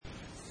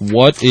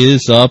What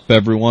is up,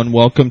 everyone?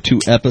 Welcome to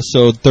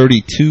episode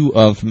 32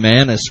 of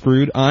Man is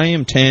Screwed. I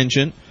am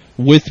Tangent.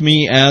 With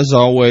me, as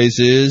always,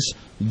 is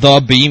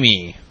the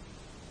Beamy.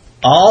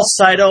 All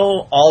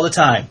Saito, all the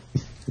time.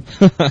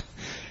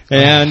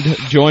 And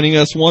joining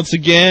us once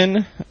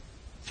again,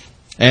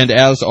 and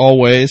as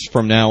always,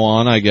 from now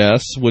on, I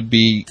guess, would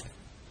be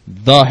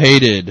the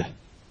hated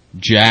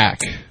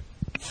Jack.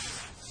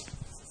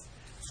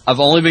 I've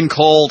only been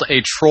called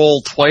a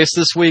troll twice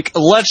this week.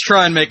 Let's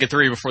try and make it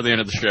 3 before the end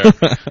of the show.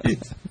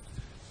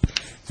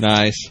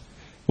 Nice.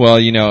 Well,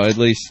 you know, at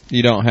least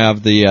you don't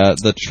have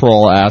the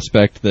troll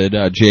aspect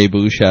that Jay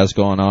Bush has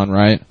going on,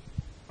 right?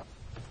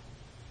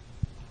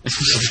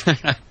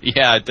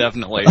 Yeah,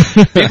 definitely.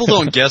 People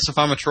don't guess if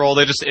I'm a troll,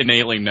 they just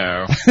innately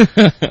know.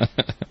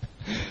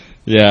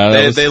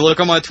 Yeah. They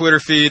look on my Twitter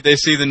feed, they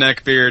see the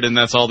neck beard, and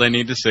that's all they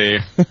need to see.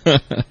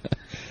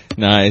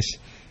 Nice.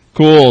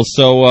 Cool.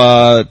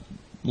 So,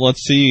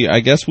 let's see. I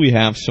guess we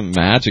have some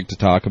Magic to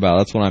talk about.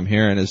 That's what I'm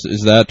hearing.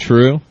 Is that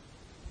true?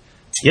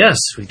 Yes,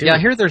 we do. Yeah, I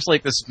hear there's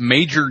like this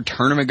major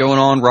tournament going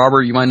on.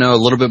 Robert, you might know a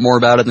little bit more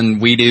about it than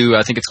we do.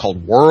 I think it's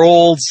called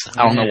Worlds.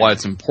 I don't know why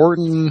it's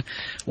important.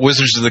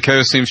 Wizards of the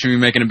Coast seems to be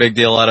making a big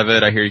deal out of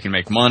it. I hear you can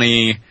make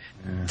money.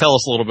 Tell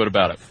us a little bit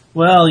about it.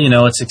 Well, you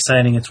know, it's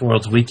exciting. It's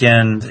Worlds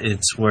Weekend.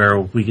 It's where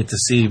we get to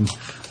see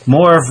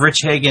more of Rich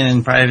Hagan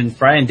and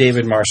Brian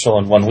David Marshall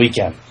in one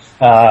weekend.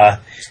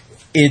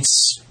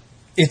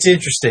 It's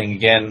interesting.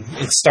 Again,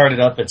 it started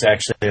up. It's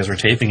actually, as we're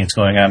taping, it's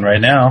going on right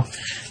now.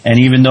 And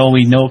even though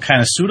we know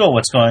kind of pseudo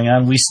what's going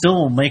on, we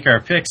still make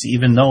our picks,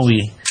 even though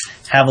we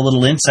have a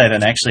little insight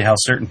on actually how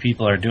certain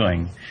people are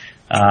doing.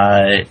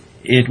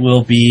 It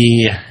will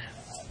be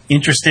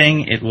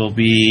interesting. It will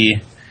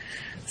be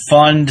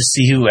fun to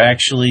see who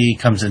actually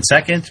comes in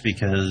second,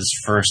 because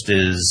first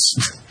is,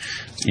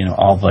 you know,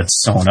 all but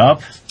sewn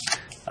up.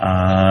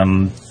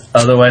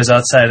 Otherwise,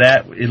 outside of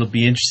that, it'll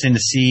be interesting to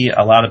see.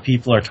 A lot of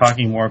people are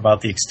talking more about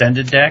the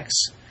extended decks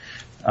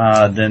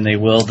than they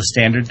will the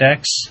standard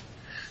decks.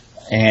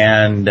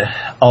 And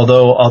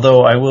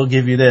although I will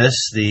give you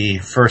this, the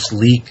first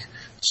leak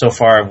so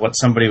far of what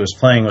somebody was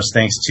playing was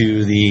thanks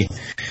to the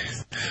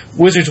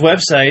Wizards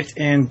website,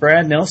 and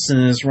Brad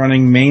Nelson is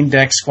running main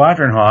deck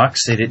Squadron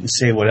Hawks. They didn't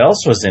say what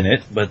else was in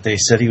it, but they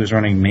said he was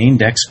running main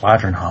deck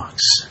Squadron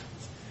Hawks.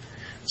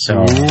 So,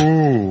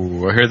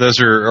 ooh, I hear those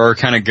are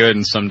kind of good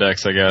in some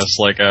decks, I guess,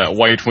 like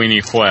White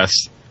Weenie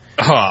Quest.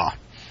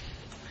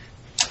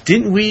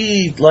 Didn't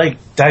we,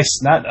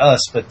 not us,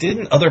 but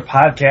didn't other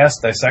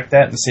podcasts dissect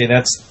that and say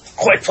that's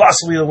quite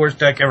possibly the worst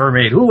deck ever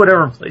made? Who would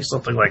ever play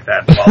something like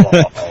that? Blah, blah,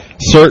 blah, blah.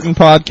 Certain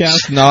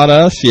podcasts, not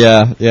us.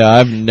 Yeah,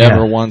 I've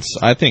never once.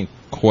 I think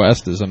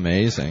Quest is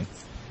amazing.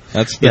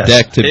 That's the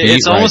deck to beat.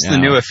 It's almost right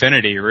now. the new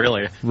Affinity,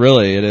 really.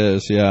 Really, it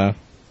is. Yeah.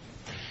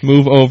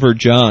 Move over,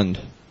 Jund.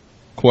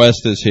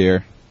 Quest is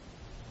here.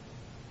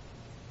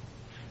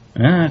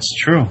 Yeah, that's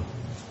true.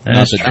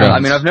 That's true. I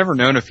mean, I've never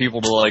known of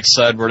people to like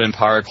Sudward and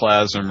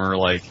Pyroclasm or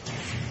like,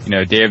 you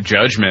know, Day of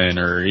Judgment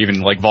or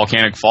even like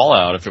Volcanic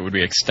Fallout if it would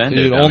be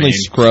extended. Dude, only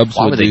scrubs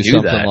would do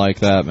something like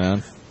that,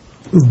 man.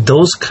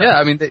 Yeah,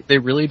 I mean, they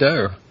really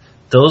do.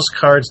 Those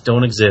cards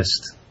don't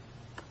exist.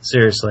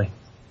 Seriously.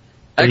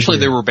 Actually,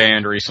 they were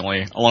banned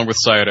recently, along with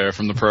Saito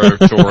from the Pro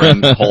Tour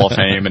and Hall of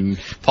Fame, and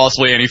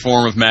possibly any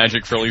form of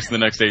Magic for at least the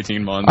next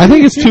 18 months. I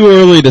think it's too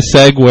early to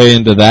segue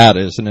into that,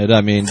 isn't it?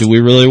 I mean, do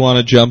we really want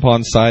to jump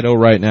on Saito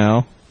right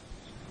now?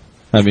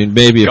 I mean,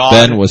 maybe if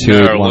Ben was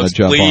here, we'd want to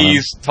jump on him.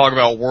 Please talk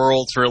about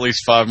Worlds for at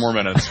least 5 more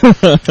minutes.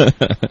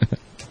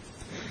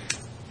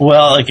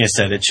 Well, like I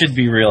said, it should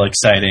be real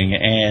exciting,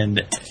 and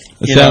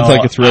it sounds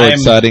like it's real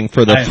exciting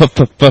for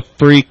the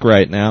freak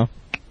right now.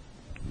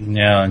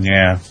 No,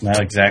 yeah,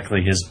 not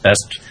exactly. His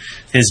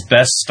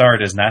best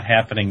start is not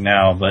happening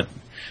now, but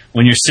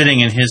when you're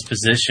sitting in his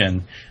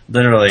position,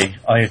 literally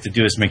all you have to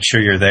do is make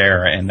sure you're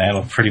there, and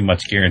that'll pretty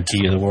much guarantee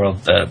you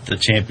the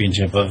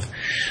championship of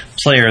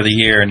Player of the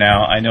Year.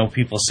 Now, I know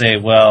people say,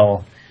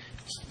 well,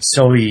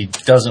 so he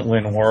doesn't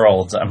win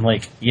Worlds. I'm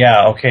like,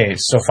 yeah, okay,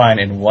 so fine.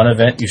 In one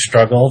event you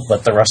struggle,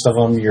 but the rest of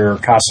them you're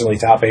constantly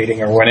top 8ing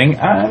or winning.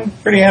 I'm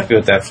pretty happy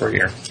with that for a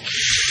year.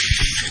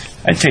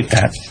 I'd take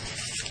that.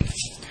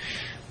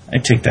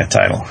 I'd take that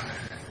title.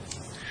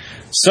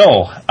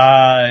 So,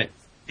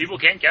 people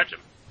can't catch him.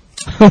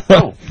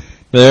 Oh.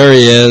 There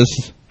he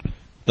is.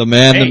 The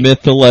man, the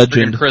myth, the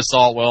legend. Chris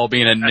Altwell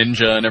being a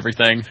ninja and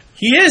everything.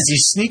 He is.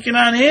 He's sneaking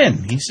on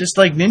in. He's just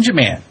like Ninja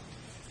Man.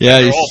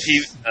 Yeah,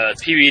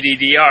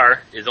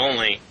 PBDDR is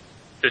only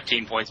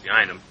 15 points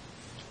behind him.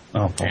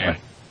 Oh, boy.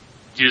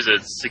 Juice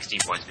is 16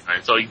 points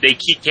behind, so they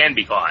can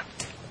be caught.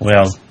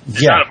 Well,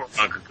 it's not a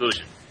foregone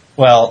conclusion.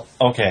 Well,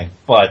 okay,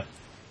 but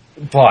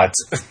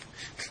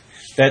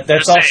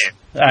that's also.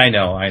 I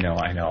know.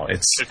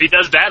 It's if he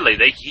does badly,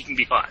 he can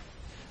be caught.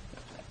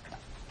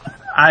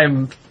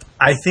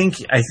 I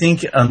think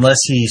unless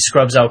he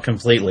scrubs out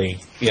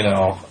completely, you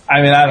know.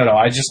 I mean, I don't know.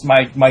 I just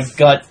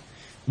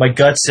my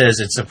gut says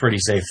it's a pretty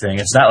safe thing.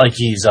 It's not like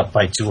he's up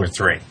by 2 or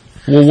 3.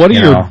 Well, what do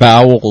your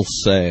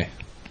bowels say?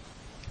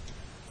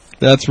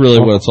 That's really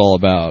what it's all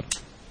about.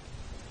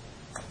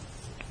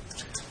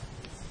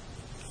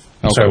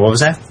 Sorry, what was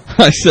that?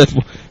 I said,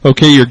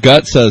 okay, your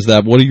gut says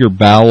that. What do your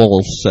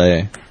bowels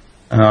say?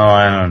 Oh,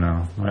 I don't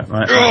know.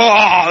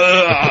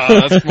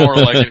 That's more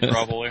like it,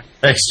 probably.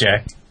 Thanks,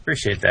 Jack.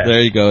 Appreciate that.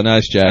 There you go.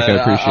 Nice, Jack. I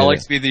appreciate it. I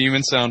like to be the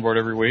human soundboard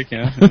every week,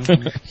 yeah.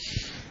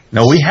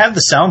 No, we have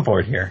the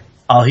soundboard here.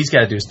 All he's got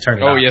to do is turn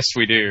it on. Oh, yes,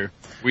 we do.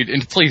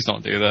 And please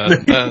don't do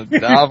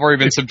that. I've already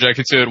been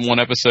subjected to it in one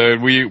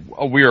episode. We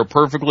are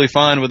perfectly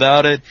fine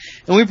without it,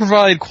 and we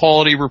provide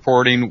quality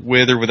reporting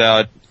with or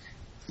without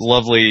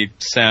lovely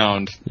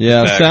sound.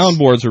 Yeah, effects.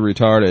 Soundboards are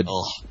retarded.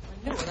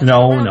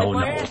 No.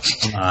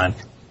 Come on.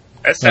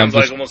 That sounds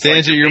like almost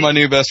like Sanjay, you're my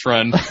new best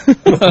friend.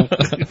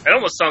 That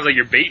almost sounds like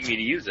you're baiting me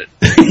to use it.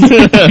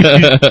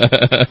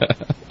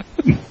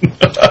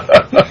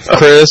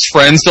 Chris,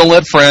 friends don't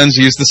let friends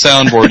use the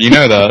soundboard. You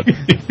know that.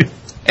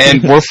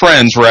 And we're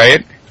friends,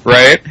 right?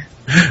 Right?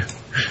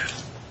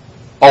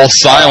 Oh,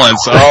 silence.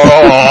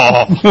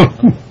 Oh.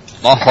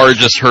 My heart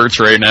just hurts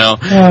right now.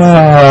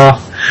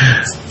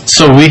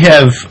 So we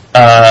have...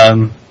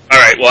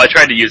 Alright, well I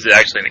tried to use it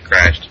actually and it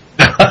crashed.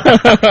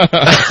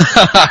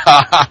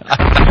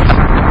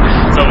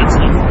 So it's...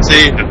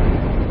 See,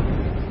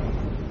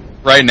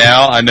 right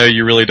now, I know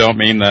you really don't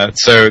mean that,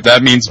 so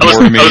that means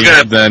more to me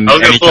than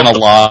any kind of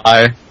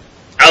lie.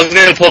 I was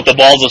going to pull up the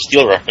Balls of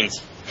Steel reference.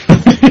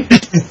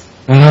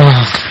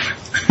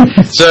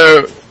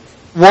 So,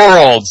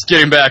 Worlds,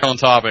 getting back on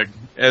topic,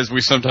 as we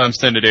sometimes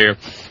tend to do.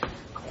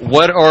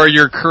 What are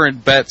your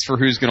current bets for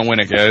who's going to win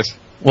it, guys?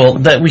 Well,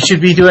 that we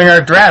should be doing our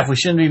draft. We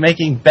shouldn't be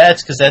making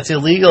bets because that's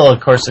illegal,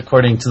 of course,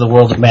 according to the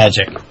world of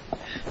magic.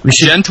 We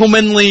should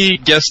gentlemanly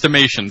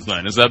guesstimations,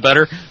 then. Is that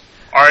better?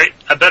 Alright,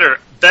 a better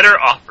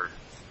offer.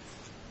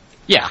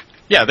 Yeah,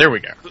 there we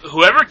go.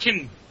 Whoever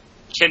can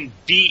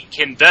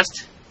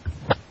best...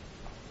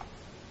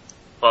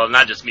 Well,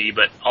 not just me,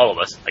 but all of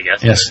us, I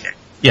guess. Yes. Okay.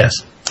 Yes.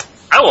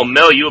 I will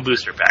mail you a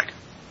booster pack.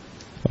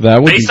 That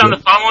would Based be on good.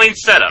 the following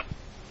setup.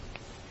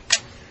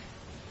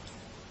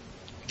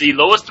 The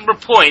lowest number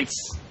of points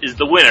is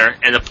the winner,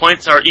 and the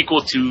points are equal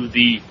to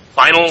the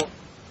final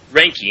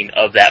ranking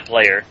of that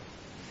player.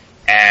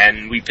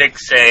 And we pick,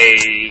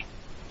 say,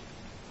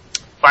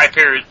 5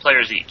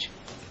 players each.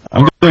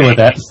 I'm good with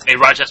that. A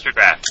Rochester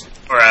draft.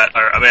 Or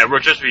a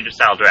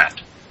Rochester-style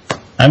draft.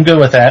 I'm good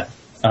with that.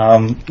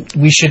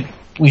 We should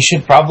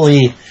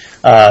probably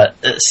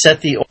set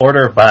the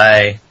order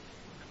by...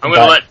 I'm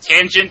going to let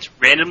Tangent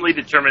randomly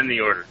determine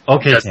the order.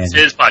 Okay, because Tangent.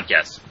 it's his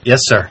podcast.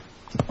 Yes, sir.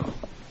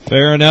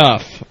 Fair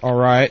enough. All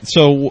right.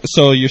 So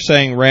you're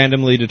saying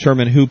randomly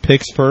determine who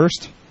picks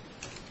first?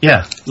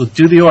 Yeah, we'll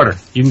do the order.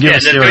 You can give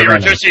us then the do order. your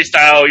right now. Rochester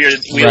style, your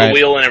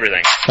wheel and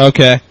everything.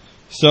 Okay.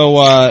 So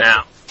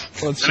Now,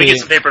 let's let see. me get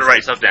some paper to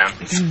write stuff down.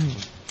 Because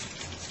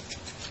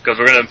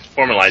we're going to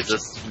formalize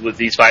this with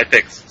these 5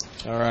 picks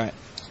All right.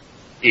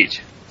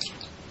 each.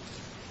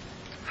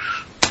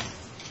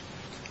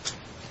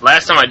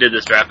 Last time I did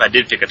this draft, I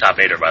did pick a top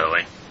 8er, by the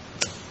way.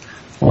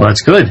 Well,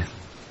 that's good.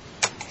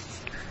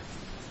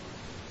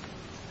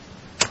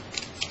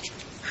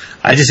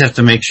 I just have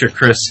to make sure,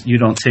 Chris, you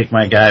don't take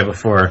my guy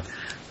before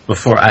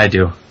I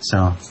do.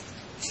 So.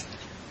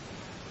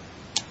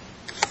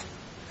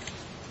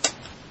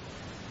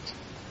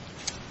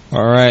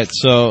 All right.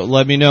 So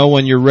let me know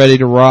when you're ready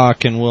to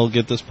rock, and we'll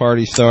get this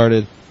party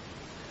started.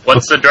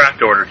 What's the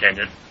draft order,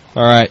 Tangent?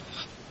 All right.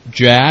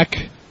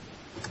 Jack,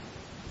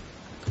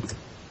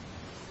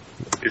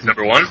 Is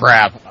number 1?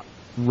 Crap.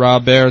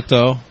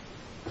 Roberto,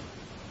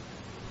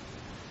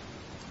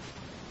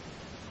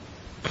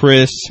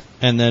 Chris,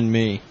 and then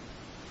me.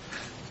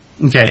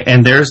 Okay,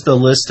 and there's the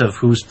list of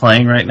who's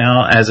playing right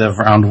now as of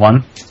round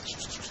 1.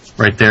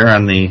 Right there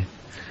on the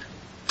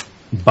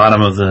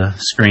bottom of the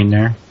screen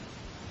there.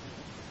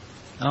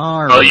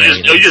 Oh,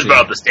 you just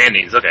brought up the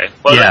standings. Okay.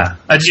 Well, Yeah,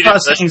 I just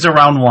brought things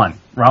around 1.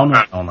 Round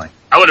 1 only.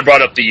 I would have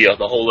brought up the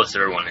whole list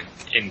of everyone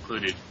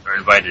included or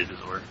invited as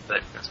it were,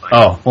 but that's fine.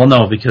 Oh, well,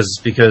 no, because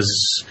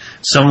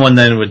someone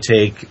then would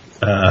take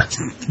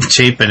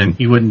Chapin and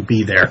he wouldn't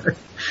be there.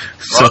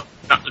 So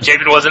Well,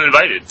 Chapin wasn't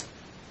invited.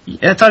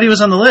 I thought he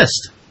was on the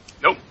list.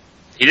 Nope.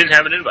 He didn't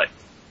have an invite.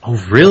 Oh,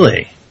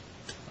 really?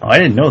 Oh, I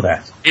didn't know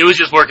that. He was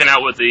just working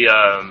out with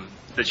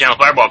the Channel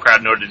Fireball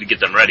crowd in order to get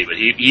them ready, but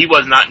he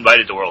was not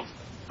invited to Worlds.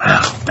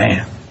 Oh,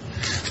 man.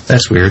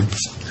 That's weird.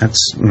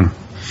 That's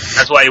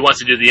why he wants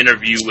to do the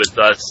interview with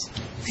us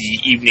the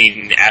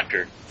evening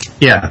after.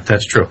 Yeah,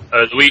 that's true.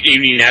 The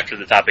evening after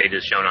the top 8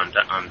 is shown on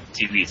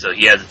TV, so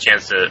he has a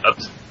chance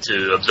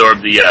to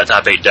absorb the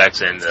top 8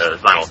 decks and the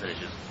final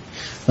finishes.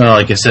 Well,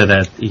 like I said,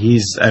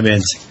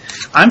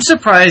 I'm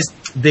surprised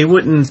they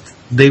wouldn't,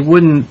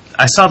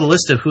 I saw the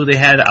list of who they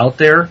had out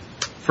there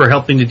for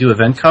helping to do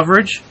event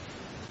coverage.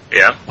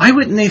 Yeah. Why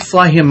wouldn't they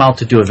fly him out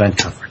to do event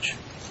coverage?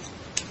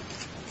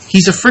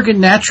 He's a friggin'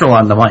 natural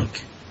on the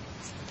mic.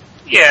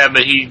 Yeah,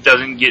 but he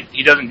doesn't do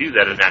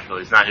that as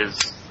naturally. It's not his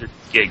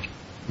gig.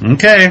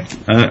 Okay.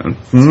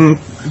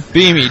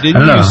 Beamy,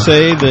 didn't you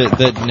say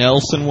that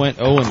Nelson went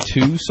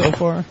 0-2 so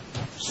far?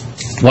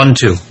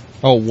 1-2.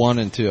 Oh,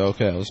 1-2.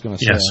 Okay, I was going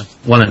to say. Yes.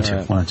 1-2.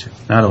 Right. 1-2.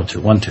 Not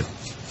 0-2. 1-2.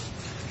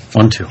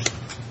 1-2.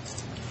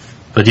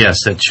 But yes,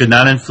 that should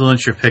not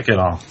influence your pick at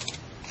all.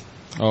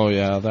 Oh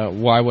yeah,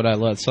 why would I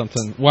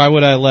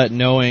let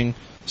knowing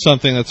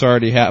something that's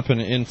already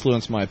happened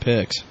influence my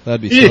picks?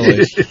 That'd be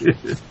silly.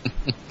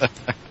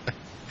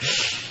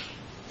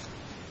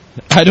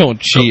 I don't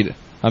cheat.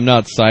 I'm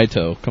not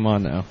Saito. Come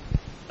on now.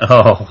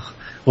 Oh,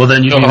 well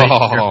then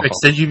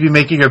you'd be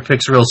making your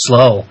picks real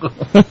slow.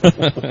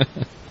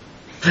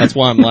 That's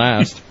why I'm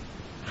last.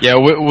 Yeah,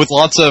 with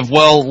lots of,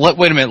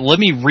 wait a minute, let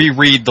me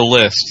reread the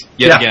list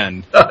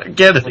again.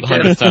 Get it. For the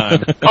 100th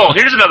time. Oh,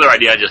 here's another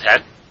idea I just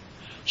had.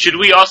 Should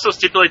we also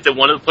stipulate that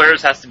one of the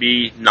players has to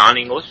be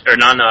non-English or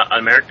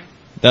non-American?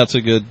 That's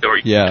a good,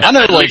 yeah. I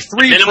know like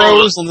 3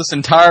 pros on this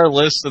entire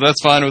list, so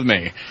that's fine with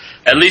me.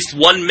 At least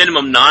one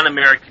minimum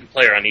non-American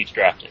player on each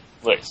drafted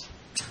list.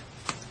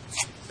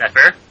 Is that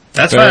fair?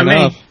 That's fair fine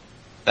with me.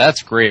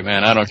 That's great,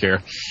 man. I don't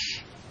care.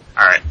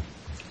 All right.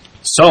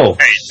 So,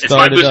 hey, it's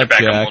my booster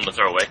pack I'm willing to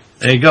throw away.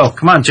 There you go.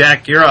 Come on,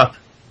 Jack. You're up.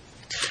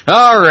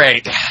 All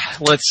right.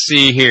 Let's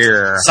see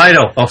here.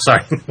 Saito. Oh,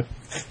 sorry.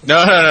 No.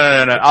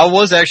 I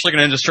was actually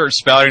going to just start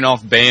spouting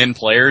off banned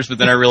players, but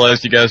then I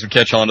realized you guys would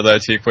catch on to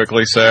that too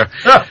quickly, so.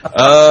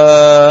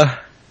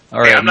 All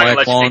right, I'm not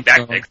going to let you take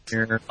back picks.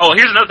 Oh,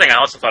 here's another thing I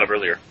also thought of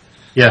earlier.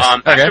 Yes.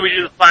 After we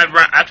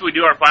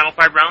do our final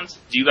 5 rounds,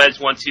 do you guys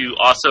want to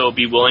also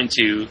be willing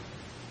to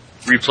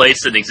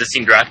replace an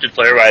existing drafted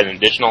player by an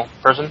additional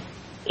person,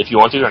 if you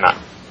want to or not?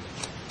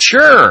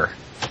 Sure.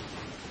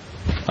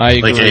 I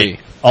agree. Like a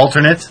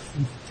alternate?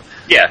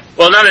 Yeah.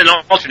 Well, not an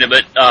alternate,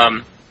 but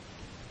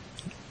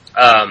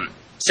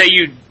say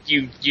you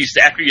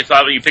after you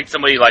thought you picked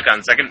somebody like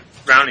on second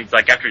round, he's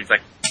like,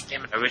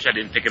 damn it, I wish I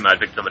didn't pick him. I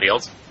picked somebody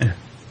else.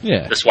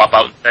 Yeah. To swap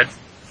out instead.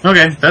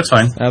 Okay, that's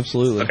fine.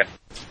 Absolutely. Okay.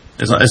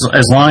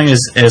 As long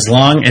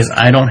as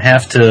I don't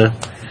have to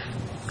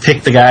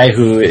pick the guy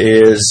who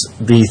is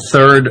the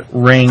third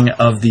ring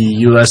of the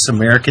U.S.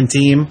 American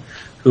team,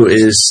 who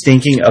is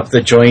stinking up the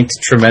joint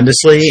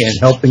tremendously and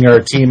helping our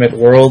team at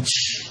Worlds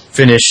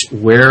finish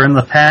where in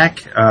the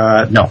pack?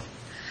 No.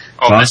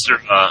 Oh,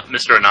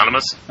 Mr.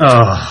 Anonymous?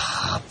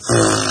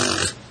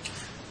 Oh.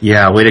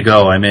 Yeah, way to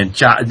go. I mean,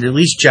 at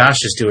least Josh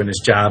is doing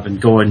his job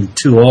and going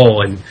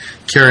 2-0 and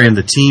carrying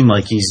the team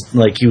like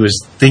he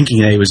was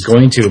thinking that he was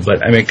going to.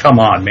 But, I mean, come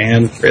on,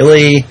 man.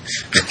 Really?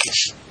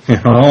 You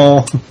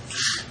know?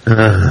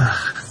 I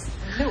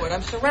knew it.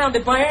 I'm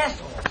surrounded by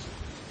assholes.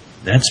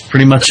 That's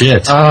pretty much it.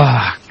 It's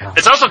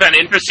also kind of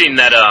interesting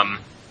that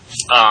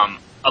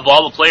of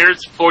all the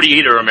players,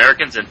 48 are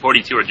Americans and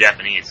 42 are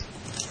Japanese.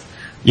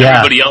 Yeah.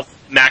 Everybody else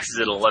maxes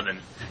at 11.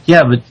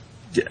 Yeah,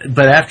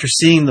 but after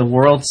seeing the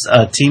world's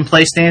team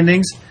play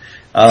standings,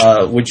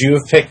 would you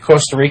have picked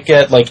Costa Rica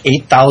at like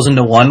 8,000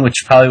 to 1,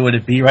 which probably would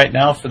it be right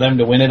now for them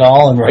to win it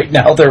all? And right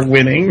now they're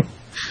winning.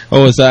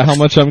 Oh, is that how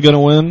much I'm going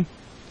to win?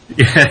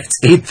 Yeah,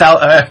 it's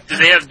 8,000.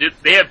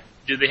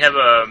 Do they have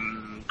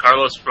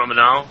Carlos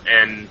Romanal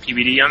and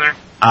PBD on there?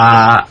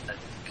 I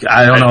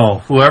don't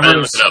know.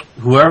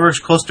 Whoever's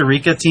Costa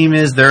Rica team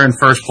is, they're in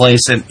first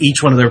place, and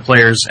each one of their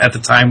players at the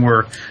time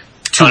were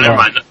 2. Never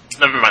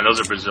mind. Those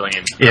are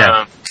Brazilian.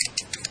 Yeah.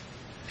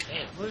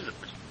 Who is it?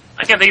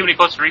 I can't think of any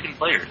Costa Rican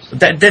players.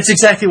 That's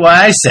exactly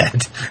why I said.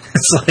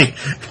 It's like,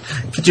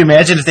 could you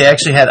imagine if they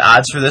actually had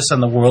odds for this on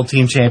the World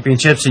Team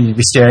Championships, and you'd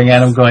be staring at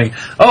them going,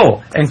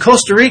 "Oh, and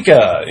Costa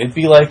Rica." It'd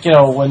be like, you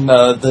know, when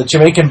the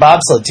Jamaican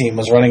bobsled team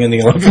was running in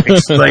the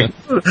Olympics. Like,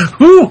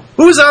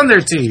 who's on their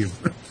team?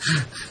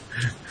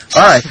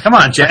 All right, come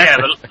on, Jack. Yeah,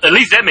 but at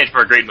least that made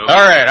for a great movie. All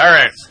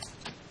right.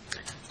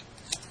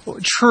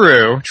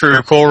 True.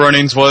 Cool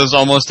Runnings was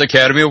almost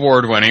Academy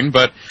Award winning,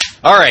 but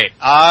all right.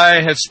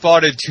 I have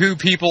spotted 2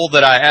 people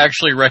that I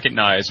actually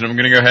recognize, and I'm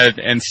going to go ahead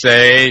and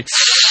say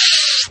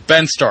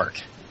Ben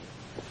Stark.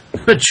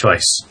 Good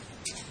choice.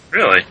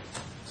 Really?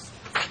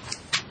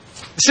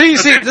 See,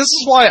 this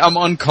is why I'm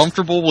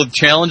uncomfortable with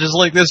challenges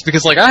like this,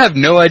 because, like, I have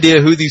no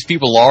idea who these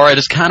people are. I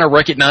just kind of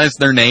recognize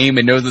their name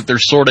and know that they're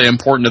sort of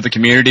important to the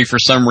community for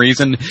some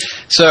reason.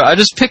 So I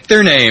just pick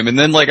their name, and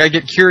then, like, I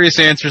get curious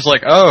answers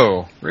like,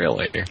 oh,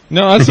 really?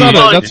 No, that's not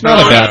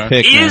a bad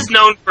pick. He is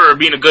known for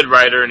being a good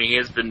writer, and he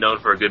has been known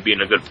for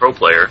being a good pro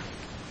player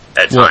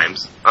at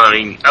times. I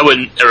mean, I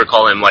wouldn't ever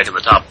call him, like, in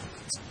the top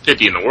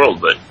 50 in the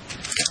world, but...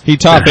 He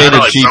top 8 at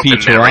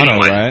GP Toronto,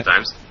 right?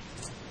 Times.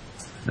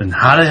 And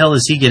how the hell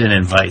does he get an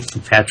invite?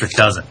 Patrick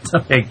doesn't.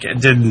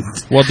 Didn't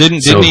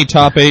he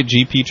top 8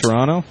 GP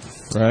Toronto?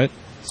 Right.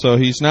 So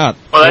he's not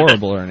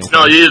horrible or anything.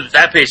 No,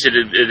 that page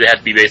it has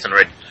to be based on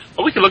rating.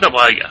 Well, we can look up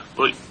why.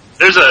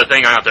 There's a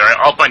thing out there.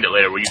 I'll find it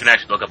later where you can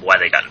actually look up why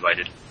they got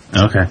invited.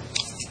 Okay.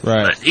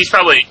 Right. But he's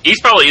probably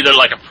either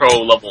like a pro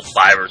level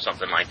 5 or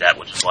something like that,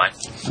 which is why.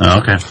 Oh,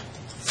 okay.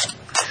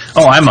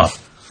 Oh, I'm up.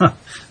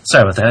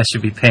 Sorry about that. I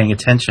should be paying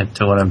attention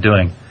to what I'm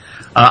doing.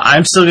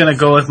 I'm still going to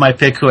go with my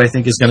pick, who I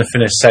think is going to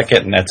finish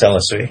second, and that's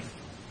LSV.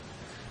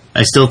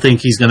 I still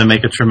think he's going to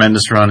make a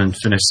tremendous run and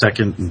finish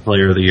second in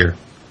Player of the Year.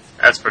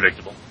 That's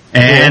predictable.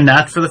 And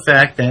not for the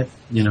fact that,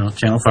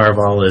 Channel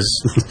Fireball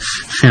is,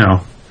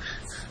 Channel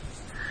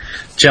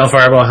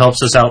Fireball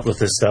helps us out with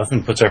this stuff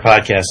and puts our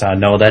podcast on.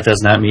 No, that does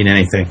not mean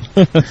anything.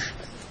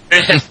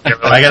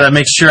 I gotta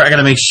make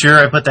sure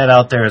I put that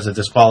out there as a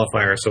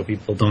disqualifier so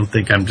people don't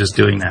think I'm just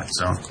doing that.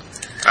 So.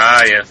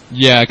 Yeah.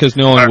 Yeah, because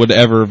no one would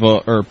ever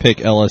vote or pick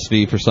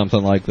LSV for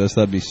something like this.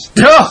 That'd be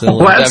silly. I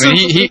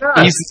mean,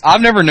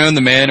 I've never known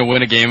the man to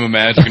win a game of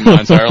Magic in my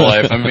entire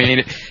life. I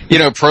mean,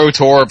 Pro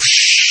Tour,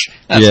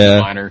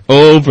 that's minor.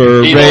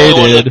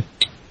 Overrated.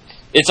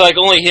 It's like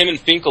only him and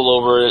Finkel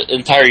over an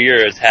entire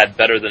year has had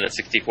better than a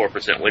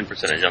 64% win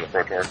percentage on the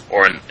Pro Tour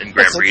or in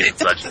Grand Prix and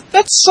such.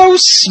 That's so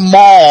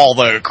small,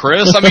 though,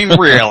 Chris. I mean,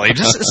 really,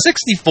 just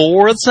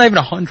 64. That's not even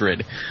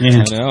 100. Yeah.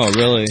 I know,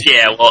 really.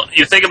 Yeah, well,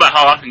 you think about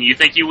how often you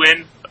think you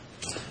win,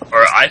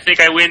 or I think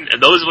I win. And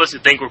those of us who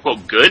think we're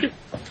quote good,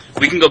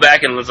 we can go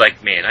back and was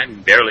like, man,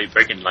 I'm barely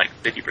breaking like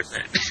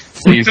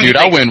 50%. Please, dude,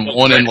 I win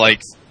one in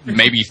like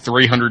maybe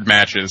 300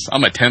 matches.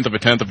 I'm a tenth of a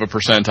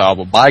percentile,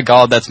 but by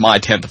God, that's my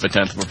tenth of a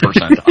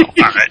percentile. All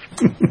right.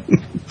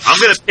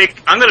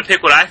 I'm gonna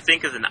pick what I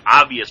think is an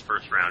obvious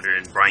first rounder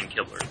in Brian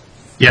Kibler.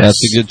 Yes.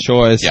 That's a good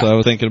choice. Yeah. I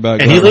was thinking about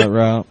going that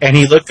route. And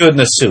he looked good in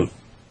the suit.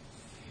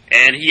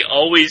 And he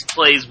always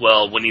plays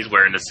well when he's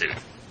wearing a suit.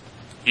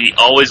 He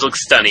always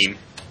looks stunning,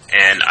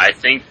 and I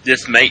think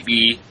this might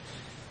be.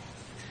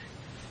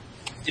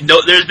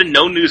 There's been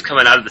no news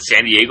coming out of the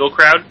San Diego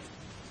crowd,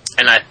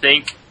 and I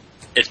think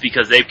it's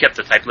because they've kept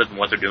the tight lip in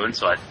what they're doing,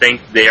 so I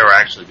think they are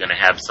actually going to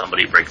have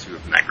somebody break through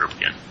from that group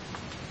again.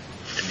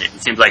 And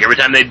it seems like every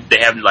time they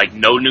have like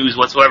no news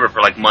whatsoever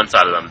for like months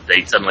out of them,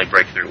 they suddenly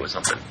break through with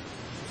something.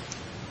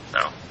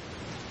 So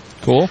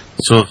cool.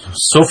 So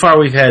far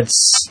we've had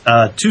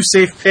 2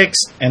 safe picks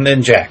and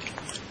then Jack.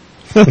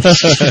 I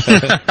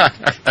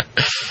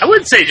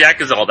wouldn't say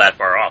Jack is all that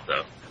far off,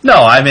 though. No,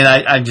 I mean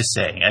I'm just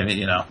saying. I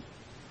mean, I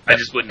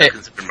just wouldn't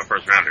consider him a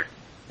first rounder.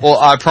 Well,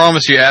 I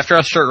promise you, after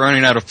I start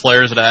running out of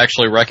players that I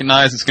actually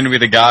recognize, it's going to be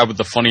the guy with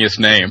the funniest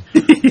name.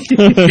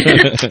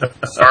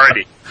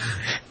 Alrighty.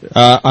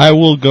 I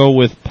will go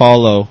with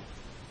Paulo.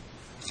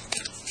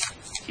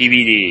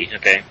 TBD,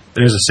 okay.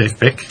 There's a safe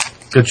pick.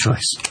 Good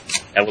choice.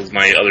 That was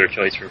my other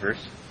choice for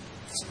first.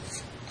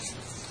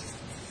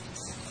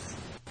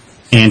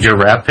 And your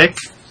wrap pick?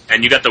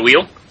 And you got the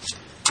wheel?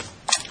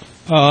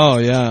 Oh,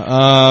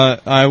 yeah.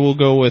 I will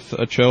go with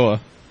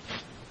Ochoa.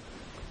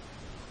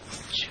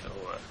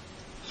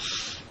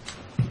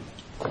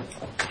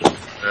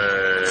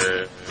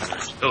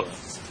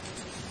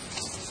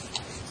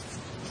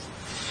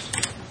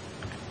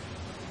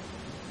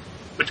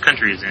 Which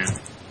country is in?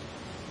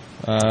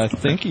 I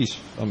think he's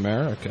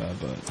America,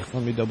 but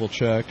let me double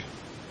check.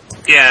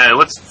 Yeah,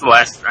 what's the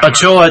last?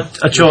 Ochoa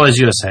is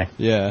USA.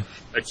 Yeah.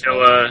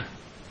 Ochoa.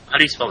 How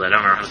do you spell that? I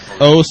don't remember how to spell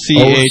that.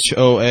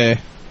 Ochoa.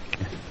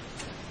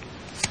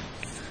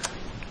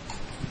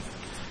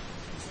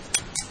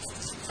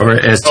 Or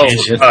as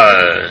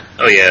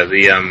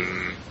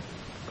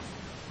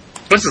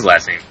what's his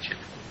last name?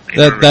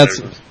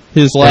 That's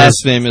his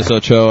last name is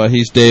Ochoa.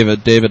 He's David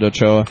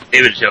Ochoa.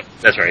 David Ochoa.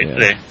 That's right.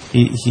 Yeah.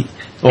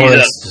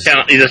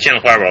 He's a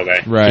Channel Fireball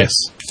guy. Right. Yes.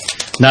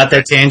 Not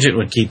that Tangent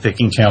would keep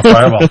picking Channel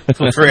Fireball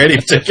for any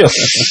particular.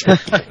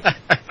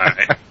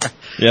 Alright.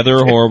 Yeah, they're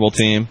a horrible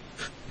team.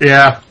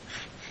 Yeah.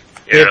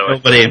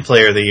 Nobody in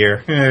Player of the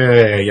Year.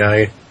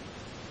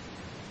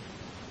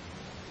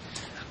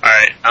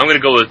 Alright, I'm going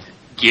to go with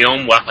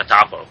Guillaume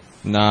Wapatapo.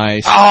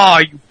 Nice. Oh,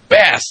 you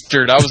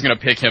bastard. I was going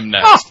to pick him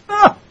next.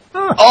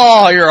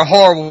 Oh, you're a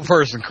horrible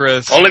person,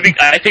 Chris.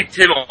 I picked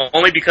him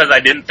only because I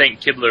didn't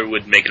think Kibler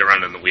would make it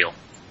around on the wheel.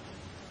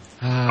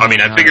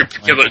 I figured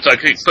Kibler, so I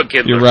could put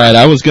Kibler. You're right.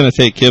 I was going to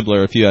take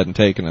Kibler if you hadn't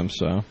taken him,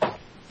 so.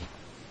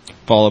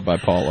 Followed by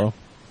Paulo.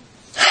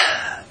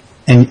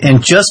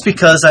 And just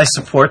because I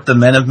support the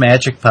Men of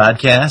Magic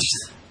podcast,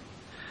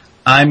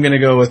 I'm going to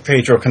go with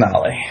Pedro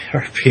Canale,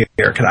 or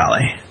Pierre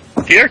Canale.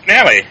 Pierre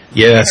Canale?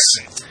 Yes.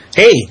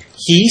 Hey,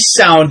 he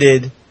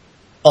sounded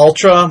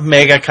ultra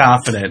mega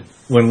confident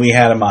when we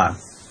had him on.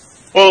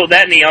 Well,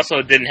 that, and he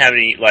also didn't have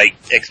any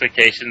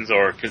expectations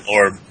or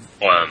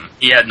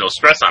he had no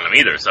stress on him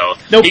either, so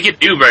he could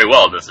do very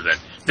well at this event.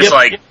 Just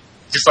like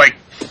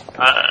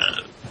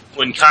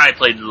when Kai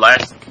played the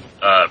last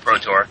Pro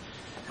Tour,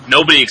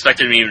 nobody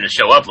expected him even to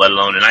show up, let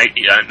alone, and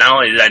not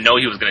only did I know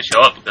he was going to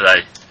show up because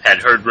I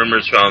had heard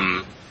rumors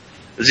from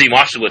the Z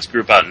Moshowitz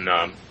group out in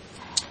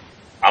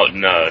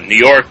New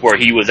York where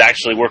he was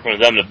actually working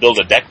with them to build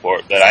a deck for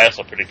it, that I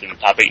also predicted in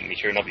the top 8, and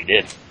sure enough he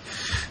did.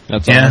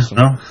 That's awesome.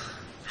 No.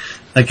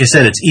 Like I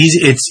said, it's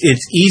easy.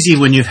 It's easy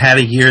when you've had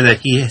a year that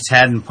he has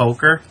had in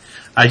poker.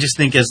 I just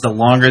think as the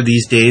longer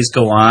these days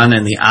go on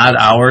and the odd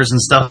hours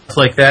and stuff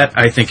like that,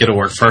 I think it'll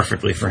work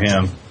perfectly for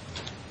him.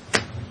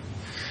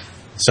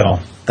 So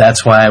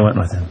that's why I went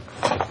with him.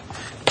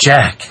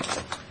 Jack.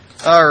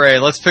 All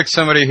right, let's pick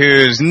somebody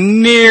who's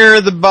near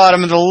the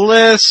bottom of the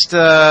list.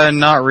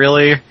 Not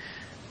really.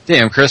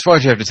 Damn, Chris,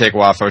 why'd you have to take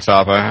Wafo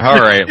Tapa? All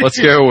right, let's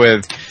go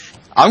with.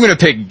 I'm going to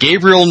pick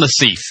Gabriel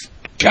Nassif.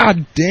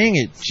 God dang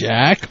it,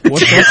 Jack.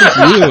 What's up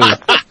with you?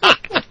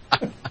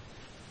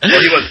 Well,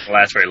 he wasn't going to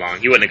last very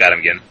long. You wouldn't have got him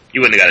again.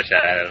 You wouldn't have got a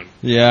shot at him.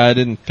 Yeah, I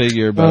didn't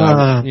figure, but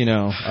I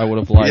would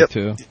have liked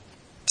to.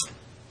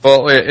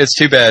 Well, it's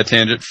too bad,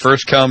 Tangent.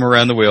 First come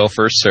around the wheel,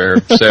 first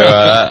serve. So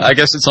I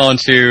guess it's on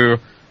to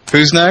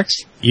who's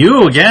next?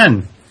 You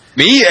again.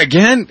 Me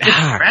again?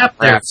 Crap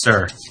there,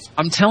 sir.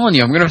 I'm telling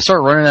you, I'm going to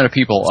start running out of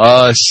people.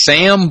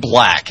 Sam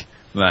Black,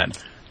 then.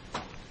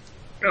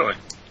 Really?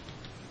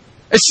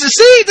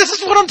 See, this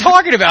is what I'm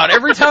talking about.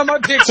 Every time I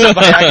pick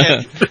somebody,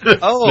 I get...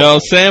 Oh. No,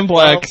 Sam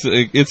Black's,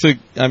 he's a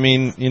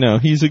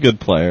good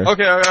player.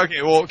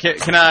 Okay. Well,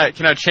 can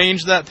I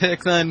change that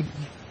pick, then?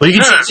 Well, you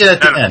can change it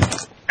at the end.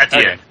 At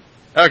the end.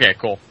 Okay,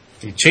 cool.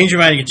 If you change your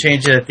mind, you can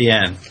change it at the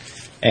end.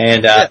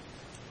 And, I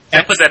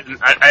put that.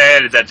 I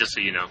added that just so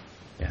you know.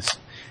 Yes.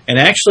 And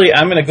actually,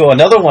 I'm going to go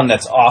another one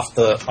that's off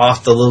the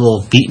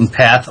little beaten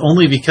path,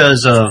 only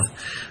because of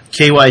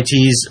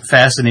KYT's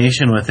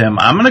fascination with him.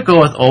 I'm going to go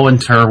with Owen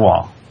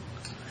Turwall.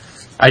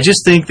 I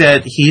just think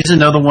that he's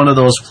another one of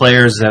those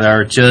players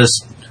that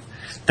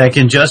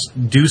can just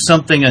do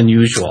something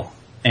unusual.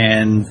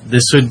 And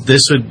this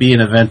would be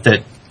an event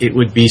that it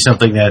would be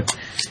something that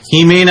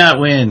he may not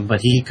win,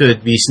 but he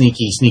could be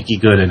sneaky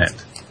good in it.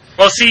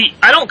 Well, see,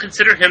 I don't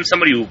consider him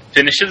somebody who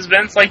finishes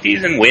events like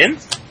these and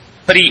wins,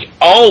 but he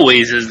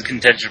always is in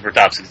contention for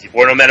top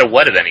 64, no matter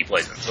what event he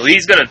plays in. So he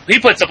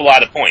puts up a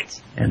lot of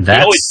points. And he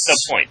always puts up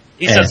points.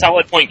 He's a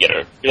solid point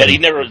getter, but he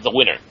never is the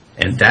winner.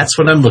 And that's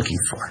what I'm looking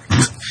for.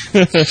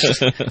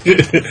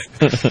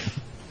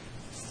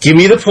 Give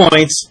me the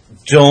points.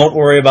 Don't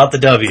worry about the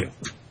W.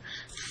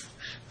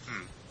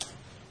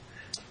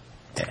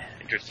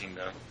 Interesting,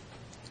 though.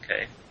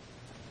 Okay.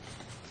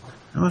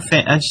 I'm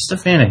just a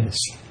fan of his.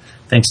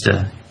 Thanks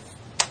to...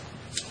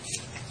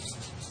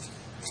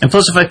 And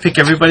plus, if I pick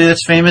everybody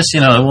that's famous,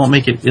 it'll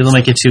make it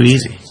too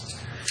easy.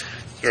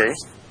 True.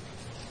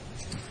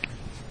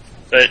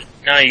 But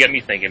now you got me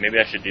thinking. Maybe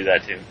I should do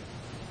that too.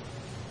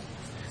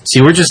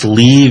 See, we're just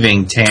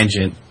leaving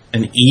Tangent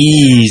an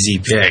easy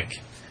pick.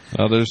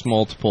 Oh, there's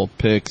multiple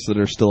picks that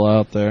are still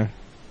out there.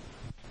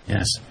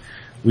 Yes.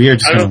 We are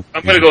just I'm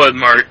going to go with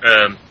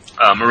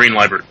Marine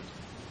Liebert.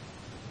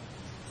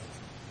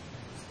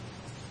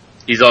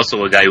 He's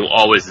also a guy who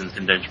always is in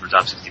contention for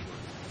top 64.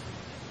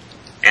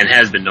 And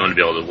has been known to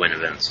be able to win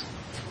events.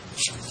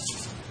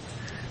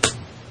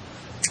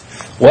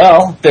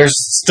 Well, there's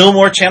still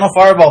more Channel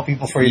Fireball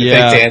people for you to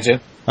pick,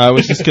 Tangent. I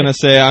was just going to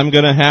say, I'm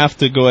going to have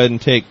to go ahead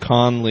and take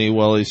Conley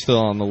while he's still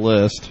on the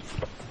list.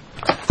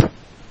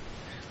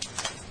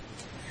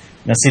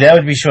 Now, see, that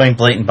would be showing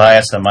blatant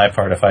bias on my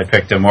part if I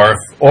picked him, or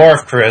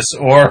if Chris,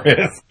 or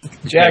if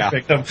Jack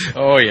picked him.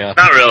 Oh, yeah.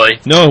 Not really.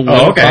 No,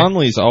 okay.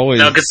 Conley's always...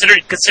 Now,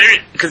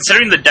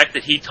 considering the deck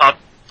that he talked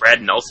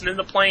Brad Nelson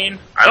into playing,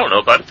 I don't know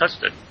if I'd have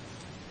touched it.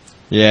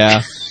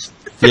 Yeah.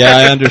 Yeah,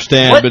 I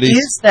understand. What but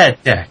is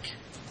that deck?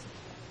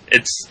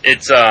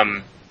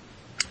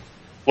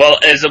 Well,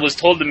 as it was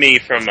told to me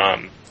from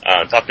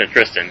talking to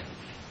Tristan,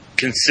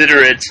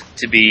 consider it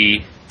to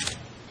be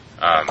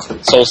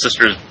Soul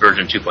Sisters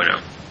version 2.0.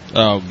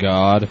 Oh,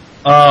 God.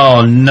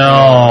 Oh,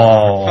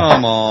 no.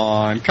 Come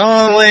on,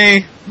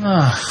 Conley.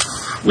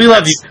 We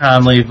love you,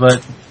 Conley,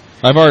 but...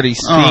 I've already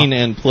seen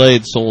and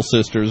played Soul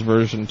Sisters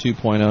version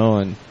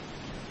 2.0, and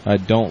I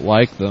don't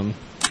like them.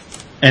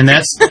 And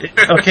that's...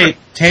 Okay,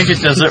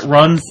 Tangent, does it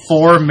run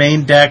 4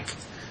 main deck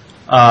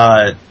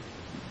Squadron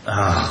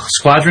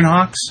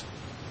Hawks?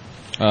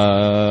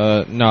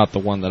 Not the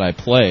one that I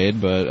played,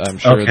 but I'm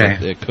sure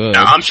that it could.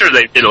 No, I'm sure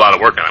they did a lot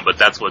of work on it, but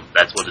that's what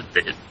it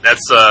did.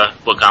 That's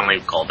what Conley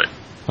called it.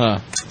 Huh.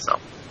 So,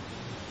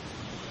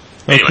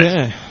 anyways,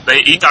 okay.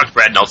 He talked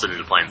Brad Nelson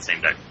into playing the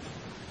same deck.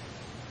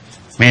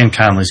 Man,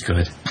 Conley's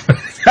good.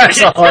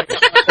 That's all. Conley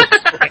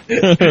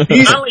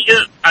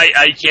is.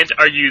 I can't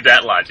argue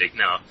that logic.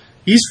 No.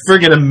 He's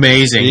friggin'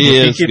 amazing. He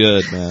is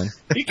good, man.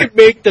 He could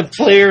make the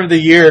player of the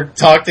year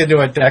talked into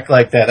a deck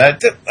like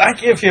that. I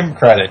give him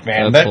credit,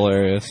 man. That's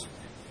hilarious.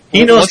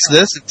 He knows. What's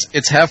this?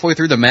 It's halfway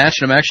through the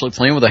match and I'm actually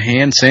playing with a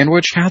hand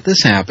sandwich? How'd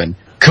this happen?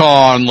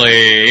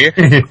 Conley!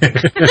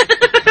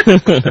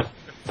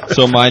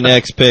 So my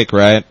next pick,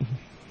 right?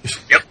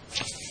 Yep.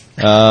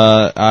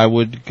 I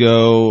would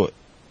go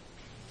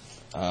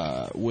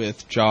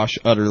with Josh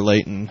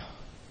Utter-Layton.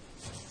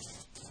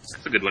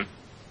 That's a good one.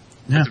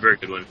 Yeah. That's a very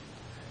good one.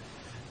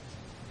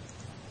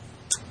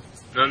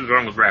 Nothing's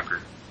wrong with Raptor.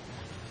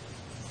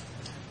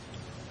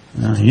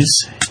 No,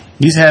 he's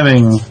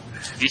having...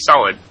 He's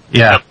solid.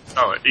 Yeah.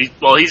 Solid. He's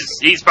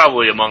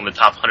probably among the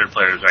top 100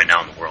 players right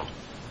now in the world,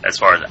 as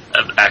far as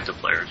active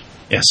players.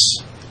 Yes.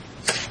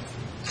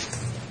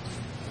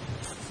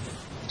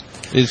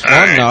 Is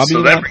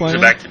Watanabe not playing?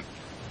 It back to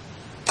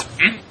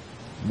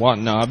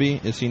Watanabe,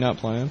 is he not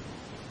playing?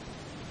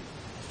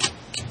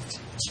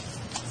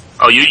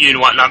 Oh, you and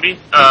Watanabe?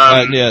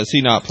 Yeah, is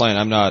he not playing?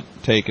 I'm not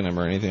taking him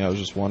or anything. I was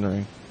just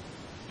wondering.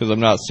 Because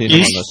I'm not seeing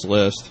him on this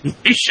list.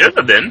 He should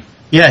have been.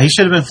 Yeah, he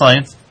should have been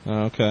playing.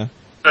 Oh, okay.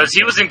 Because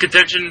he was in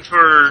contention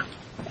for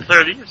Player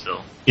of the Year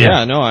still.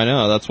 Yeah, I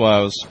know. That's why I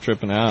was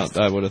tripping out.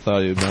 I would have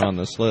thought he'd been on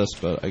this list,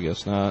 but I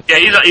guess not. Yeah,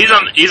 he's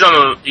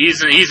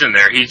in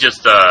there. He's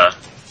just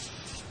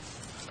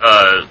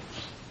 0-1-1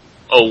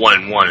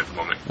 at the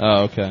moment.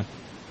 Oh, okay.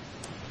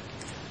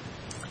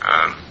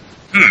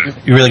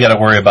 you really got to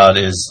worry about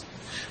is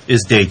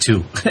day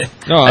 2.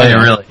 No, I mean,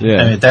 really.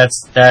 Yeah. I mean,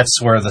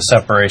 that's where the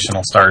separation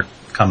will start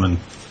coming.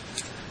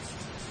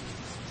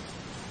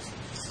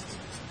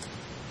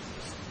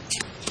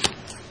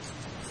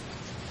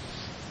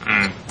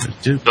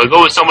 Do I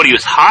go with somebody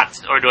who's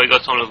hot, or do I go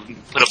with someone who can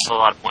put up a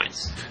lot of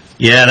points?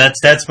 Yeah,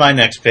 that's my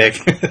next pick.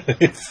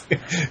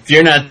 If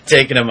you're not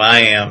taking him, I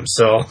am.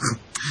 So.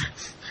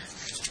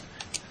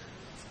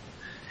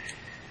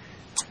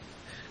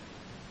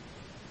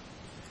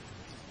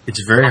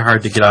 It's very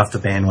hard to get off the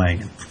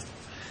bandwagon.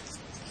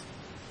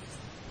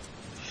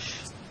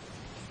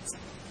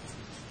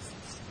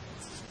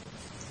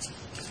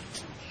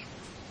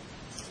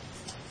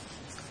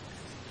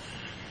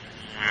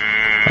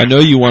 I know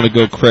you want to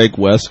go Craig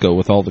Wesco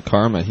with all the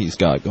karma he's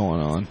got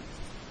going on.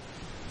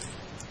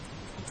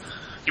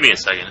 Give me a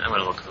second. I'm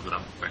going to look it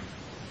up quick.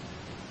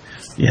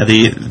 Yeah,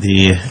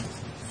 the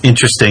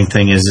interesting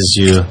thing is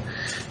you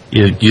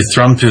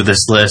thrum through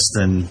this list,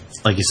 and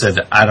like you said,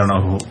 I don't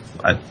know who.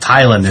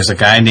 Thailand. There's a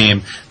guy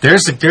named.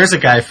 There's a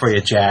guy for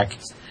you, Jack.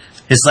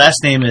 His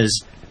last name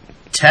is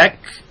Tek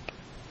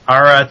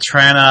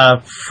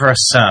Aratrana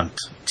Prasant.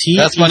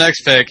 That's my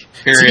next pick.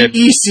 Period.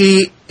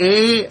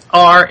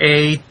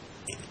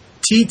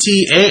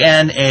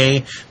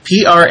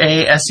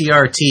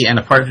 TECARATTANAPRASERT and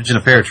a partridge in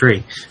a pear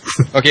tree.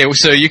 Okay,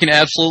 so you can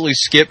absolutely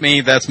skip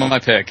me. That's my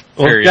pick.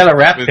 Well, you got a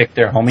rap pick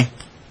there, homie.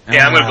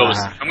 Yeah, I'm gonna go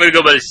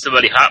with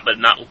somebody hot, but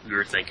not what we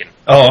were thinking.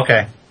 Oh,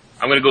 okay.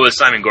 I'm gonna go with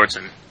Simon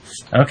Gortson.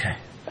 Okay.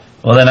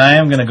 Well, then I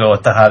am going to go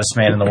with the hottest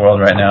man in the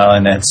world right now,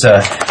 and that's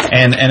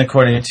and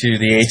according to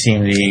the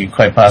A-Team,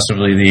 quite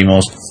possibly the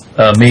most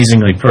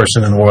amazingly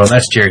person in the world.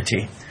 That's Jerry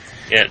T.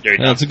 Yeah, Jerry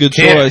T. That's a good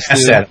choice,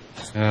 dude.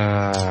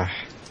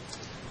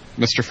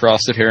 Mr.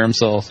 Frosted here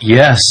himself.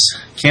 Yes,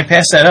 can't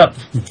pass that up.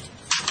 This is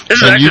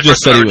And actually you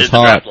just said he was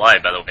hot. Draft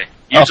live, by the way.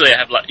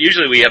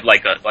 Usually we have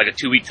like a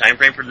 2-week time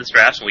frame for this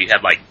draft, and we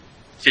have like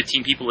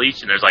 15 people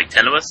each, and there's like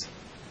 10 of us.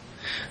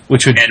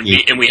 Which would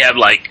we have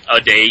like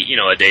a day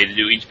to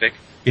do each pick.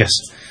 Yes,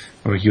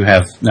 or you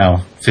have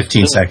now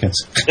 15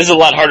 seconds. This is a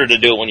lot harder to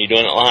do it when you're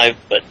doing it live,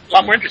 but a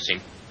lot more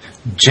interesting.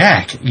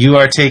 Jack, you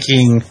are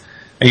taking.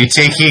 Are you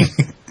taking?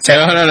 No.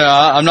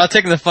 I'm not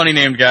taking the funny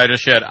named guy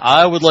just yet.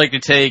 I would like to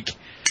take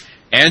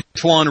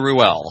Antoine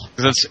Ruel,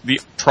 because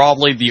that's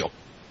probably the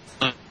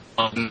only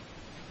one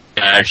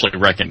I actually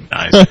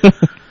recognize.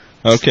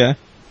 Okay,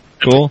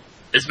 cool.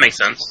 This makes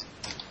sense.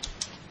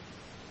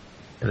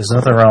 There's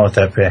nothing wrong with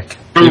that pick.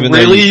 Even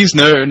really?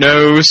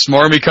 No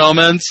smarmy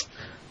comments?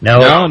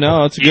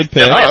 No, it's a good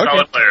pick. Definitely a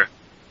solid player.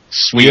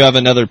 Sweet. You have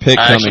another pick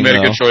I coming, actually made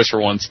though. a good choice for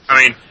once.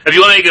 I mean, if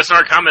you want to make a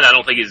smart comment, I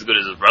don't think he's as good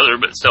as his brother,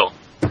 but still.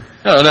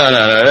 No.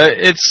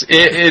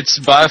 It's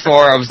by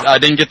far. I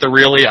didn't get the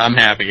really. I'm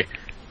happy.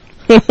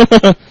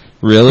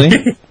 Really?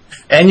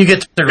 And you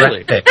get the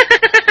Really? pick.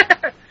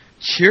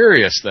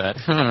 Curious that.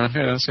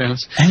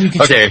 Yes. And you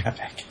get Okay. the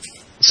pick.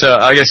 So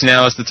I guess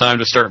now is the time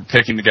to start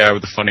picking the guy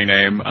with the funny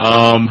name.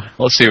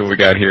 Let's see what we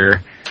got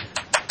here.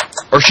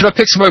 Or should I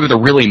pick somebody with a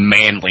really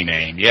manly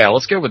name? Yeah,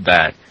 let's go with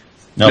that.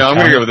 No, I'm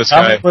going to go with this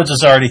guy. Woods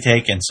is already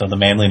taken, so the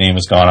manly name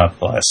has gone off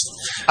the list.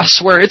 I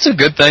swear, it's a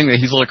good thing that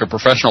he's like a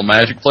professional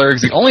Magic player,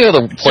 because the only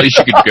other place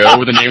you could go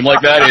with a name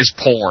like that is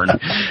porn.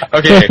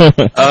 Okay,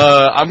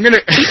 I'm going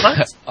to...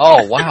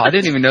 Oh, wow, I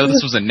didn't even know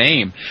this was a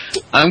name.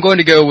 I'm going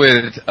to go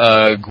with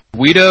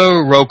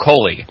Guido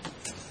Roccoli.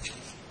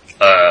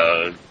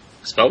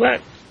 Spell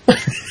that?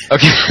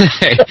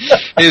 Okay.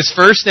 His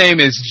first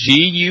name is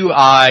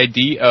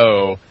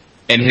Guido,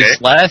 and his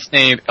last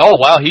name... Oh,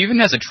 wow, he even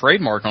has a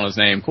trademark on his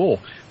name. Cool.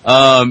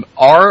 Roccoli.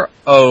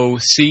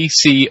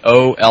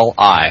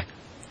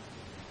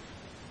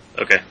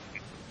 Okay.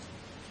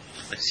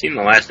 I've seen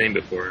the last name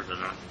before, but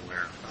not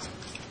aware.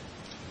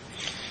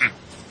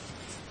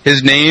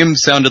 His name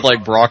sounded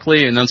like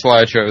broccoli, and that's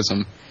why I chose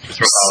him. It's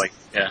Roccoli,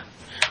 yeah.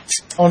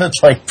 Oh,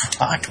 it's like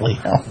broccoli.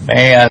 Oh,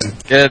 man.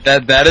 Yeah,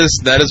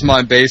 that is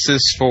my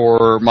basis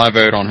for my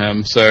vote on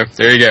him. So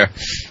there you go.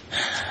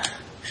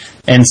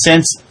 And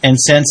since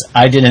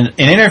I did an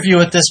interview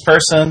with this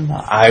person,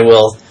 I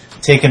will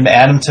take him,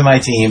 add him to my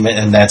team,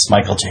 and that's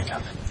Michael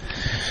Jacob.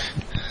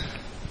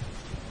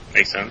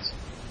 Makes sense.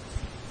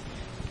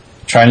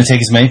 Trying to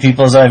take as many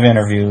people as I've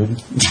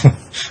interviewed.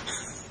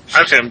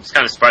 Actually, I'm just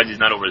kind of surprised he's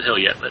not over the hill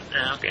yet, but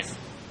okay.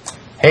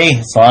 Hey,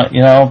 it's not,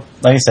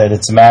 like I said,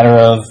 it's a matter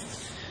of,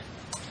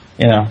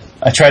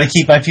 I try to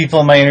keep my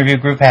people in my interview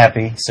group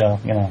happy, so,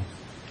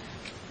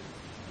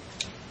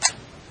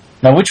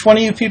 Now, which one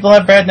of you people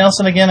have Brad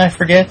Nelson again? I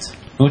forget.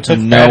 Who took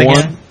Brad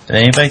again? Did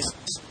anybody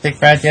take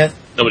Brad yet?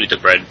 Nobody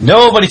took Brad.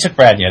 Nobody took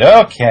Brad yet.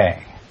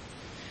 Okay.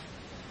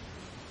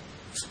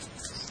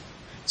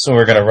 So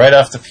we're going to write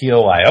off the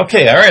POI.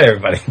 Okay, all right,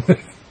 everybody.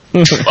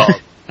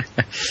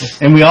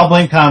 And we all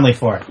blame Conley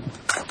for it.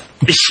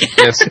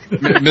 Yes,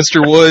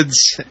 Mr.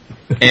 Woods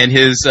and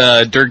his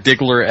Dirk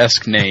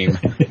Diggler-esque name.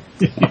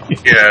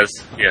 Yes.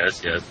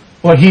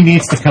 Well, he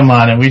needs to come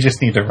on, and we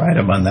just need to ride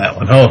him on that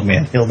one. Oh,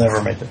 man, he'll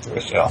never make it to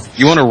a show.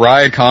 You want to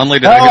ride Conley?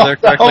 Did I hear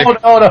that correctly?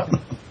 No.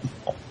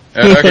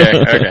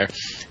 Okay.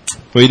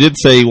 Well, he did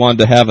say he wanted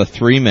to have a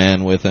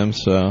 3-man with him,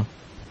 so.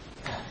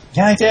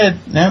 Yeah, I did.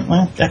 Yeah,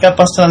 well, I got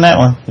busted on that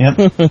one.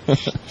 Yep.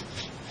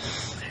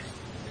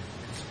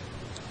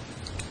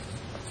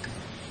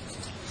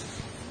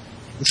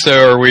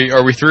 So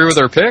are we through with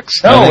our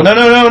picks? No.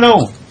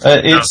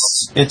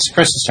 It's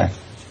Chris's turn.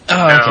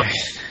 Oh, okay.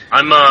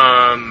 I'm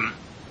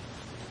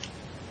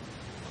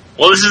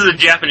Well, this is the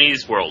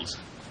Japanese Worlds.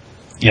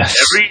 Yes.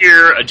 Every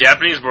year, a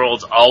Japanese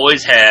Worlds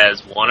always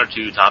has 1 or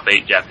 2 top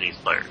 8 Japanese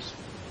players.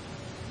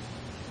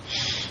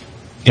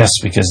 Yes,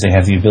 because they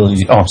have the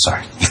ability. Oh, I'm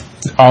sorry.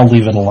 I'll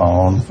leave it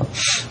alone.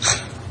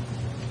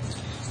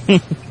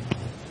 There's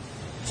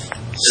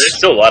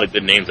still a lot of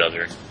good names out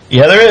there.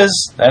 Yeah, there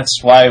is.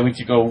 That's why we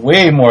could go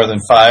way more than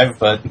 5,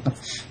 but...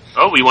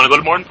 Oh, we want to go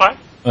to more than 5?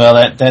 Well,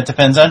 that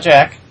depends on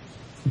Jack.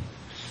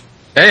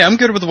 Hey, I'm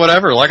good with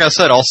whatever. Like I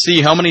said, I'll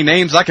see how many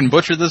names I can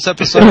butcher this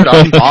episode.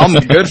 I'm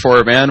good for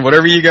it, man.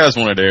 Whatever you guys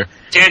want to do.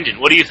 Tangent,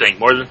 what do you think?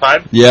 More than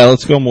 5? Yeah,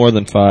 let's go more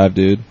than 5,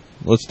 dude.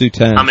 Let's do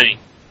 10. How many?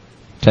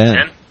 10.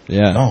 10?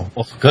 Yeah. Oh,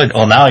 well, good.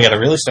 Oh, now I got to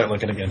really start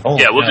looking again.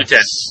 Holy Yeah, we'll do 10.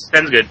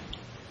 10's good.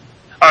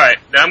 Alright,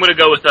 now I'm going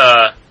to go with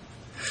the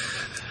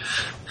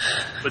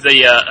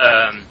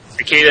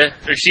Akeda,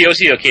 or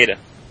COC Akeda.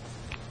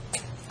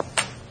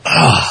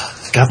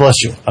 Oh, God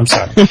bless you. I'm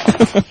sorry.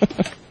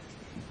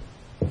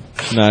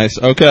 Nice.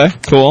 Okay,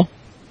 cool.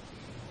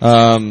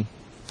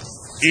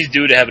 He's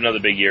due to have another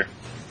big year.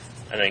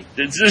 I think.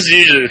 This is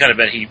usually the kind of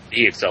event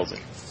he excels in.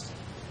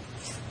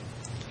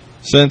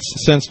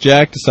 Since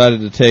Jack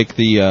decided to take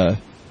the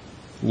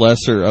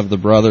lesser of the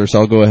brothers,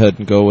 I'll go ahead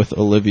and go with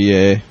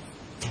Olivier.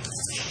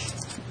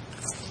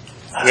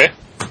 Okay?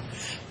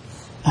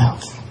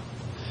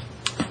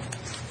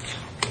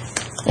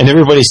 And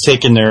everybody's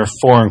taken their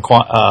foreign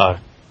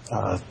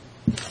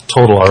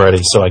total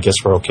already, so I guess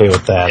we're okay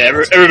with that. Yeah,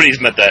 everybody's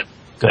met that.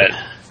 Good.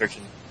 That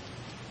restriction.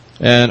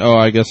 And,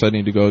 I guess I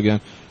need to go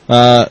again.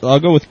 I'll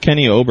go with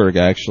Kenny Oberg,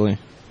 actually.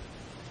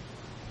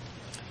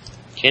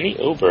 Kenny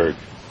Oberg.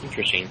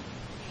 Interesting.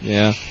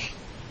 Yeah.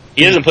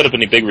 He hasn't put up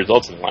any big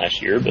results in the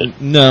last year, but...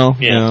 No,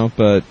 Yeah.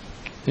 but,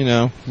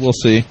 we'll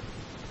see.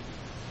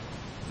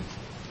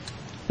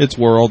 It's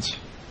Worlds.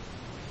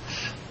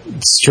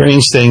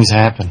 Strange things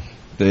happen.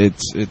 It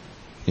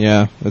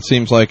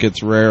seems like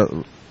it's rare.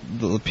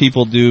 The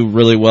people do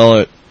really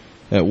well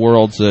at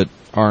Worlds that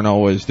aren't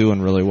always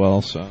doing really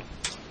well, so.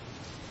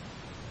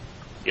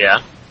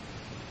 Yeah.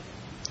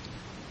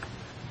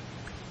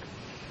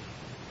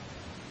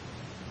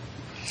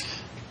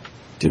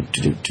 I'm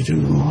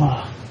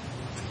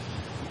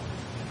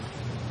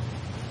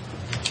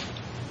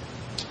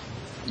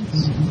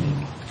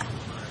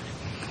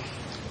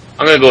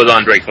going to go with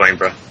Andre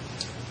Coimbra.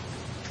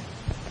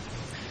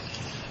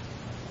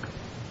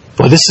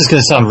 Boy, this is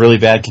going to sound really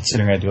bad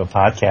considering I do a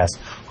podcast.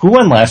 Who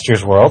won last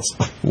year's Worlds?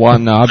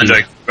 Watanabe.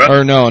 Andre Coimbra?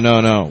 Or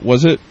no.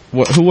 Was it?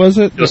 Who was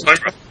it? It was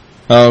Coimbra.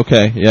 Oh,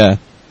 okay, yeah.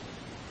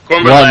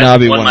 Coimbra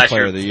Watanabe won won last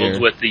Player year of the Year.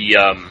 with the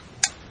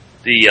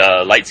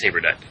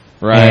lightsaber deck.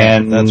 Right,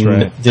 And that's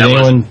right. Did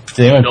anyone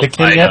pick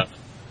him yet?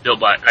 Built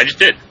by... I just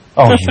did.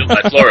 Oh, Built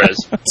by Flores.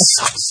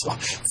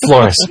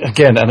 Flores.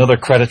 Again, another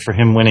credit for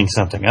him winning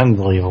something.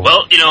 Unbelievable.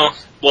 Well,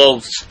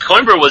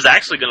 Coimbra was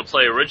actually going to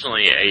play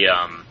originally a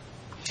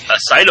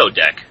Saito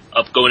deck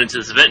up going into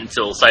this event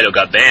until Saito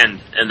got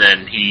banned, and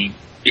then he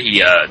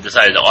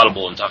decided to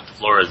audible and talk to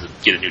Flores and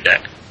get a new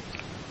deck.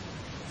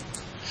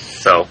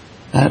 So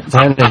I'm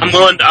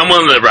willing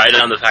to ride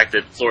on the fact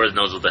that Flores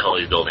knows what the hell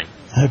he's building.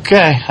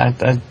 Okay.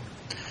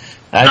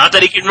 Not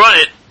that he can run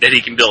it, that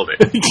he can build it.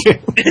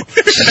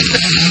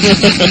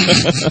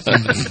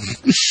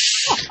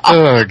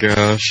 Oh,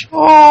 gosh.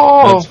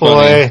 Oh, That's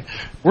boy. funny.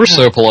 We're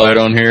so polite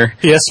on here.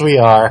 Yes, we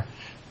are.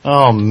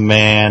 Oh,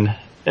 man.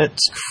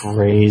 It's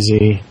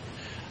crazy.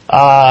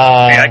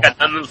 I got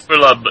nothing for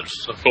love but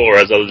for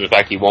Flores, other than the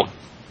fact he won't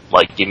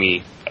give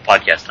me a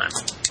podcast time.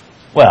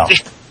 Well,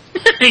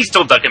 He's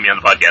still ducking me on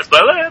the podcast,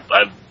 but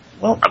I've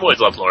always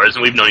loved Flores,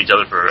 and we've known each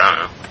other for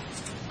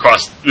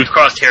we've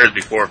crossed hairs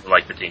before for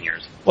 15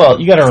 years.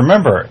 well, you got to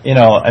remember, he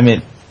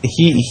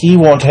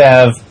won't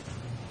have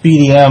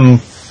BDM.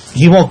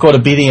 He won't go to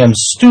BDM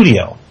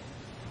studio,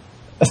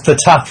 the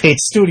top 8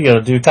 studio,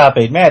 to do top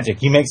 8 Magic.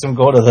 He makes him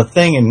go to the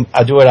thing and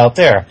I do it out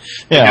there.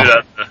 Do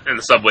that in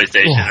the subway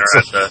station,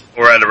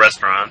 or at a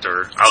restaurant,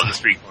 or out in the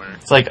street corner.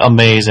 It's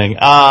amazing.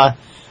 But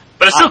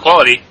it's still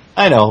quality.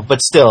 I know,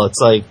 but still,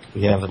 it's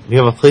we have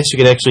a place you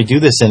could actually do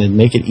this in and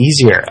make it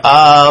easier.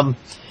 Oh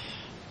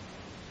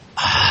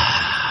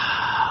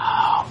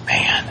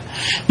man,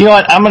 you know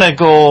what? I'm gonna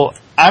go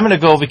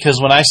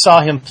because when I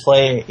saw him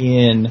play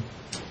in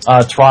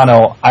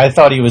Toronto, I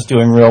thought he was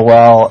doing real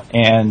well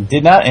and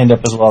did not end up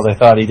as well as I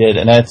thought he did,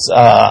 and that's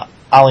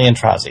Ali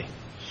Entrazi.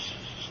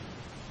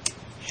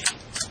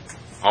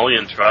 Ali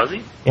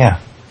Entrazi? Yeah.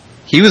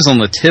 He was on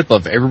the tip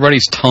of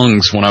everybody's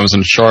tongues when I was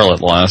in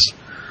Charlotte last.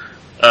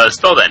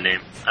 Spell that name.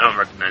 I don't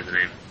recognize the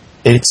name.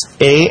 It's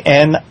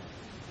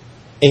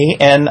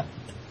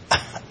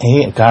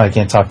God, I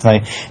can't talk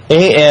tonight.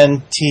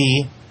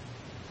 Antrazi.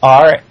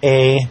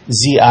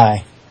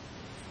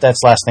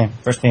 That's last name.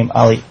 First name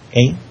Ali.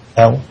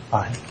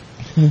 L-I.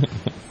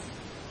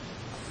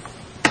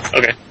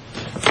 Okay.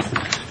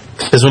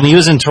 Because when he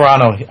was in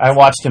Toronto, I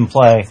watched him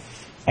play,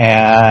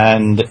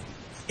 and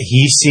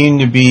he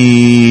seemed to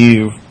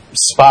be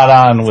spot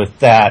on with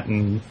that,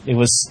 and it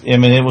was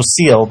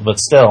sealed, but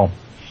still,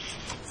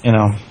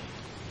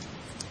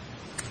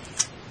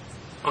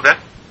 Okay.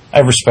 I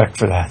have respect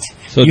for that.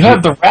 So you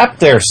have the rap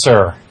there,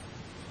 sir.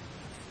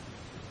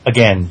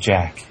 Again,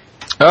 Jack.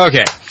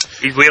 Okay.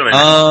 He's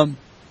wheeling.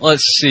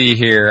 Let's see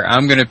here.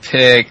 I'm gonna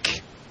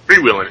pick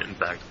Freewheeling it, in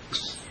fact.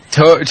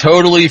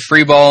 totally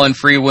free ball and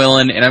free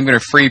willing, and I'm gonna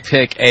free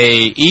pick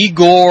a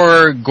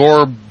Igor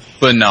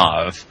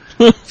Gorbanov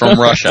from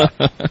Russia.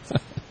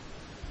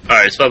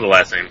 Alright, spell the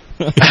last name.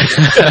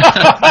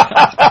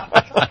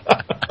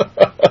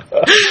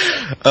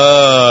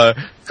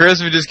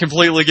 Chris, have just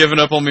completely given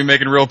up on me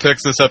making real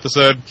picks this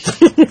episode. I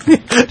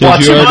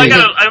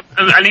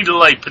need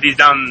to put these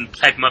down and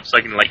type them up so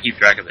I can keep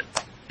track of it.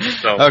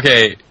 So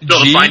okay,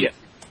 Gorbunov.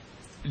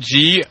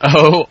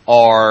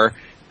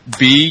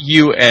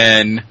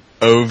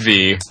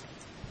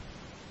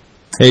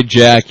 Hey,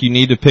 Jack, you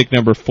need to pick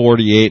number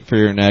 48 for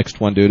your next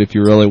one, dude, if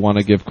you really want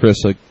to give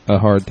Chris a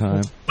hard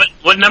time.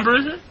 What number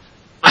is it?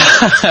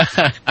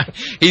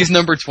 He's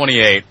number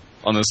 28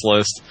 on this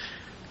list.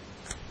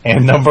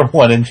 And number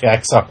 1 in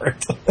Jack's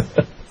heart.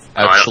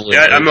 Absolutely.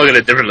 I'm looking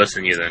at a different list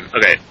than you then.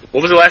 Okay.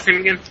 What was the last name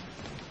again?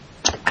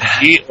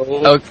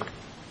 Gorbunov.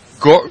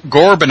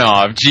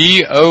 Gorbunov.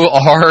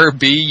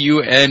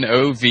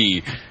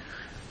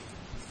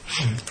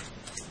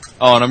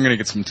 Oh, and I'm going to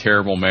get some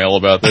terrible mail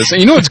about this.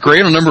 And you know what's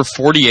great on number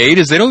 48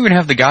 is they don't even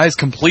have the guy's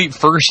complete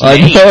first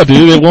name. I know,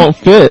 dude. It won't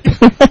fit.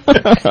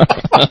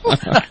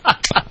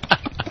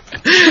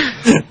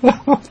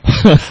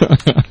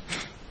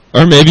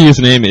 Or maybe his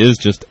name is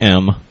just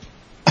M.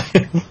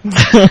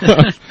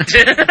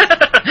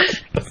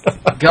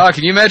 God,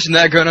 can you imagine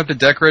that going up to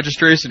deck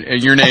registration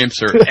and your name,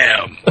 sir?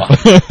 M.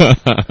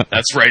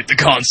 That's right, the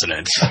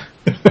consonant.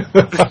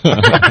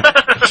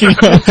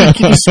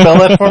 Can you spell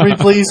that for me,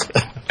 please?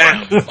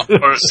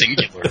 Or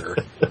singular.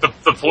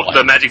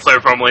 The magic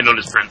player formerly known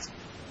as Prince.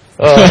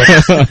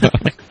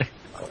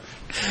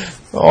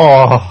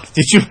 Oh,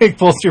 did you make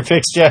both your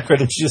picks, Jack, or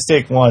did you just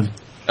take one?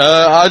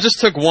 I just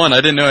took one.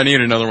 I didn't know I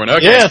needed another one.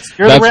 Okay. Yes,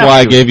 that's why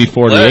I gave you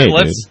 48.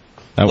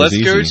 Let's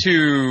go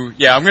to...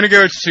 Yeah, I'm going to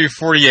go to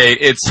 48.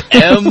 It's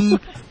M.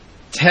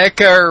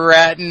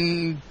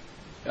 Tekaratin...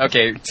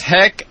 Okay,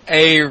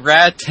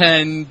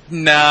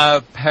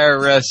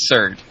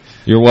 Tek-a-ratin-na-parasert.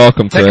 You're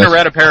welcome, Chris.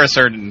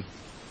 Tek-a-rataparasert.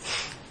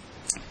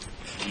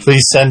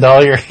 Please send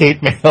all your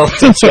hate mail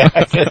to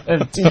Jack.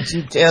 If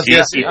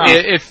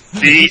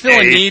you feel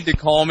a need to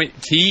call me...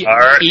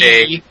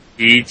 T-R-A-E-T-A-N-A-S...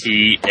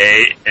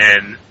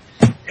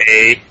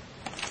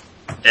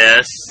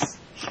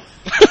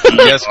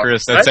 Yes,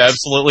 Chris, that's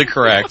absolutely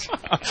correct.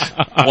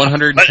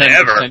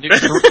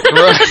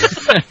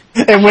 110%.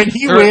 And when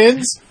he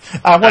wins,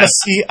 I want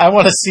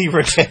to see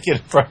Rick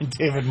and Brian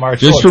David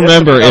Marshall. Just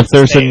remember, if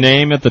there's a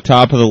name at the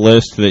top of the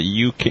list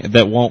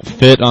that won't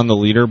fit on the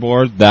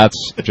leaderboard,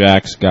 that's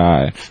Jack's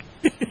guy.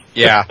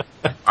 Yeah,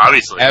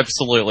 obviously,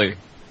 absolutely.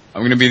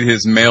 I'm going to be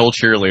his male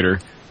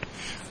cheerleader.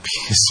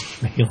 His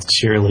male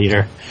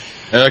cheerleader.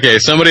 Okay,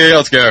 somebody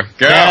else go.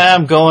 Go. Yeah,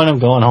 I'm going.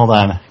 Hold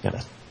on. I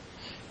gotta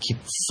keep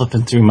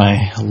flipping through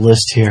my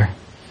list here.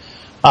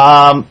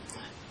 I'm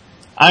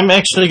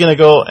actually going to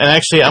go, and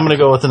actually I'm going to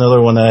go with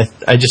another one that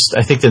I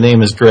think the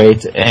name is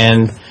great,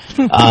 and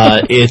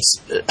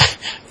it's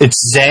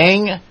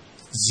Zhang,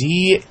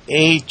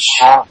 Z-H-A-N-G,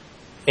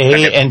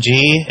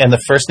 and the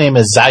first name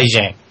is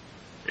Zhaijing.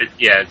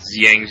 It's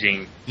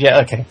Yang. Yeah,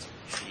 okay.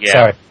 Yeah.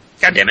 Sorry.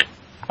 God damn it.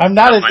 I'm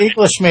not an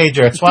English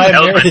major. That's why I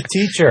married a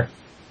teacher.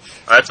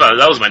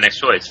 That was my next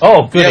choice.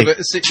 Oh, good. Yeah,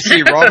 but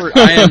see, Robert,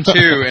 I am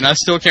too, and I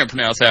still can't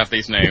pronounce half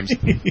these names.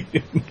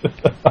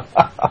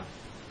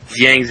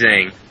 Yang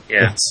Zhang.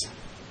 Yeah. Yes.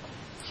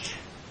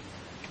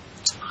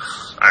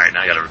 Alright,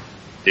 now I gotta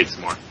dig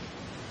some more.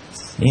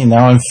 See,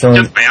 now I'm feeling...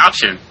 You took my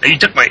option. You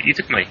took my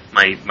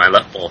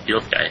left ball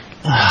field guy.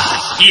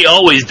 He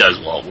always does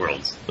well at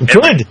Worlds.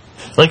 Good.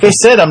 Like I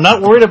said, I'm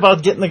not worried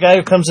about getting the guy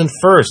who comes in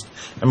first.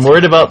 I'm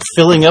worried about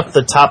filling up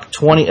the top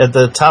 20,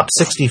 the top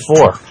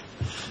 64.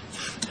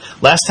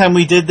 Last time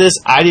we did this,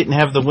 I didn't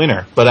have the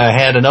winner, but I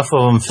had enough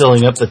of them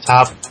filling up the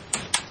top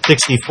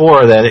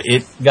 64 that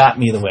it got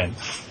me the win.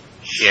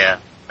 Yeah,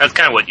 that's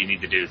kind of what you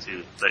need to do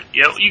too. But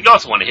you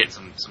also want to hit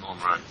some home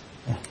runs.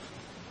 All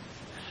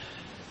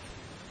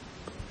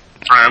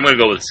right, I'm going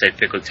to go with safe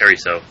pick with Terry.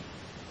 So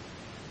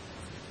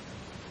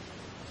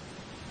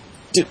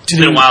it's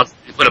been a while since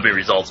you put up your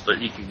results,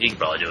 but you can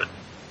probably do it.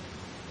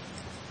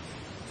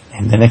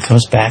 And then it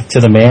comes back to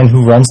the man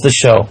who runs the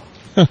show.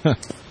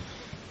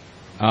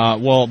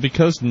 Well,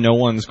 because no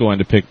one's going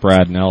to pick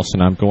Brad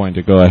Nelson, I'm going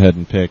to go ahead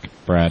and pick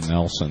Brad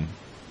Nelson.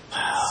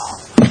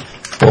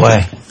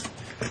 Boy.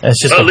 That's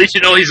just at least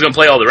you know he's going to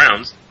play all the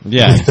rounds.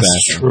 Yeah,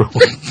 exactly.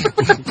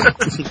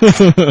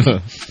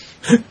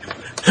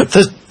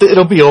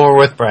 It'll be over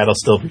with. Brad will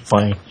still be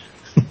playing.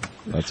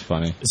 That's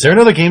funny. Is there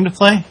another game to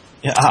play?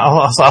 Yeah,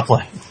 I'll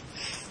play.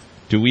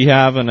 do we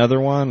have another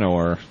one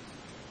or?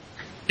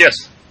 Yes.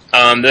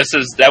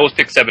 That was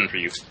pick 7 for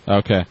you.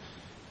 Okay.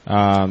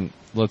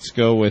 Let's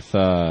go with,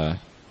 where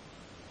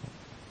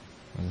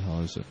the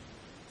hell is it?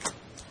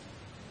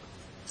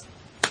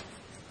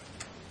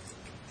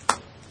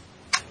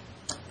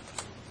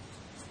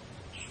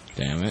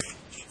 Damn it.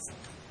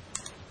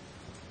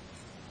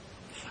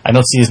 I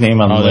don't see his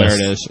name on the list.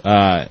 There it is.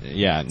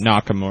 Yeah,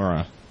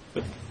 Nakamura.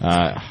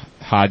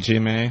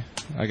 Hajime,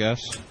 I guess.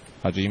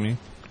 Hajime.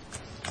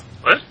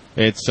 What?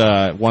 It's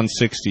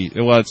 160.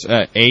 Well, it's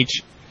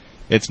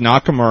It's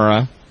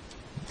Nakamura.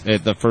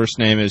 The first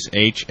name is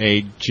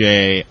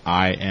Hajime.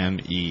 I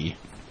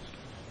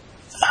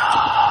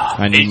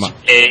need my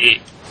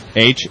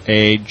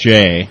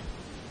Hajime.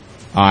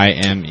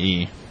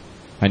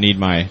 I need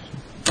my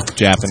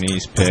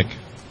Japanese pick.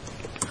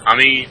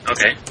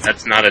 Okay,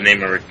 that's not a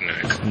name I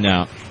recognize.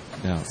 No.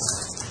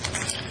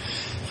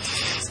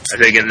 I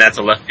think again that's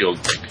a left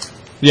field pick.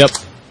 Yep.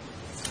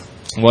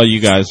 Well, you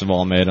guys have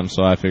all made them,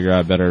 so I figure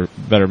I better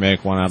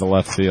make one out of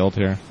left field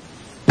here.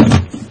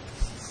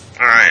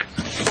 All right.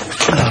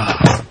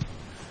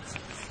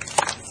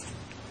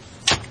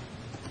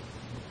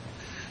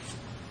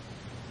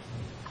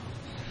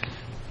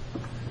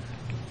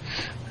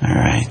 All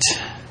right.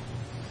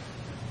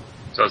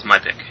 So it's my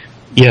pick.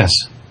 Yes.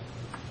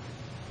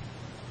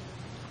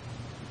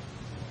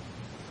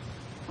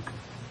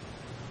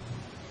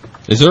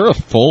 Is there a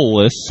full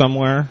list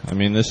somewhere? I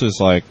mean, this is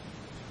like...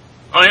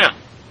 Oh, yeah.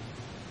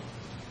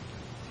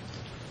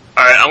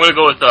 Alright, I'm gonna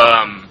go with,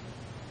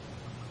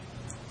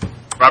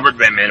 Robert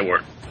Van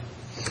Manowar.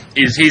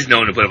 He's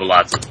known to put up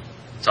lots of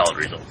solid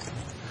results.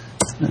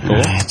 Cool.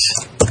 Alright.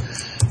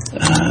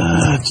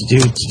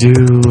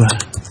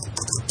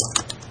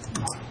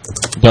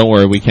 Don't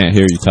worry, we can't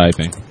hear you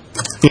typing.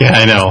 Yeah,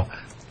 I know.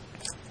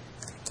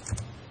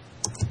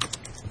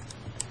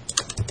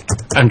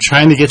 I'm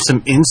trying to get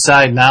some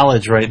inside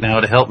knowledge right now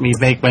to help me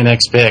make my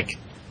next pick.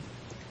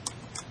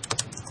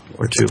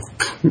 Or two.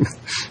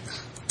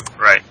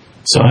 Right.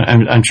 So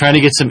I'm trying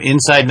to get some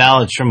inside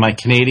knowledge from my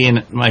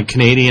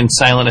Canadian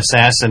silent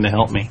assassin to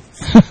help me.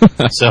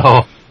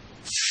 So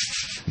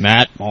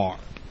Matt Moore.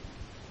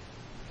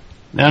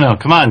 No,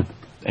 come on.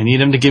 I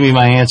need him to give me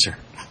my answer.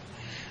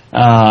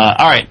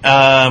 All right.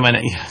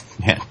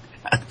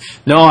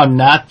 No, I'm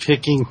not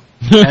picking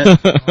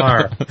Matt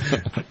Moore.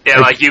 Yeah,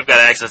 like you've got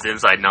access to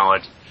inside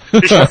knowledge.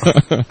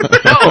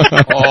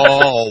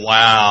 Oh,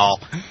 wow.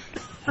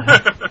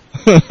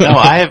 No,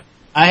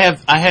 I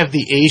have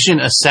the Asian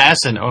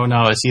assassin. Oh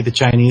no, is he the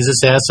Chinese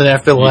assassin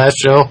after the last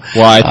show?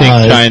 Well, I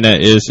think China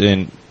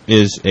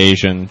is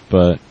Asian,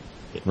 but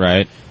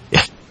right?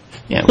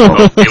 Yeah.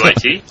 Well,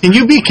 UIT? can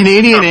you be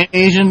Canadian and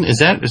Asian? Is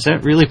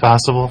that really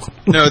possible?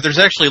 No, there's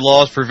actually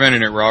laws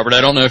preventing it, Robert.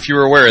 I don't know if you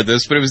were aware of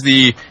this, but it was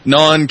the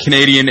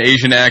Non-Canadian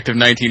Asian Act of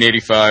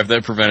 1985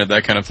 that prevented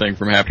that kind of thing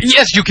from happening.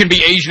 Yes, you can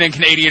be Asian and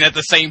Canadian at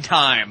the same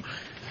time.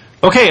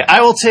 Okay,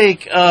 I will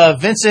take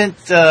Vincent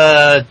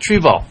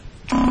Trebo.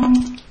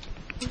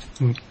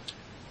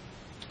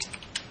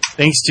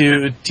 Thanks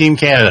to Team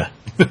Canada.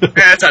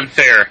 That's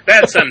unfair.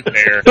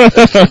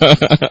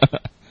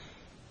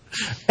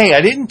 Hey,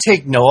 I didn't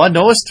take Noah.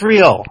 Noah's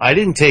 3-0. I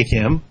didn't take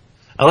him.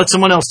 I'll let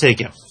someone else take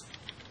him.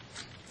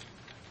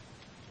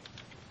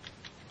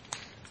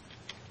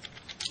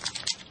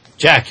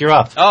 Jack, you're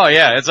up. Oh,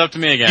 yeah, it's up to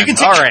me again. You can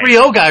take All the right.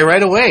 3-0 guy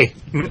right away.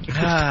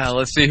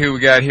 Let's see who we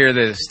got here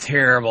that is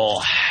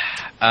terrible.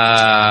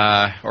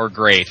 Or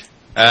great.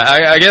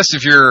 I guess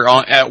if you're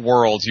at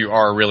Worlds, you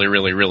are really,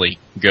 really, really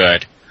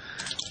good.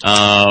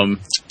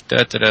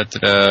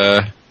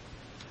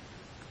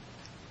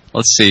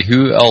 Let's see,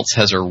 who else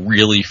has a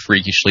really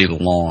freakishly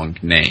long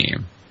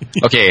name?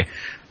 Okay,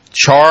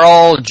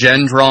 Charles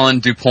Gendron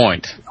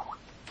Dupont,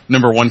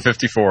 number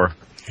 154.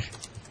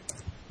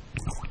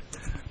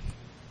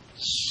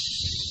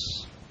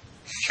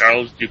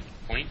 Charles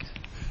Dupont?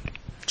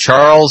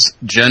 Charles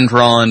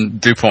Gendron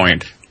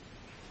Dupont.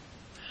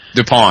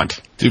 DuPont,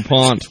 the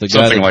guy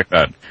something like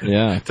that.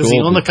 Yeah, Does he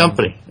own the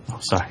company? Oh,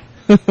 sorry.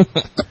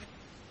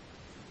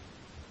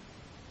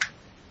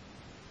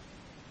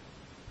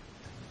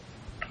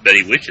 Bet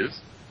he wishes.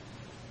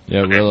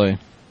 Yeah, Okay. really.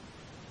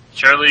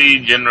 Charlie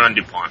Genron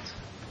DuPont.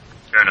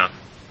 Fair enough.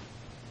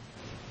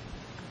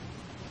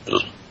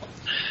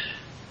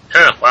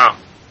 Huh, wow.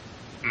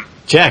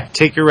 Jack,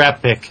 take your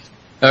rap pick.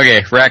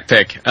 Okay, rack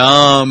pick.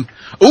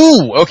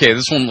 Okay,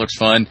 this one looks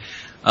fun.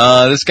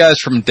 This guy's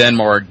from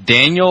Denmark,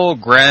 Daniel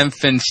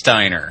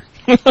Gramfensteiner.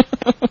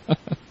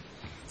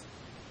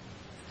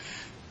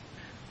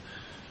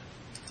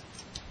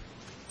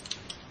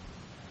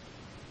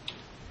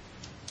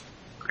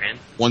 Grand?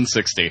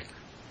 160.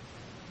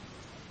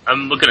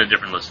 I'm looking at a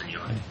different list than you.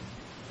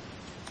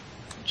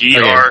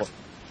 Okay,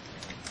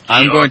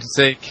 I'm going to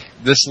take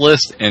this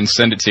list and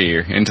send it to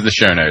you into the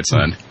show notes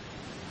then.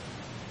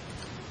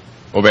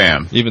 Oh,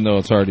 bam. Even though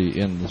it's already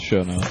in the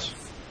show notes.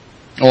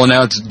 Well,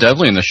 now it's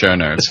definitely in the show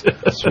notes.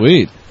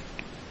 Sweet.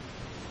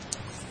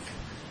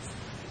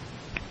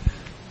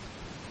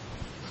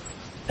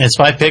 It's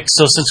my pick.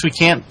 So since we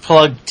can't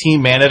plug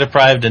Team Mana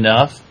Deprived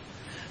enough,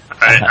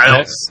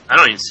 I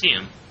don't even see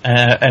him.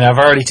 And I've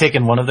already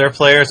taken one of their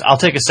players. I'll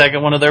take a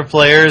second one of their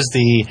players,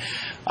 the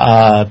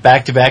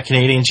back-to-back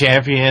Canadian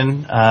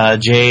champion,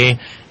 Jay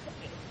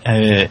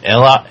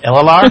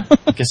LLR.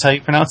 I guess how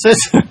you pronounce it.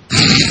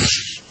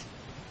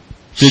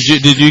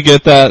 Did you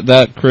get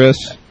that Chris?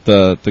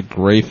 The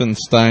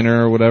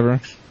Grafensteiner or whatever?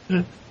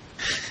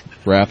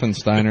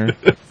 Raffensteiner.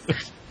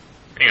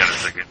 Hang on a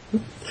second.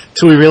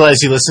 Till we realize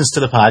he listens to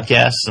the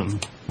podcast.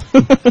 And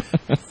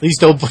please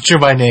don't butcher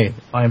my name.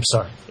 I am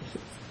sorry.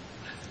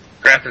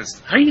 Graffins.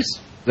 How do you... It's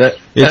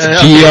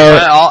Okay, GR.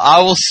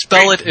 I will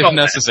spell it if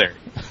necessary.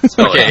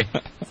 Okay.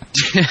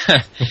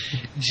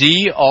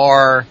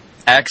 GR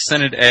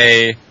accented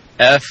A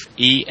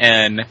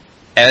FENSTEINER.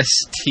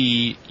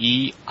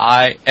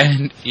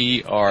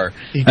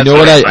 You know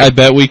what I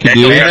bet we could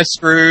do? Man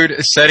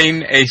Screwed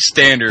setting a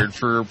standard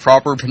for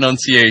proper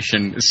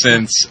pronunciation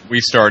since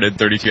we started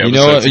 32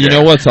 episodes ago. You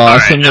know what's awesome All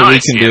right, now that I we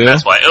see can it. do?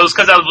 That's why. It was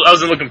because I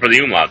wasn't looking for the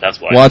umlaut. That's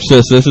why. Watch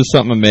this. This is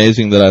something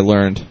amazing that I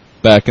learned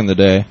back in the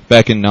day,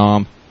 back in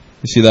Nom.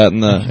 You see that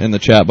in the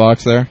chat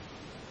box there?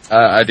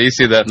 I do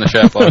see that in the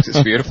chat box.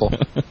 It's beautiful.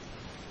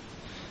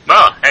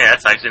 Oh, hey,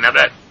 that's actually not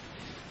bad.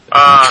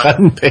 Cut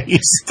and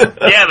paste.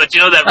 Yeah, but you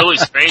know that really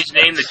strange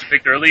name that you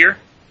picked earlier?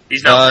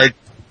 He's now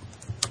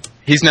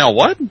He's now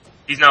what?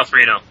 He's now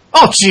 3-0.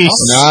 Oh, jeez.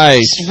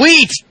 Nice.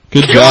 Sweet!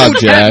 Good job,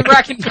 Jack.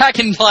 Bracken.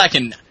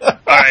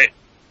 Alright,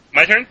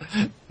 my turn?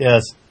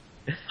 Yes.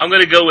 I'm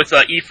going to go with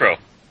Efro.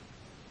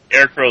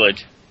 Eric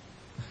Froelich.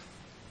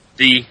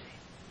 The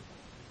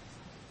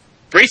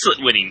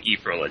bracelet-winning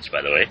Froelich,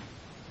 by the way.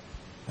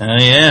 Oh,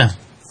 yeah.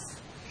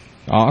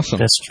 Awesome.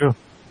 That's true.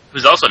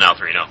 Who's also now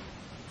 3-0.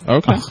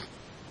 Okay.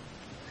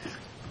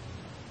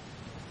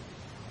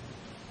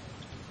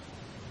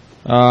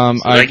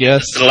 I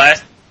guess. The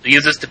last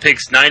gives us the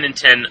picks 9 and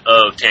 10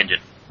 of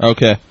Tangent.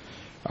 Okay.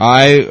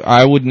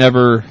 I would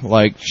never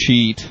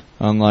cheat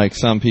unlike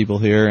some people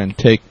here and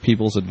take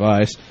people's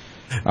advice.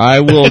 I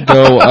will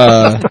go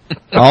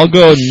I'll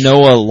go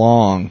Noah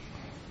Long.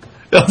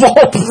 Oh,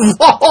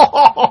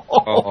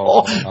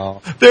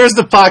 no. There's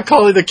the pot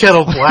calling the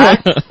kettle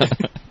black.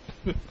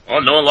 Oh,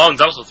 Noah Long's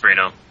also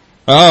 3-0.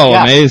 Oh,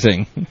 Yeah.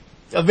 amazing.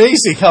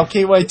 Amazing how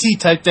KYT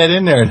typed that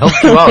in there and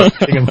helped you out.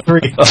 Taking 3.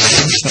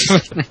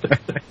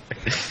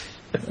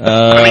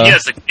 I mean,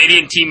 yes, the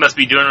Canadian team must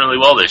be doing really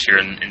well this year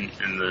in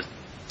the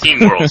team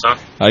world, huh?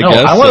 I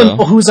guess I want to so.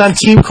 know who's on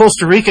Team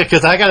Costa Rica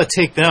because I got to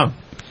take them.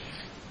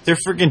 They're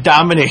freaking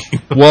dominating.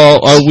 Well,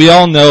 we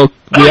all know.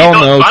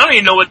 I don't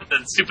even know what the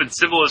stupid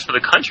symbol is for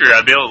the country.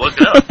 I'd be able to look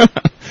it up.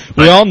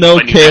 We all know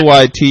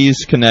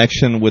KYT's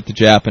connection with the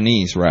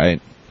Japanese,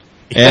 right?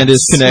 And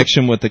his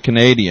connection with the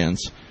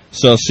Canadians.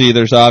 So, see,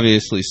 there's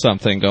obviously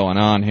something going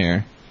on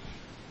here.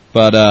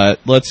 But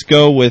let's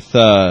go with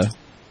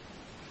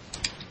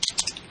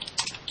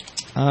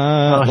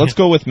let's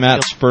go with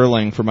Matt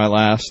Sperling for my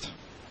last.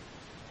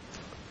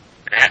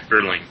 Matt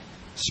Sperling.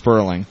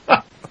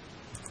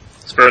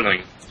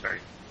 Sperling. Sorry.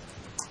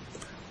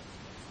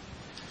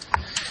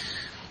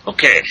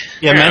 Okay.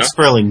 Yeah, Matt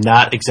Sperling,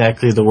 not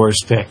exactly the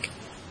worst pick.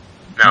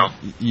 No.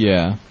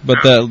 Yeah, but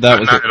No, that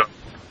was not at all.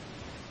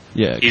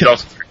 yeah. He's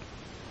also 3.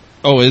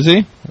 Oh, is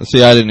he?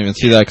 See, I didn't even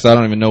see that because I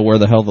don't even know where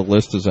the hell the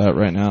list is at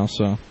right now.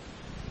 So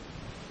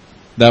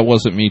that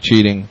wasn't me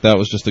cheating. That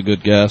was just a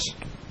good guess.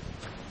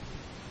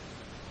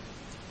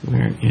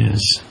 Where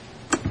is...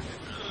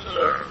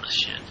 Oh,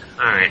 shit.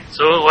 Alright,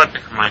 so what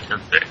for my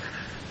 10th pick?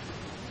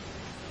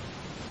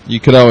 You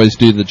could always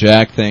do the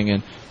Jack thing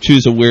and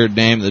choose a weird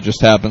name that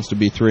just happens to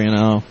be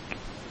 3-0.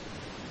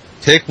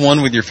 Pick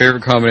one with your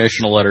favorite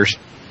combination of letters.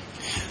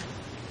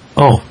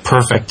 Oh,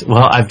 perfect.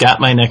 Well, I've got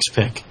my next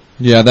pick.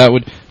 Yeah, that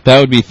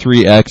would be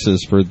 3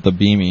 X's for the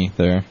Beamy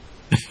there.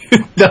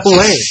 No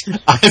way.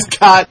 I've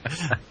got...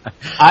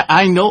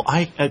 I know...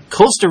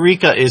 Costa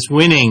Rica is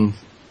winning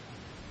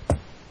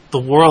the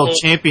World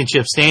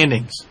Championship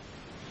standings.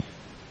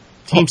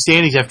 Team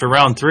standings after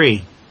round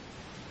 3.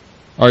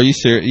 Are you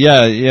serious?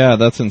 Yeah,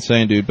 that's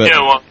insane, dude. But Yeah,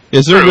 well,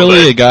 is there true,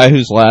 really but- a guy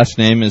whose last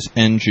name is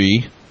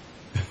NG?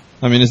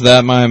 I mean, is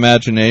that my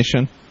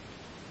imagination?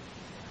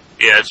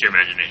 Yeah, that's your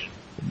imagination.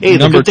 Hey, the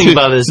Number good thing two-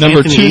 about it is number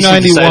Anthony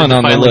Easton 291 decided to on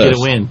the finally get a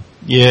list. win.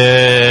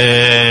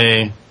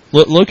 Yay.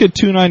 Look at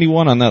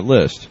 291 on that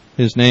list.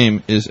 His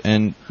name is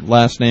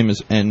last name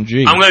is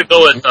NG. I'm going to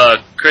go with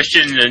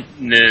Christian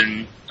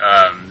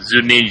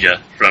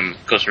Zuninja from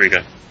Costa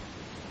Rica.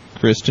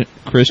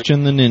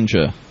 Christian the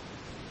Ninja.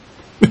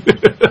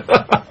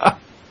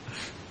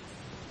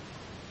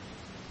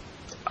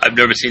 I've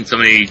never seen so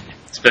many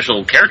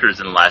special characters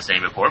in the last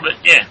name before, but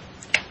yeah.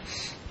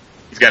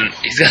 He's got an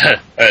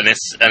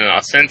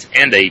accent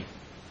and a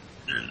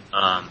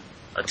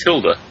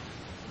tilde.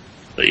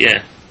 But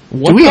yeah.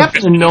 Do we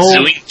happen to know...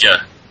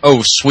 Zuninja.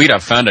 Oh, sweet, I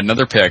found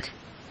another pick.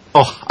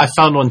 Oh, I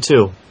found one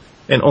too.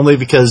 And only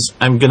because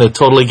I'm going to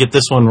totally get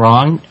this one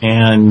wrong,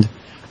 and...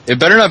 It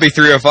better not be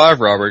 305,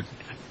 Robert.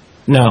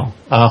 No.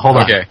 Hold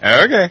on. Okay.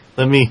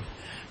 Let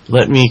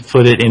me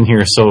put it in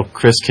here so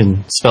Chris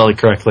can spell it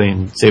correctly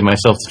and save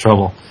myself the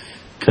trouble.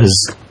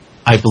 Because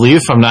I believe,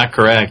 if I'm not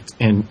correct,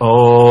 and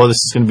this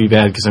is going to be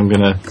bad because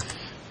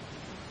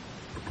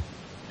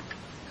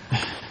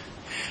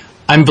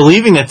I'm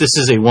believing that this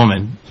is a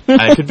woman.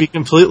 I could be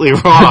completely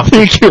wrong. I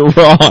think you're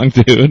wrong,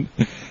 dude.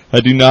 I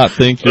do not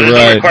think you're There's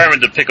right. no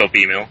requirement to pick a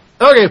female.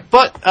 Okay,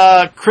 but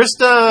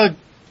Krista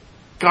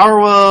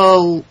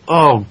Garwal.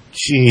 Oh,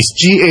 jeez.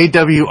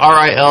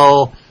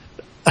 Gawril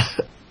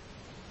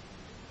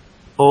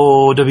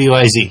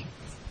Owiz.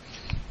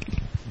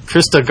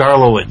 Krista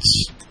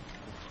Garlowitz.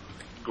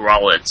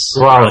 Growlitz.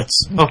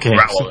 Okay.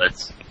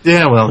 Growlitz.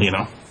 Yeah, well, you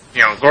know.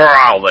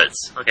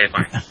 Growlitz. Okay,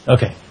 fine.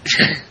 Okay.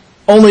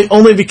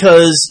 Only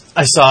because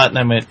I saw it and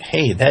I went,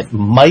 hey, that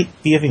might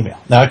be a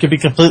female. Now, I could be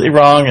completely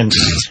wrong, and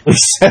we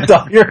send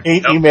all your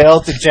hate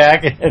email to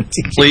Jack at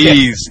MTG.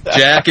 Please,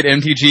 Jack at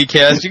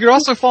MTGcast. You can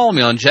also follow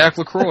me on Jack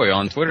LaCroix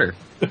on Twitter.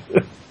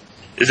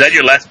 Is that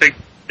your last pick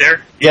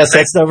there? Yes,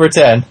 that's number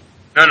 10.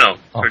 No,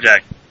 for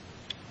Jack.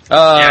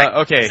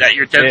 Okay. Is that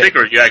your 10th pick,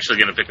 or are you actually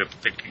going to pick a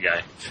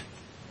guy?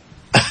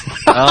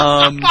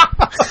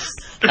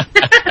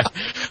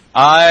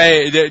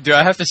 Do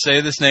I have to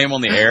say this name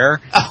on the air?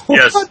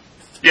 Yes.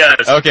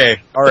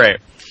 Okay, alright.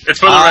 It's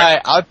for the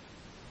record.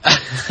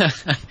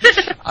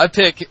 I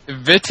pick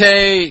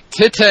Vite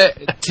Tit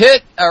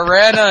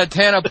Arana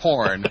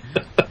Tanaporn.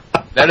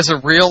 That is a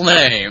real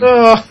name.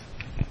 And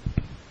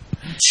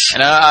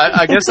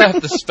I guess I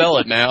have to spell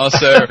it now,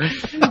 so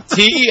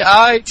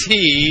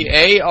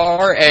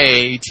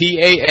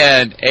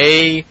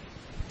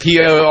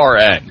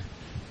TITARATANAPORN.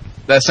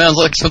 That sounds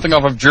like something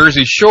off of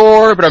Jersey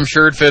Shore, but I'm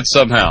sure it fits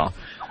somehow.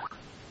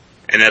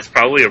 And that's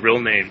probably a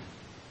real name.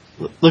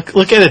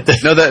 Look at it.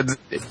 No, that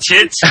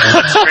Tits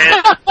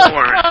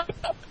transform.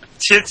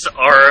 Tits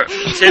are.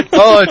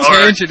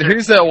 Tangent.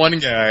 Who's that one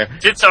guy?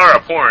 Tits are a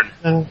porn.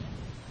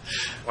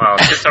 Wow,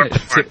 tits are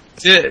porn.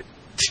 It's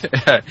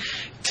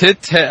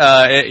Tit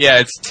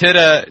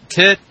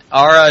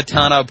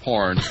Aratana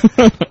porn.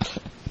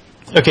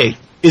 Okay,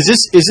 is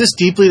this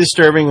deeply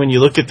disturbing when you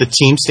look at the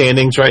team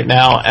standings right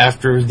now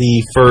after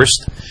the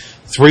first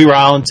 3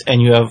 rounds,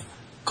 and you have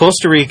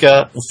Costa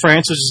Rica,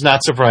 France, which is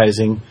not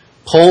surprising,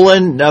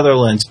 Poland,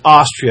 Netherlands,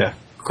 Austria,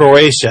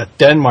 Croatia,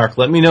 Denmark.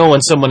 Let me know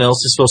when someone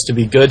else is supposed to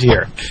be good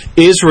here.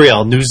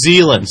 Israel, New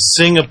Zealand,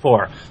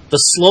 Singapore, the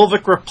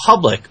Slovak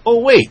Republic. Oh,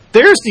 wait,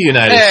 there's the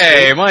United States.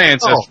 Hey, my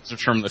ancestors are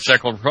from the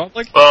Czech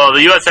Republic. Well,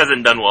 the U.S.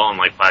 hasn't done well in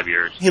like 5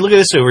 years. Hey, look at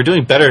this way. We're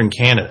doing better in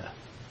Canada.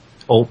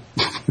 Oh.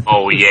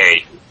 Oh,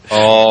 yay.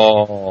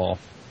 Oh.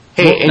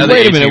 Hey, and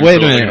wait a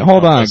minute.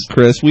 Hold on,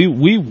 Chris.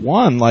 We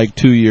won like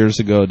 2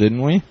 years ago,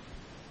 didn't we?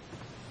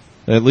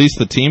 At least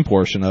the team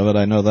portion of it,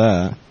 I know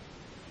that.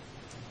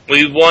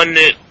 We won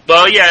it.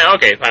 Well, yeah,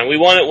 okay, fine. We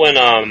won it when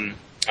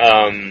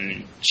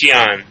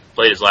Xi'an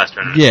played his last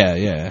tournament.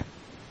 Yeah.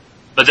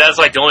 But that's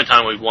like the only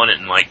time we've won it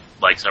in like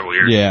several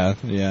years. Yeah.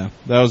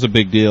 That was a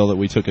big deal that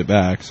we took it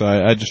back. So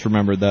I just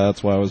remembered that.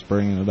 That's why I was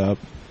bringing it up.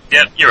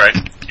 Yep, you're right.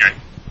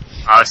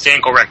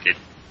 Stand corrected.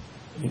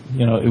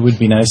 You know, it would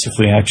be nice if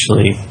we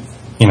actually,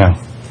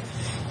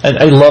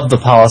 I love the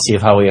policy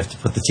of how we have to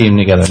put the team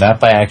together, not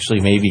by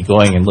actually maybe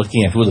going and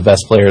looking at who the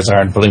best players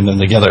are and putting them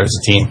together as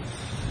a team.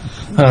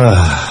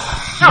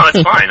 No,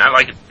 it's fine. I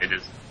like it.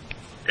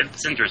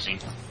 It's interesting.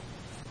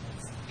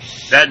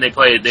 That and they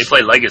play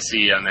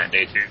Legacy on that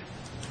day too.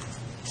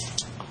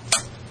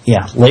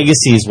 Yeah,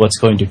 Legacy is what's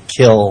going to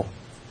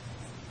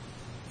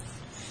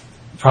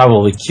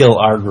probably kill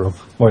our group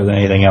more than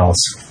anything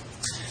else.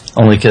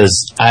 Only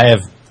because I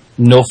have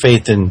no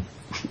faith in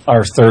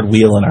our third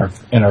wheel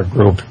in our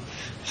group.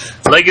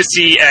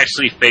 Legacy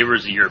actually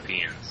favors the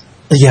Europeans.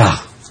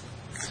 Yeah.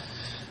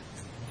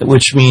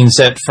 Which means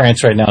that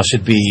France right now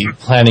should be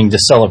planning to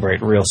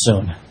celebrate real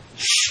soon.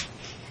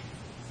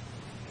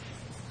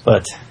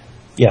 But,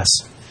 yes.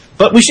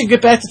 But we should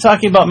get back to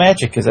talking about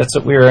Magic, because that's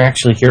what we were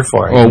actually here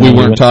for. Oh, we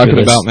weren't talking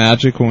about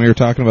Magic when we were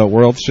talking about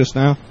Worlds just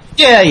now?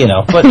 Yeah,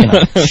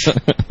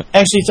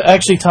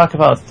 actually talk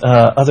about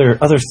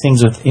other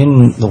things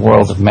within the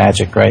world of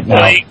Magic right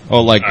now.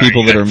 Like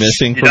people that are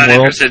missing from Worlds? You're not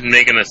interested in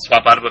making a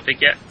swap out of a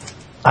pick yet?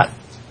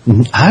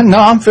 No,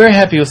 I'm very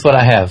happy with what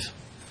I have.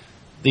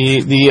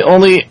 The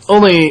only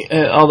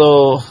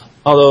although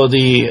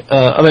the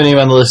other name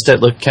on the list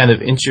that looked kind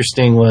of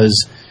interesting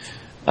was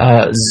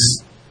Zhang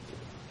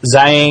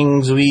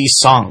Zui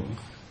Song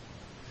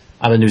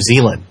out of New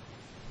Zealand.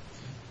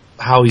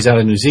 How he's out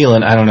of New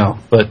Zealand, I don't know,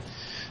 but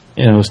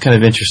it was kind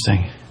of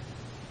interesting.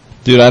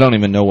 Dude, I don't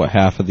even know what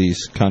half of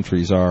these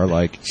countries are.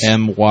 Like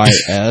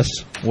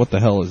MYS? What the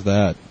hell is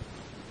that?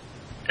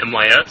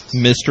 MYS?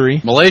 Mystery?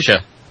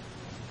 Malaysia.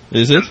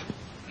 Is it?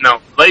 No,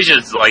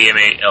 Malaysia's like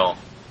MAL.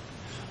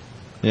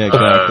 Yeah,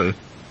 exactly.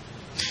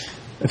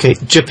 Okay,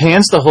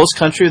 Japan's the host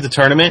country of the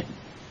tournament.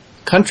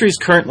 Countries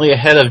currently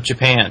ahead of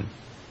Japan: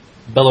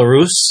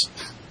 Belarus,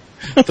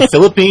 the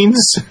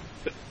Philippines,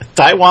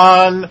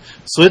 Taiwan,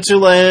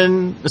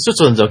 Switzerland.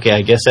 Switzerland's okay,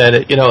 I guess, at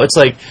it. It's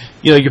like,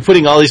 you're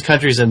putting all these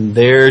countries, and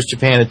there's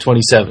Japan at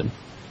 27.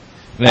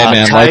 Hey,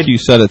 man, like you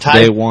said, it's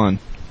day one.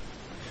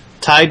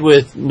 Tied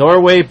with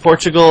Norway,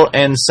 Portugal,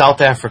 and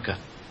South Africa.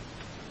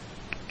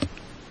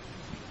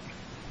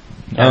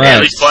 All At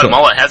right. least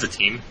Guatemala has a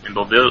team, and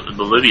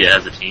Bolivia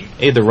has a team.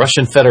 Hey, the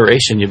Russian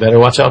Federation, you better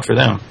watch out for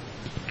them.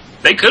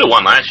 They could have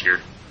won last year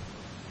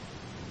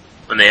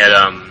when they had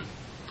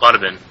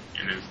Potvin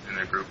in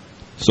their group.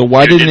 So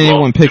why They didn't did well.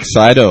 anyone pick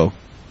Saito?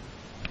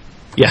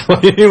 Yeah,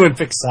 you would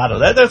pick Sato.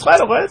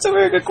 That's a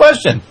very good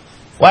question.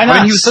 Why not? I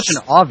mean, he was such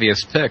an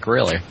obvious pick,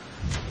 really.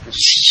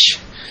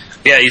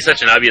 Yeah, he's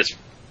such an obvious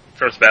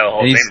first battle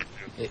Hall of He's- Famer.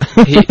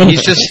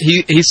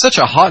 He's such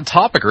a hot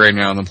topic right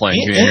now in the playing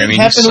Anything community. I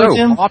mean, he's happened with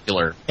so him?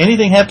 popular.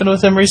 Anything happened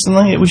with him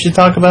recently that we should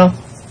talk about?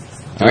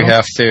 Do we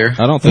have to?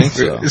 I don't think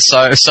so.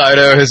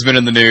 Saito has been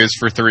in the news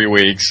for 3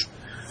 weeks.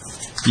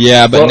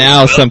 Yeah, but now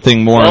Well,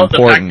 something more well, the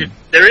important. fact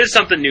that there is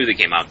something new that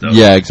came out, though.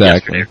 Yeah,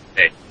 exactly.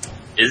 Yesterday,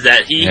 is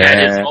that he had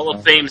his Hall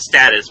of Fame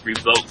status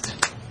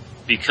revoked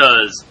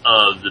because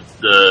of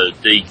the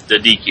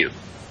DQ.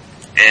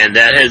 And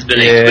that has been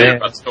a Twitter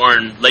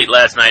storm late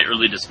last night,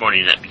 early this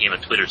morning, that became a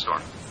Twitter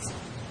storm.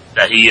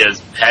 That he has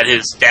had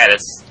his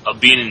status of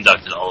being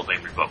inducted to the Hall of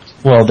Fame revoked.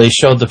 Well, they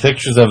showed the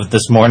pictures of it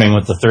this morning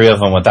with the three of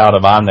them without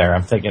him on there.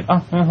 I'm thinking,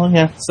 oh, well,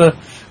 yeah, it's a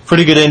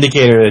pretty good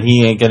indicator that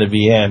he ain't going to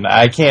be in.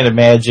 I can't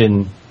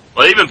imagine.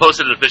 Well, they even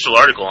posted an official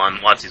article on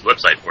WotC's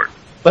website for it,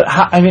 But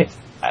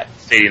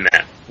stating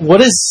that. what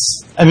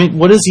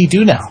does he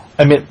do now?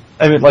 I mean,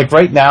 like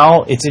right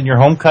now, it's in your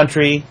home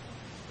country,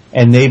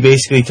 and they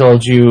basically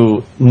told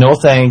you, no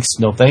thanks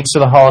to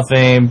the Hall of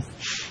Fame,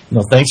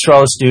 no thanks for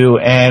all this do,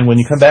 and when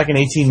you come back in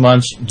 18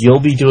 months, you'll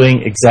be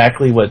doing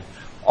exactly what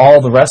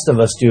all the rest of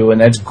us do, and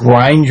that's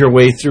grind your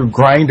way through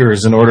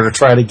grinders in order to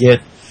try to get,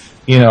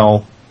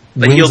 But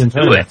wins he'll and do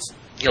it. tournaments.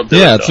 He'll do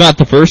Yeah, it, it's though. not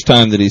the first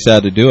time that he's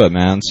had to do it,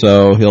 man.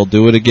 So he'll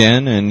do it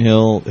again, and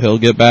he'll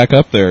get back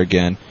up there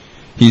again.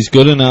 He's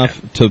good enough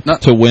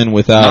to win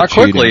without Not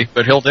quickly, cheating.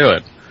 but he'll do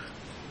it.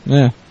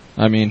 Yeah,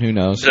 I mean, who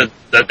knows?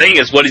 The thing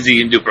is, what is he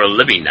going to do for a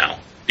living now?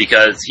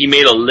 Because he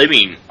made a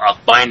living off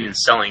buying and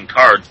selling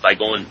cards by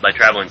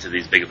traveling to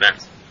these big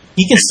events.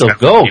 He can still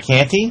go,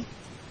 can't he?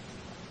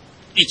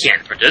 He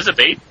can't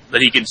participate,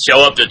 but he can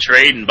show up to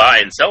trade and buy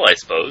and sell, I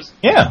suppose.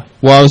 Yeah.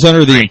 Well, I was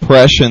under the Right.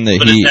 impression that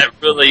But is that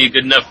really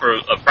good enough for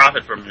a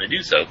profit for him to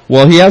do so?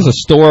 well, he has a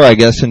store, I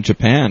guess, in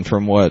Japan,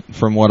 from what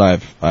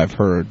I've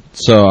heard.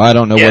 So I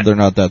don't know Yeah. whether or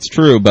not that's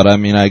true, but I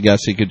mean, I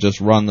guess he could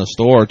just run the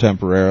store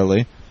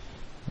temporarily.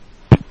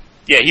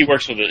 Yeah, he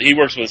works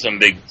with some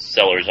big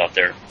sellers out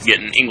there,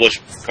 getting English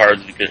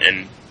cards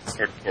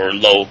for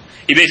low.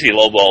 He basically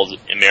lowballs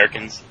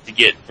Americans to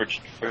get for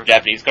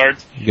Japanese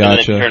cards, and then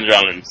Gotcha. he turns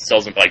around and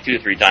sells them for like 2 or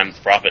 3 times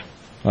the profit.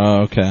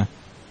 Oh, okay.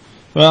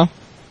 Well,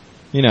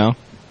 I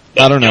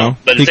But, don't know.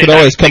 but at He the could same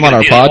always time, come on our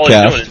all he's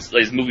doing podcast. is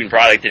he's moving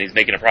product and he's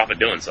making a profit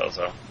doing so.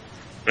 So,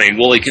 I mean,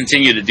 will he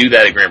continue to do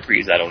that at Grand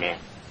Prix? I don't know.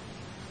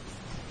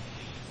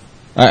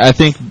 I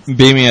think,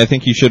 Beamy, I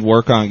think you should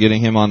work on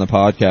getting him on the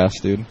podcast,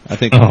 dude. I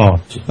think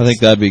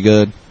that'd be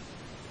good.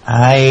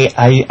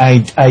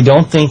 I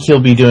don't think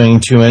he'll be doing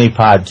too many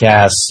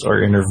podcasts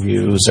or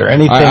interviews or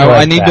anything like that.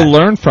 I need to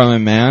learn from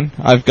him, man.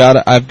 I've got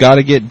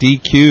to get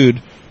DQ'd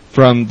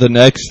from the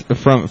next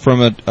from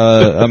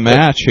a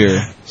match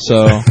here.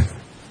 So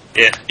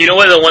Yeah, you know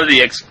what? One of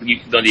the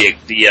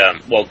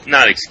well,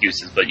 not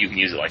excuses, but you can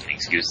use it like an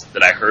excuse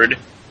that I heard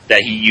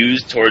that he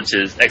used towards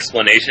his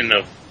explanation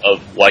of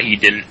why he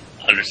didn't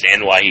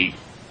understand why he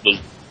was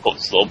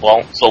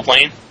slow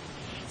playing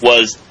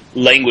was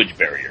language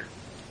barrier.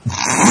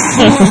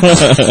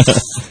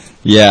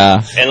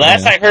 yeah. And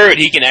last I heard,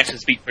 he can actually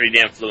speak pretty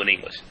damn fluent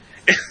English.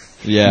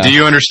 Yeah. Do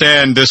you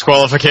understand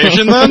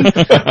disqualification then? Did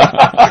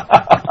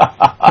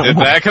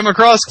that come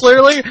across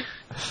clearly?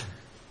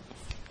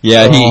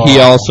 Yeah, he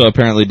also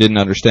apparently didn't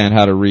understand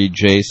how to read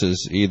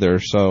Jace's either,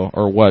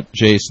 or what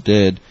Jace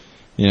did.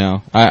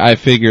 I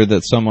figure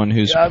that someone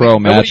who's pro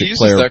nobody Magic uses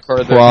player that card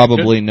that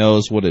probably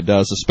knows what it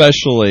does,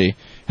 especially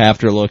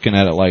after looking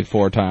at it like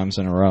 4 times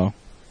in a row.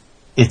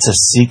 It's a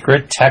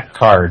secret tech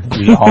card.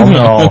 We all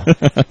know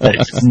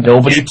that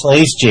nobody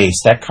plays Jace.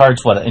 That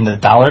card's in the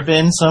dollar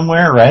bin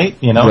somewhere, right?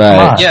 Right. Come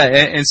on. Yeah,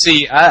 and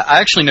see, I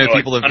actually know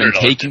people have been $100.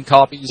 taking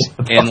copies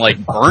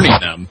and burning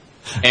them,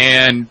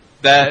 and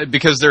that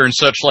because they're in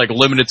such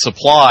limited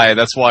supply,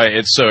 that's why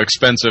it's so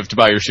expensive to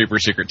buy your super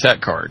secret tech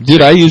card.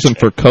 Dude, I use them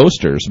for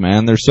coasters,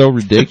 man. They're so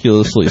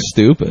ridiculously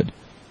stupid.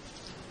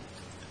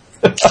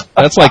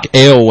 That's like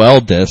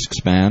AOL discs,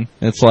 man.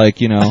 It's like,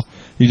 you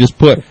just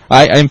put...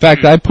 I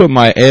put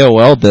my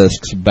AOL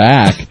discs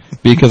back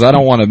because I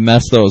don't want to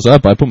mess those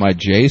up. I put my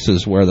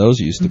Jaces where those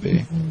used to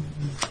be.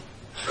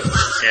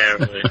 Yeah,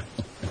 really.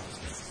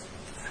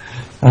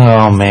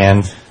 Oh,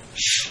 man.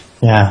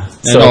 Yeah.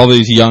 And all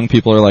these young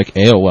people are like,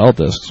 AOL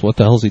discs? What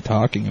the hell is he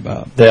talking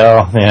about?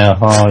 Yeah.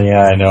 Oh,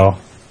 yeah, I know.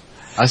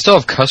 I still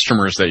have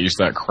customers that use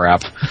that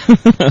crap.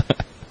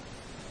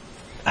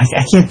 I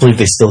can't believe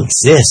they still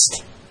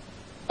exist.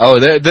 Oh,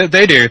 they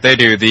do. They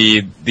do.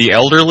 The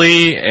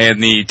elderly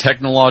and the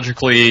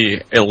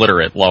technologically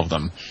illiterate love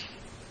them.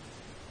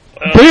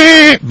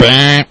 Beep,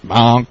 bang,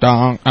 bonk,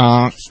 donk,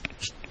 donk.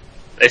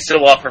 They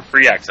still offer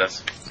free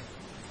access.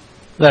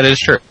 That is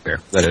true.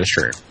 That is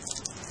true.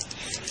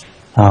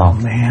 Oh,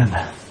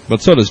 man.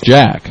 But so does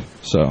Jack,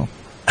 so...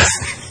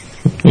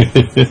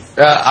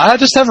 I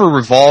just have a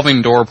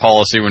revolving door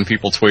policy when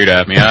people tweet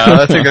at me.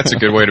 I think that's a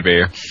good way to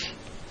be.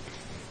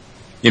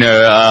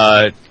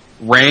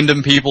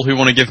 Random people who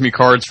want to give me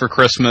cards for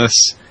Christmas,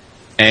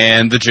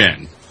 and the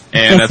gin.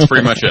 And that's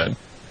pretty much it.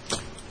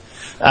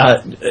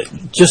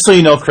 Just so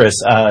you know, Chris,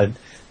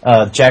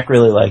 Jack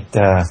really liked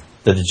the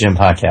Gym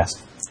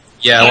podcast.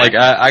 Yeah,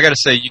 I gotta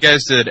say, you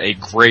guys did a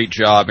great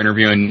job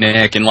interviewing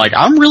Nick, and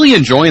I'm really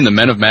enjoying the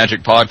Men of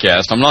Magic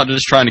podcast. I'm not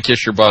just trying to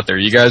kiss your butt there.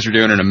 You guys are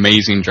doing an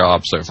amazing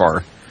job so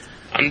far.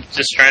 I'm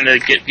just trying to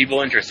get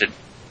people interested,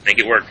 make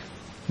it work.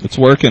 It's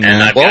working,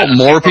 man.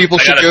 More people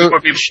should go.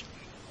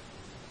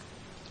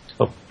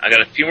 I got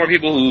a few more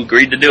people who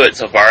agreed to do it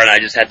so far, and I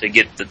just had to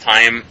get the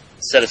time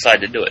set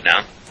aside to do it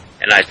now.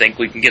 And I think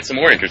we can get some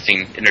more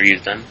interesting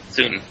interviews done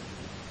soon.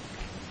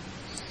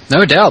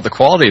 No doubt, the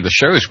quality of the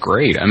show is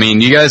great. I mean,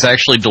 you guys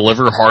actually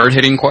deliver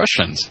hard-hitting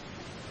questions.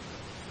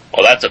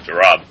 Well, that's up to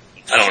Rob.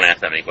 I don't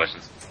ask that many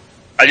questions.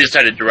 I just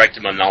try to direct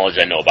him on knowledge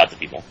I know about the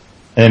people.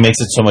 And it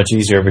makes it so much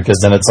easier because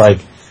then it's like,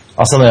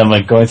 all of a sudden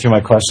I'm going through my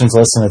questions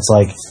list and it's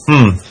like,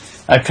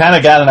 I've kind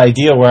of got an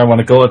idea where I want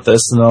to go with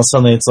this, and then all of a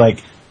sudden it's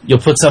like, you'll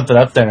put something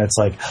up there and it's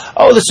like,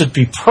 oh, this would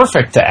be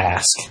perfect to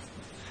ask.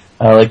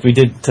 Like we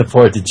did to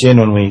Port de Gin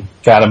when we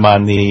got him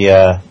on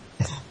the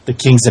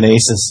Kings and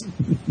Aces.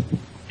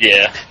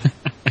 Yeah.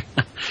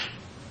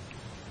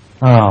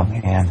 Oh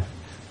man,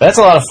 that's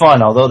a lot of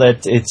fun. Although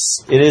it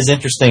is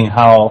interesting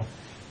how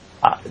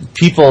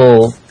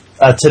people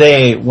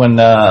today when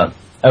I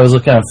was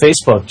looking on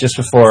Facebook just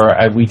before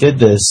we did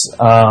this,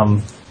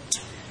 Brian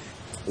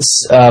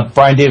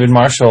David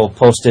Marshall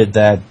posted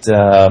that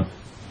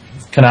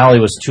Canali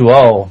was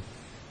 2-0,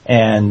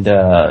 and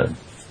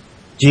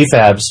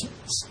GFabs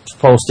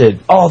posted,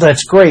 "Oh,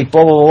 that's great,"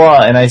 blah blah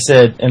blah. And I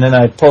said, and then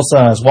I posted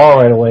on his wall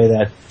right away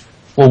that,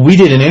 well, we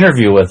did an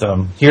interview with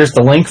him. Here's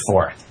the link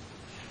for it.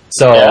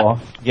 So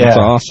yeah. That's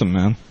awesome,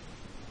 man.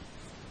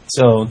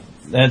 So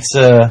that's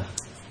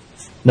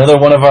another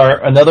one of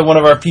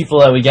our people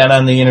that we got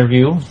on the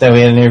interview that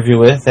we had an interview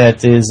with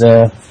that is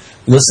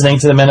listening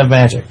to the Men of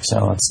Magic.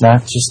 So it's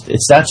not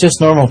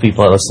just normal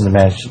people that listen to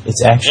Magic.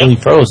 It's actually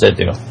pros that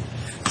do.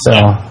 So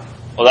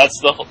well, that's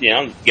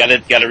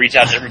gotta reach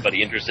out to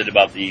everybody interested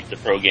about the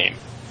pro game.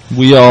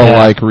 We all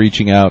like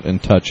reaching out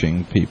and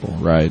touching people,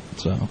 right?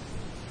 So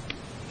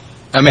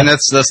I mean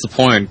that's the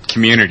point.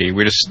 Community.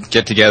 We just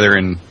get together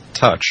and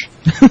touch.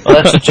 Well,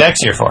 that's what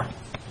Jack's here for.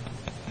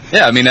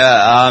 Yeah, I mean,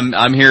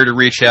 I'm here to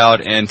reach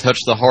out and touch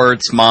the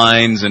hearts,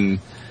 minds, and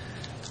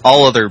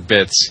all other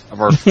bits of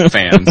our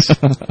fans.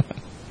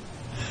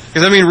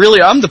 Because, I mean,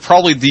 really, I'm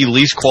probably the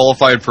least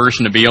qualified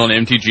person to be on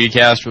MTG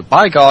Cast, but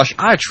by gosh,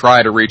 I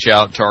try to reach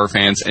out to our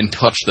fans and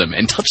touch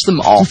them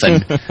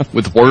often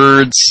with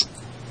words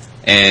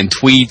and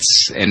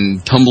tweets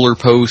and Tumblr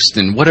posts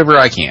and whatever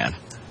I can.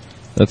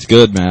 That's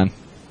good, man.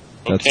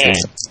 That's okay.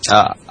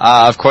 good.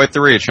 I've quite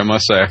the reach, I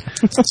must say.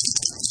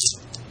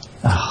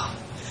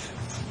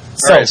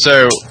 Alright,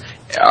 so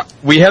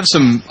we have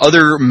some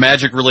other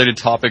Magic-related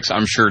topics,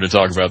 I'm sure, to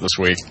talk about this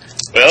week.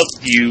 Well,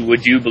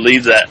 would you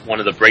believe that one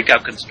of the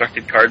breakout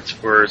constructed cards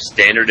for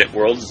Standard at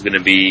Worlds is going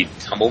to be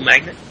Tumble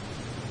Magnet?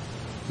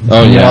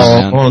 Oh,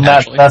 yeah. No, well,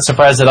 not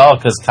surprised at all,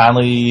 because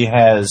Conley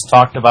has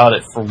talked about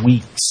it for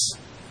weeks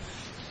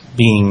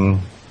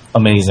being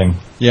amazing.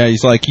 Yeah,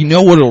 he's like, you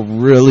know what'll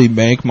really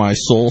make my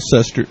Soul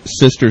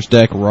Sisters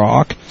deck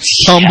rock?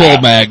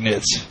 Tumble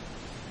magnets.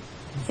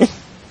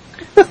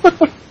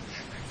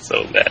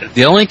 So bad.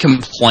 The only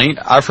complaint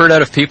I've heard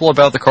out of people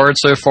about the card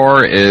so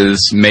far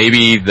is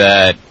maybe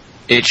that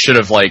it should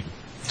have,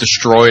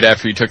 destroyed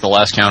after you took the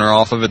last counter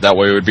off of it. That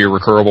way it would be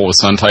recurable with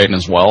Sun Titan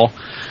as well.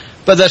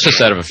 But that's just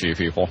out of a few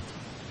people.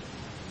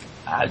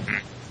 I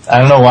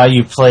don't know why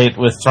you play it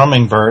with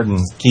Thrumming Bird and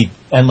keep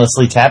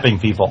endlessly tapping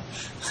people.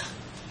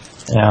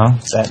 You know,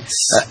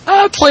 that's...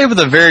 I play with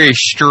a very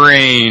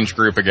strange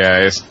group of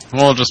guys.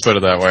 We'll just put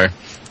it that way.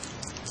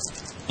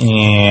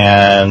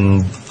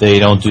 And they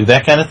don't do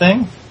that kind of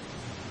thing?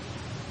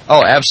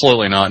 Oh,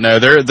 absolutely not. No,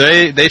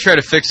 they try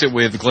to fix it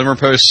with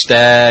Glimmerpost,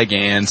 Stag,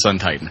 and Sun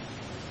Titan.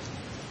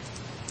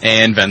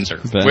 And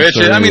Venser. Which,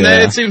 I mean,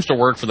 it seems to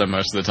work for them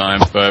most of the time,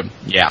 but,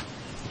 yeah.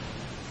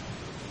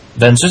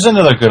 Venser's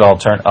another good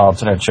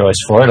alternate choice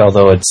for it,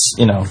 although it's,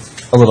 a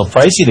little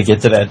pricey to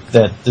get to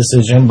that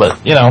decision,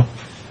 but,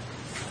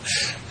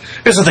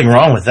 there's nothing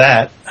wrong with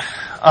that.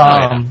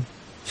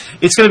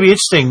 It's going to be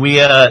interesting.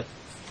 We,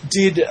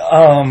 did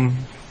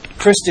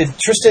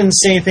Tristan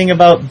say anything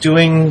about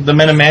doing the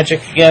Men of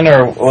Magic again,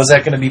 or was that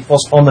going to be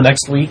postponed the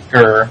next week?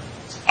 Or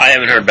I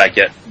haven't heard back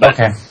yet. But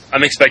okay.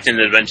 I'm expecting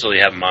to eventually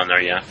have him on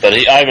there, yeah. But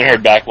I haven't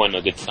heard back when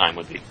a good time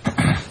would be.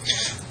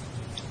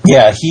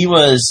 Yeah, he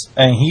was,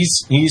 and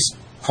he's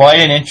quite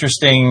an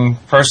interesting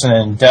person,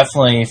 and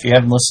definitely, if you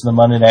haven't listened to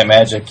Monday Night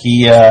Magic,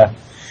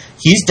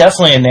 he's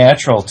definitely a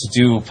natural to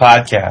do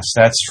podcasts.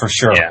 That's for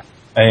sure. Yeah.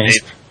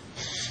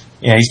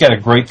 He's got a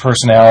great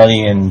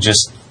personality, and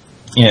just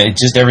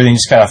everything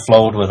just kind of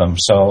flowed with him.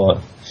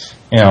 So,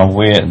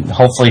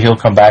 hopefully he'll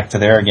come back to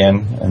there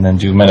again, and then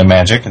do Men of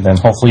Magic, and then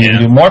hopefully you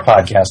can do more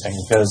podcasting,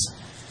 because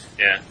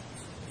Yeah.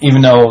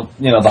 Even though,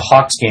 the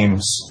Hawks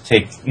games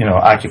take,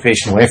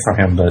 occupation away from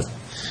him, but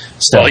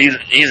still. Well,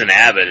 he's an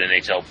avid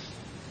NHL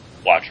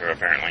watcher,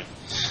 apparently.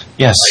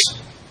 Yes.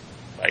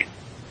 Like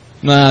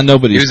Nah,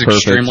 nobody's He was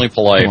perfect. extremely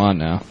polite. Come on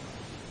now.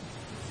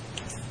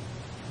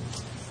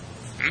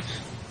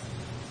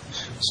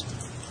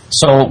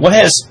 So what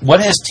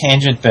has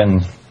Tangent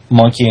been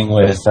monkeying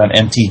with on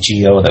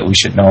MTGO that we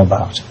should know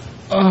about?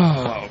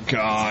 Oh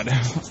God.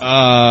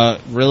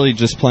 Really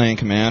just playing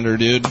Commander,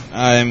 dude.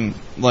 I'm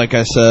like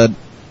I said,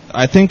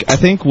 I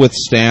think with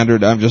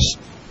Standard I'm just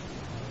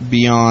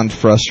beyond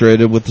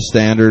frustrated with the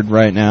Standard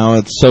right now.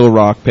 It's so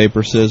rock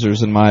paper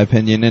scissors in my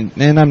opinion,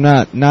 and I'm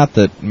not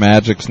that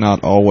Magic's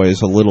not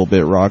always a little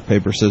bit rock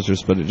paper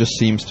scissors, but it just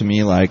seems to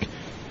me like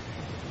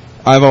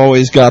I've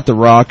always got the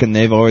rock and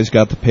they've always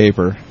got the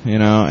paper,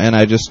 and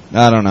I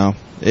don't know.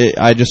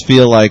 I just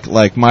feel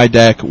like my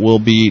deck will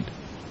beat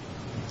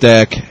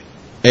deck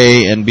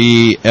A and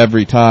B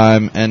every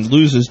time and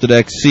loses to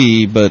deck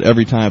C, but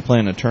every time I play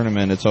in a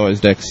tournament, it's always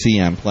deck C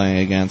I'm playing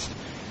against.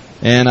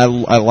 And I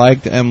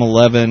liked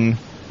M11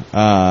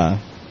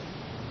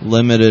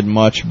 Limited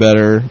much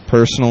better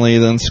personally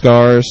than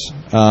Scars.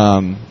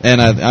 And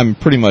I'm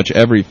pretty much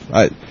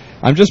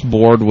I'm just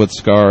bored with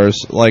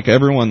Scars. Like,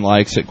 everyone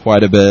likes it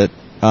quite a bit.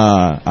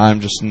 I'm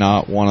just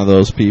not one of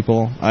those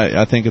people.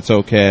 I think it's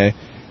okay.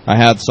 I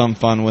had some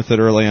fun with it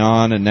early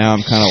on, and now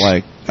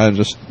I'm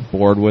just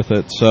bored with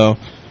it. So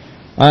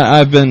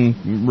I've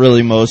been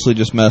really mostly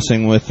just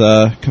messing with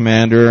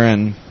Commander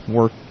and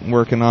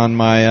working on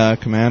my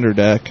Commander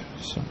deck.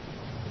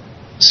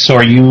 So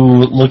are you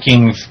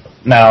looking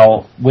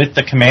now with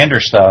the Commander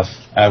stuff?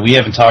 We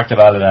haven't talked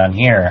about it on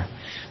here.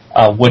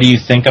 What do you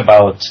think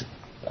about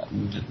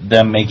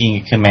them making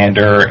a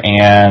Commander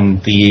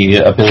and the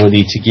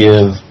ability to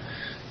give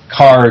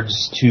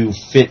cards to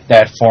fit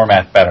that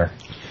format better?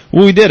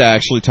 Well, we did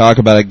actually talk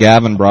about it.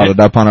 Gavin brought it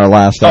up on our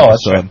last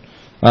episode.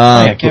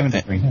 That's right.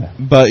 Kevin.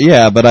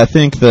 But I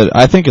think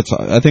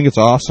it's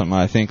awesome.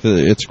 I think that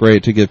it's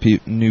great to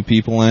get new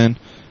people in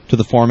to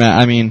the format.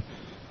 I mean,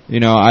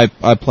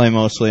 I play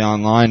mostly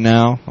online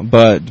now,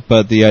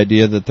 but the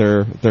idea that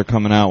they're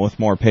coming out with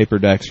more paper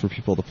decks for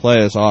people to play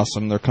is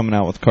awesome. They're coming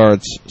out with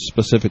cards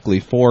specifically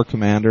for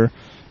Commander,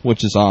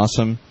 which is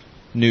awesome.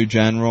 New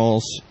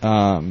generals,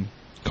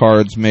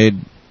 cards made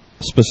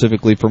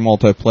specifically for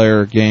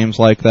multiplayer games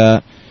like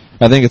that.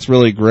 I think it's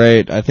really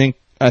great. I think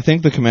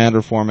the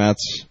Commander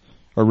format's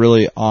a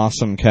really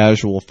awesome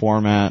casual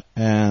format,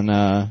 and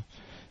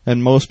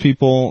most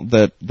people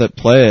that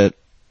play it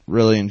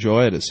really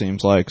enjoy it, it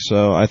seems like.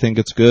 So I think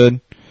it's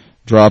good.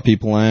 Draw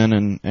people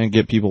in and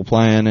get people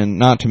playing, and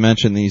not to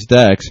mention these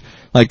decks.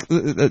 Like,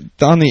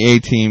 on the A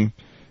team,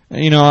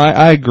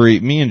 I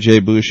agree. Me and Jay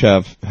Bush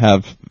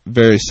have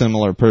very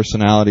similar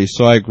personalities,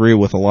 so I agree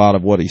with a lot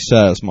of what he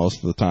says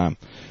most of the time.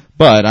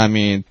 But, I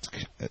mean,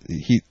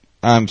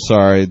 I'm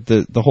sorry,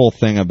 the whole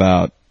thing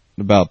about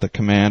the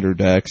Commander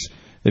decks,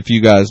 if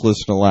you guys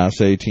listen to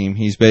last A team,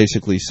 he's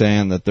basically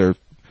saying that they're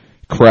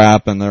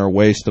crap and they're a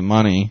waste of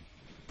money.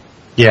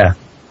 Yeah.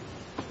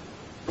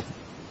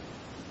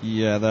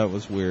 Yeah, that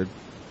was weird.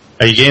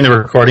 Are you getting the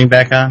recording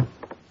back on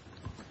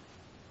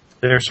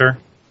there, sir?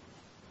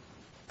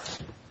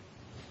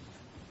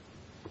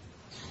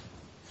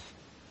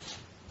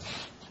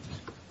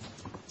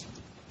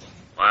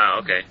 Wow,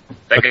 okay.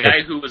 That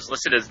guy who was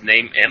listed as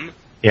name M?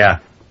 Yeah.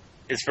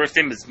 His first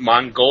name is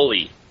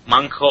Mongoli.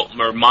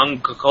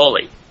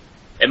 Mongkoi.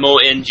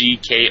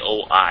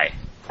 Mongkoi.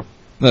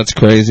 That's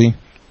crazy.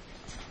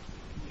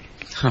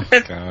 Oh,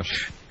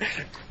 gosh.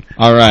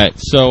 All right.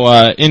 So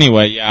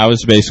anyway, yeah, I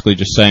was basically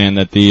just saying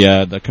that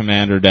the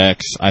Commander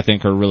decks I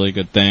think are a really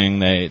good thing.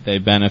 They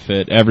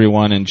benefit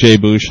everyone, and Jay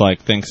Bush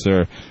thinks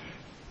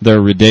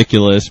they're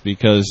ridiculous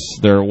because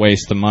they're a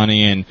waste of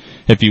money, and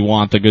if you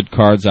want the good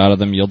cards out of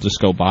them, you'll just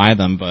go buy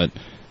them. But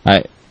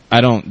I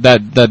don't.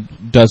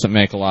 That doesn't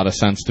make a lot of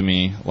sense to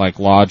me. Like,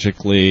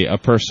 logically, a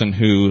person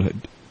who,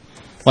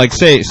 like,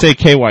 say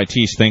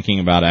KYT's thinking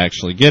about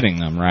actually getting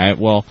them, right?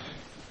 Well,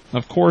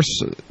 of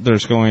course,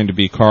 there's going to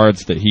be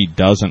cards that he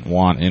doesn't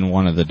want in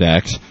one of the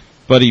decks,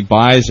 but he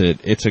buys it.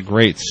 It's a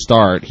great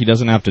start. He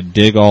doesn't have to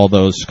dig all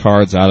those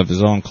cards out of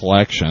his own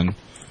collection,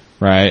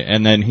 right?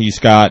 And then he's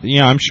got,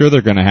 I'm sure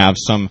they're going to have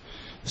some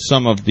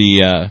of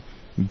the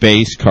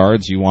base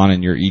cards you want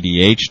in your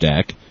EDH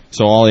deck.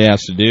 So all he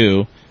has to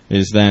do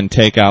is then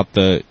take out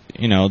some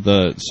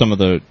of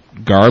the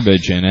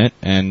garbage in it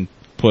and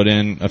put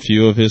in a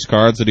few of his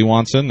cards that he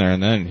wants in there,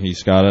 and then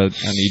he's got an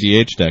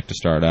EDH deck to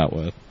start out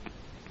with.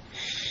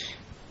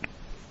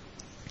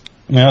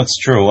 No, it's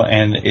true,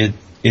 and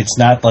it's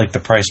not like the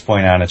price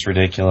point on it's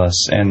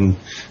ridiculous, and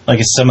like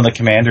some of the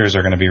Commanders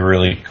are going to be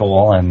really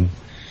cool, and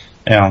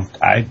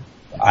I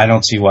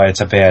don't see why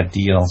it's a bad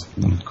deal.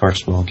 And of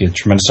course, we'll get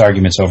tremendous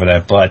arguments over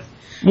that, but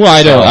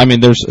I don't. I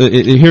mean,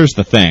 here's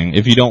the thing: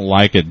 if you don't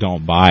like it,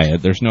 don't buy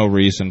it. There's no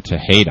reason to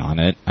hate on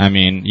it. I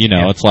mean,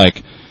 it's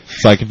like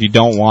if you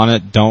don't want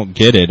it, don't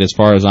get it. As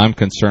far as I'm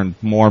concerned,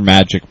 more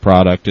Magic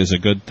product is a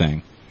good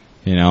thing.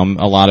 You know,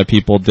 a lot of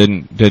people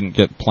didn't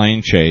get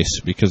Plane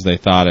Chase because they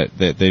thought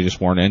that they just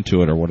weren't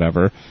into it or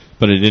whatever.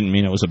 But it didn't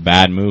mean it was a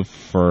bad move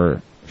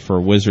for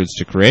Wizards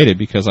to create it,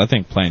 because I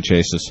think Plane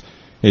Chase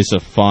is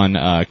a fun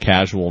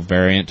casual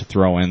variant to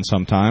throw in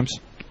sometimes.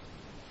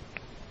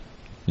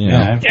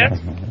 Yeah.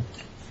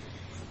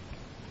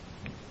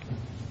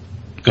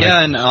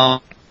 Yeah,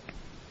 and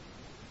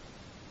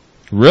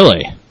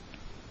really.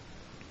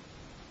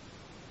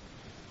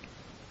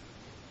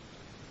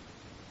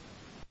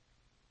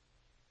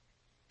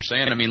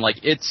 saying, I mean, like,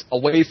 it's a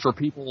way for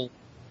people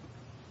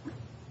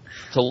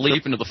to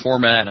leap into the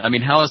format. I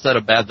mean, how is that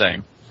a bad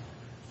thing?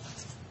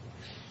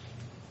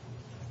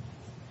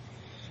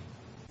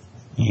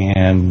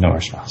 And no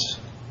response.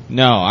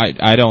 No,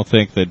 I don't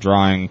think that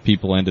drawing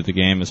people into the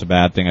game is a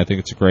bad thing. I think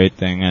it's a great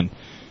thing, and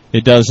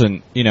it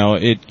doesn't, you know,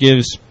 it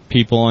gives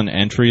people an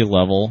entry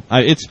level.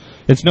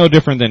 It's no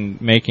different than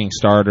making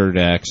starter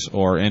decks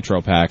or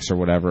intro packs or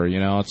whatever. You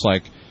know, it's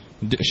like,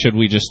 should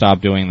we just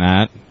stop doing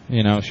that?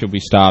 You know, should we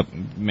stop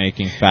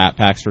making fat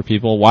packs for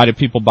people? Why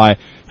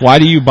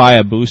do you buy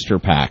a booster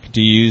pack?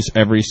 Do you use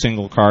every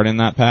single card in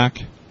that pack?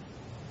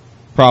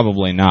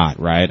 Probably not,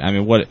 right? I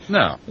mean,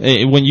 No.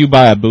 When you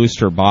buy a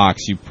booster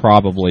box, you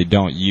probably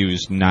don't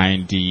use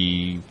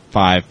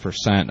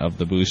 95% of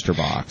the booster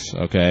box,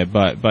 okay?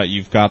 But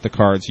you've got the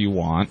cards you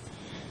want,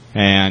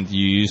 and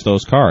you use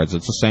those cards.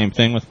 It's the same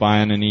thing with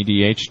buying an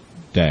EDH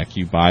deck.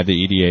 You buy the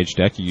EDH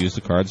deck, you use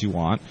the cards you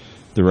want.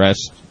 The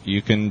rest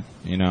you can,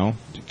 you know,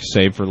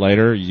 save for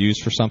later, use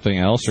for something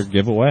else, or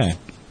give away.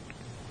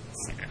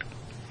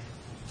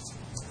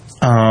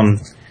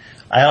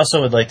 I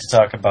also would like to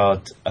talk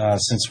about,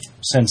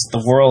 since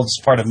the world's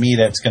part of me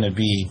that's going to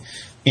be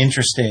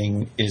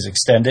interesting is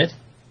extended,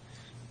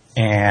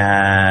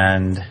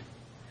 and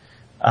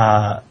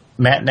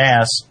Matt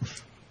Nass,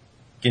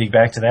 getting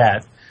back to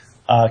that,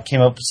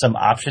 came up with some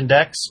option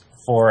decks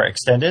for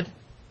extended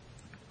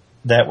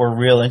that were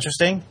real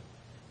interesting.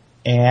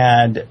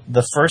 And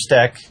the first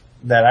deck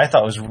that I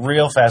thought was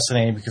real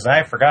fascinating, because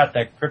I forgot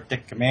that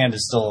Cryptic Command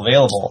is still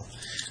available,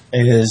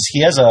 is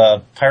he has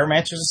a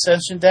Pyromancer's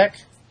Ascension deck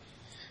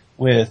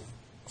with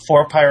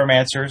 4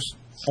 Pyromancers,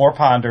 4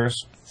 Ponders,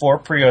 4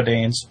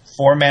 Preordains,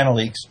 4 Mana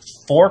Leaks,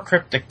 4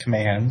 Cryptic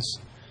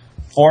Commands,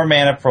 4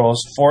 Mana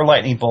Pros, 4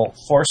 Lightning Bolt,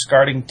 4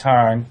 Scarring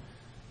Tarn,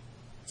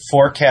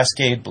 4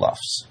 Cascade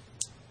Bluffs,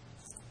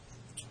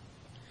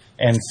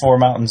 and 4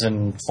 Mountains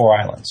and 4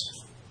 Islands.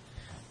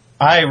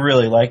 I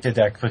really like the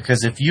deck,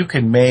 because if you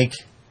can make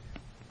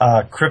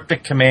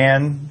Cryptic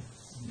Command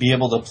be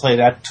able to play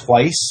that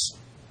twice,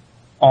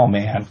 oh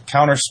man,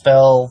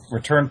 counterspell,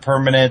 return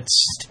permanents,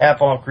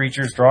 tap all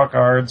creatures, draw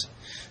cards,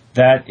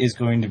 that is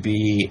going to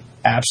be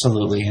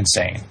absolutely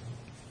insane.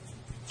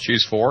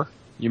 Choose 4,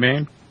 you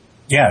mean?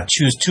 Yeah,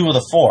 choose 2 of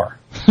the 4.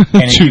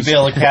 And if you be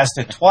able to cast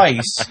it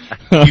twice,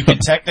 you can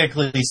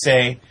technically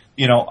say,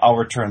 you know, I'll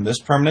return this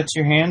permanent to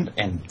your hand,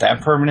 and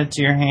that permanent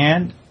to your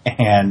hand,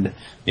 and,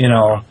 you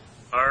know,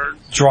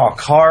 draw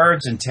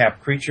cards and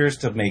tap creatures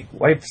to make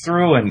wipe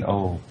through, and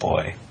oh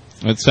boy.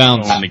 It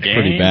sounds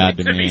pretty bad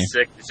to me. It could be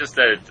sick. It's just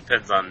that it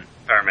depends on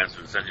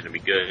Pyromancer's Ascension to be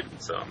good,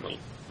 so I'm a little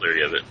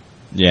leery of it.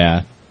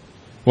 Yeah.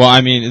 Well, I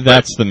mean,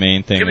 that's the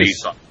main thing.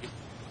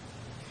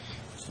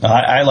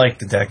 I like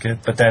the deck,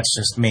 but that's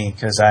just me,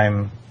 because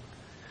I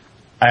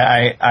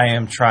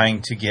am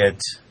trying to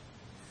get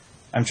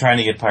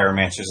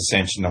Pyromancer's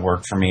Ascension to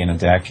work for me in a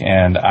deck,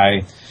 and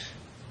I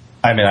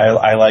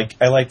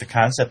like the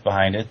concept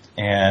behind it,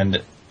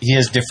 and he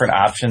has different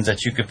options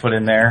that you could put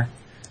in there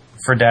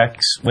for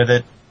decks with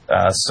it.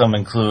 Some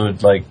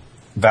include, like,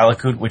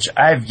 Valakut, which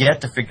I've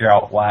yet to figure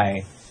out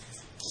why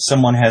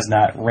someone has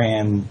not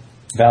ran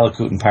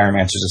Valakut and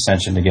Pyromancer's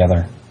Ascension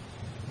together.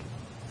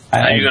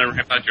 How are you going to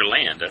rip out your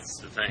land? That's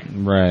the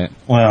thing. Right.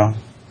 Well,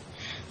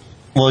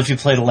 if you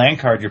play the land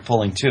card, you're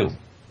pulling 2.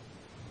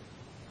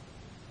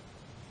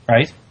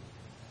 Right?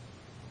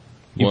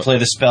 You play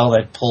the spell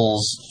that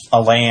pulls a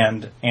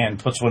land and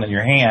puts one in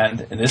your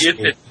hand. In this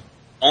case,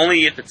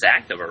 only if it's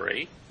active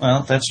already.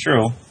 Well, that's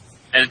true.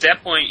 And at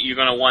that point, you're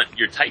going to want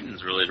your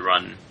Titans really to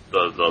run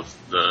the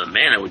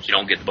mana, which you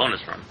don't get the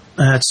bonus from.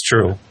 That's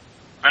true.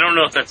 I don't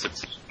know if that's...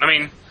 I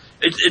mean,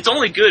 it's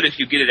only good if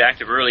you get it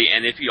active early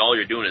and if all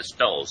you're doing is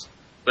spells.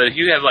 But if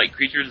you have, like,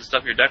 creatures and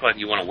stuff in your deck like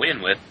you want to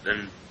win with,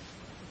 then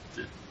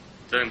it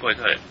doesn't quite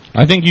cut it.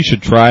 I think you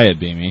should try it,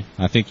 Beamy.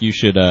 I think you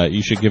should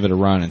give it a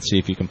run and see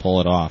if you can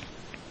pull it off.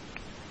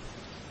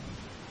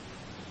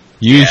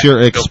 Use your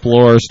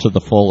explorers to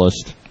the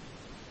fullest.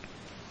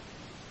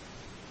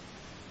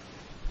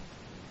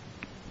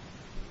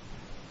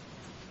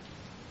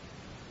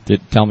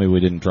 Tell me we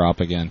didn't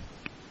drop again.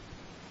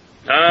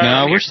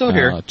 No, we're still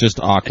here. Just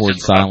awkward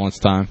silence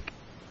time.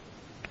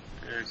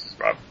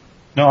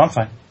 No, I'm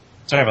fine.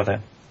 Sorry about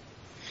that.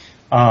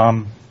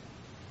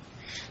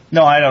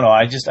 No, I don't know.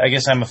 I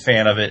guess I'm a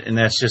fan of it, and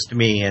that's just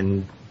me.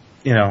 And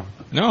you know,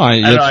 try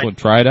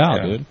it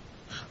out, dude.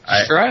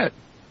 Try it.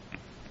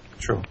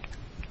 True.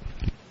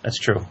 That's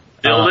true.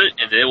 Build it,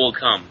 and it will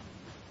come.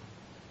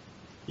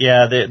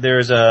 Yeah, he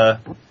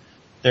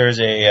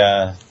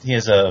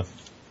has a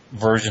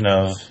version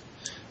of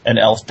an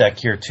elf deck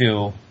here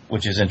too,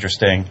 which is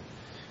interesting.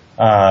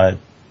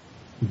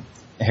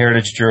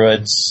 Heritage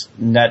Druids,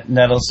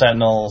 Nettle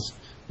Sentinels,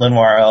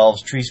 Linoir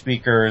Elves, Tree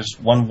Speakers,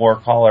 1 War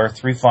Caller,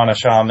 3 Fauna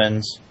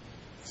Shamans,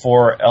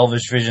 4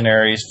 Elvish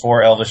Visionaries,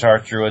 4 Elvish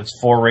Archdruids,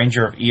 4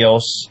 Ranger of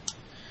Eos,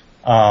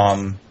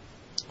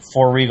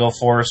 4 Regal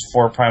Force,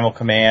 4 Primal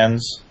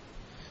Commands,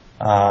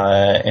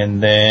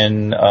 and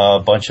then a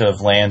bunch of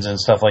lands and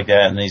stuff like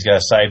that. And then he's got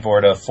a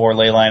sideboard of 4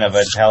 Leyline of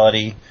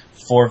Vitality,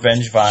 4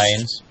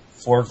 Vengevines,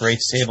 4 Great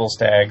Sable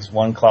Stags,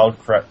 1 Cloud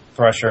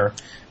Crusher,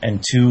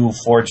 and 2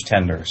 Forge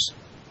Tenders.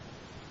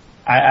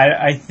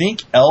 I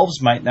think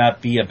Elves might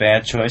not be a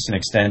bad choice in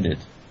Extended.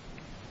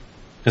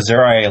 Because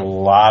there are a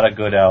lot of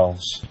good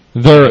Elves.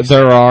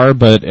 There are,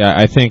 but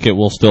I think it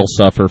will still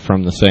suffer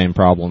from the same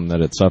problem that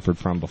it suffered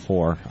from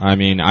before. I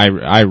mean,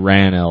 I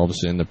ran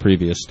Elves in the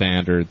previous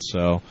Standard,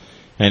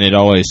 and it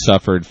always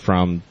suffered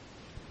from,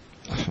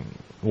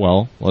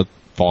 well,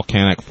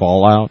 volcanic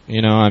fallout,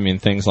 I mean,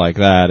 things like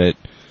that.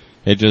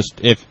 It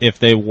just, if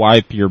they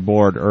wipe your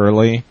board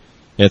early,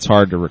 it's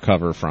hard to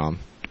recover from.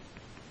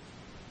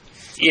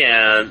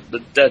 Yeah,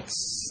 but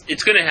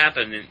it's going to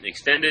happen in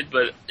Extended,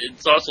 but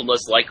it's also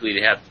less likely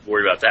to have to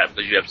worry about that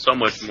because you have so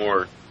much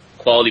more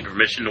quality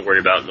permission to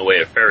worry about in the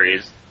way of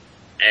fairies,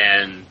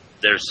 and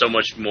there's so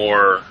much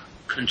more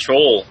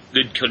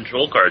good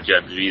control cards you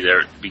have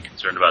to be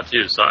concerned about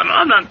too. So I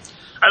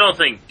don't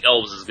think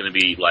Elves is going to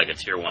be like a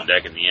tier 1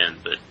 deck in the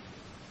end, but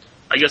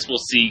I guess we'll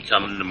see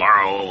come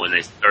tomorrow or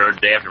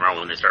day after tomorrow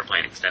when they start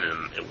playing Extended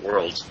in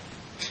Worlds.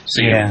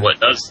 See what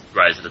does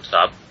rise to the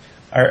top.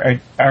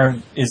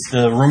 Is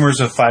the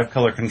rumors of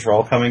 5-color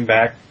control coming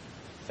back?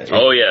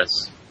 Oh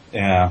yes.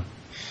 Yeah.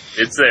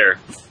 It's there.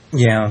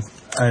 Yeah.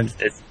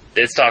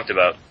 It's talked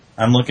about.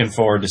 I'm looking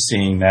forward to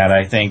seeing that.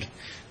 I think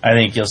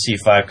you'll see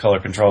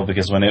 5-color control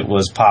because when it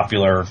was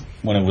popular,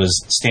 when it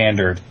was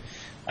standard,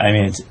 I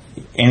mean, it's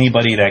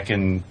anybody that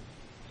can.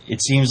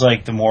 It seems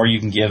like the more you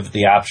can give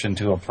the option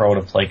to a pro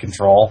to play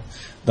control,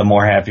 the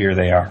more happier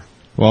they are.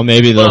 Well,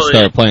 maybe they'll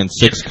start playing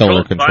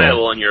 6-color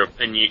control. And you're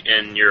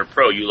a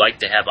pro, you like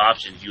to have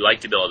options. You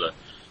like to be able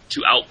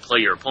to outplay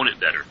your opponent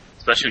better,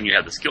 especially when you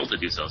have the skill to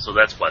do so. So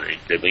that's why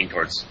they lean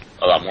towards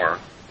a lot more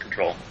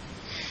control.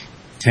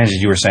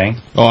 Tangent, you were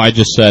saying? Oh, I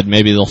just said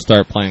maybe they'll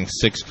start playing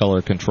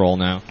 6-color control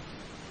now.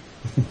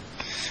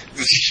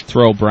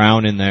 Throw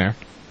brown in there.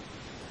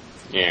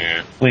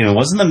 Yeah. Wait,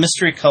 wasn't the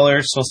mystery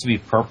color supposed to be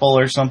purple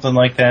or something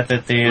like that?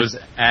 It was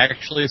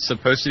actually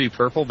supposed to be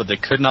purple, but they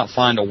could not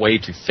find a way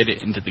to fit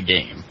it into the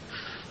game.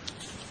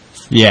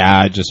 Yeah,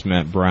 I just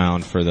meant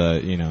brown for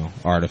the,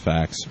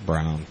 artifacts,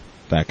 brown.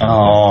 That kind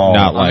of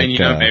Not like,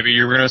 maybe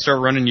you're going to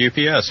start running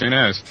UPS, who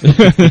knows?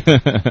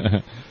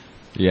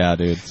 Yeah,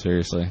 dude,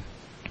 seriously.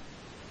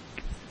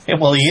 Yeah,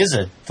 well, he is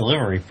a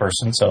delivery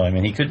person, so, I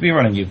mean, he could be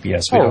running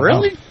UPS. Oh,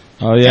 really?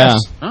 Oh, yeah. Yes.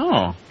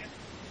 Oh.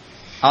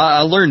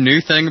 I learn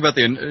new things about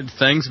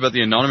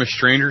the anonymous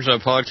strangers I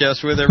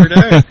podcast with every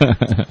day.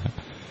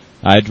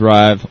 I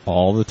drive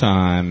all the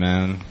time,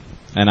 man.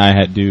 And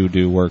I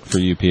do work for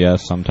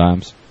UPS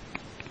sometimes.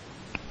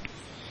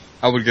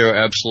 I would go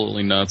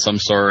absolutely nuts. I'm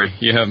sorry.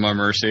 You have my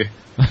mercy.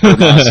 Or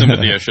my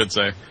sympathy, I should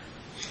say.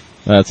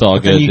 That's all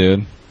good,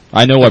 dude.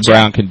 I know what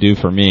Brown can do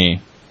for me.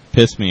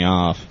 Piss me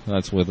off.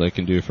 That's what they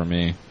can do for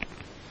me.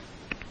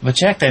 But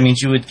Jack, that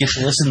means you would get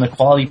to listen to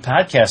quality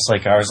podcasts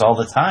like ours all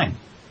the time.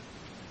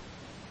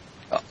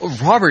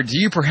 Robert, do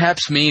you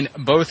perhaps mean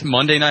both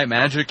Monday Night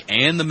Magic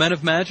and the Men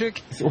of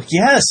Magic?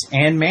 Yes,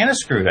 and Mana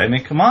Screwed. I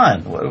mean, come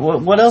on.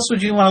 What else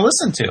would you want to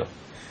listen to?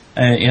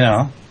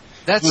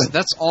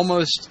 That's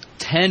almost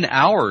 10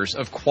 hours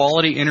of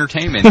quality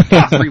entertainment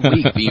every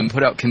week being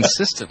put out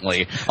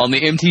consistently on the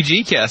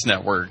MTG Cast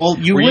Network. Well,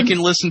 you can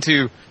listen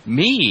to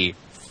me,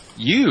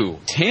 you,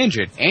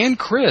 Tangent, and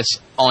Chris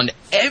on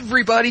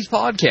everybody's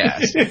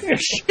podcast.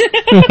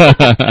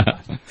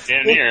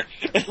 Stand here.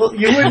 Well,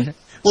 you wouldn't.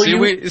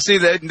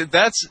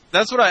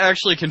 That's what I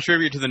actually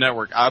contribute to the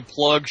network. I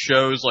plug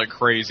shows like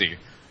crazy.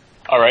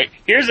 All right.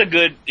 Here's a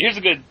good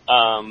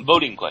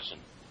voting question.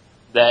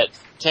 That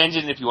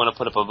Tangent, if you want to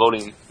put up a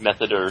voting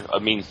method or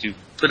a means to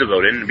put a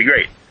vote in, it'd be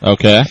great.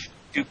 Okay.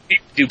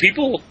 Do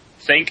people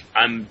think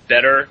I'm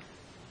better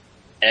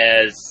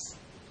as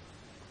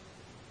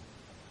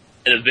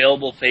an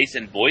available face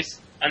and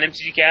voice on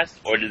MTG Cast,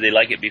 or did they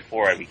like it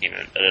before I came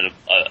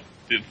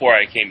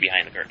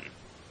behind the curtain?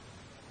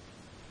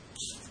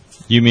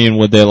 You mean,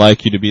 would they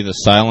like you to be the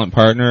silent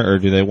partner, or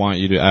do they want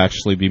you to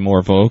actually be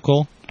more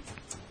vocal?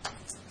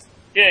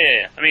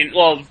 Yeah. I mean,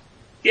 well,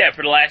 yeah,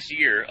 for the last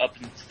year, up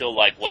until,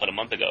 a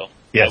month ago,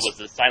 yes. I was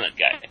the silent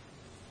guy.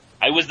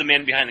 I was the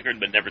man behind the curtain,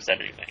 but never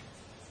said anything.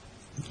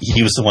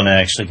 He was the one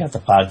that actually got the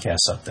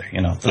podcast up there,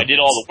 I did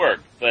all the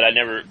work, but I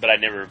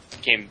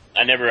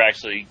never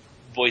actually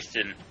voiced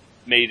and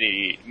made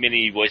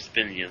many voiced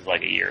opinions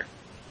like a year.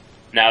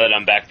 Now that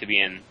I'm back to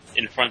being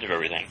in front of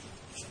everything.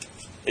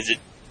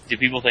 Do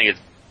people think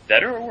it's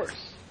better or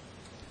worse?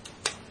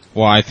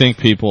 Well, I think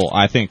people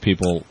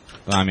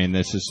I mean,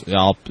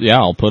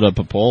 I'll put up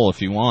a poll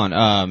if you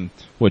want,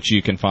 which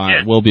you can find.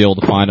 Yeah. We'll be able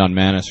to find on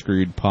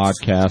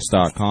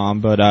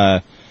manascrewedpodcast.com. But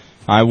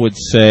I would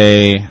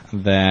say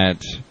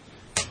that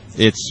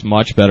it's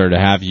much better to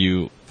have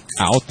you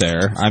out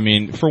there. I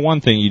mean, for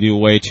one thing, you do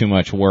way too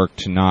much work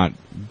to not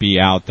be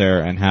out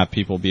there and have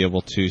people be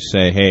able to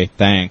say, "Hey,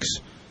 thanks,"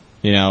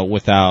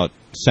 without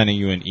sending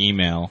you an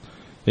email.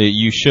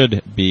 You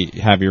should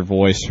have your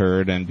voice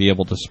heard and be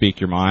able to speak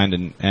your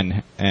mind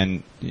and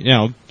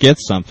get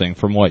something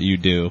from what you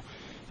do.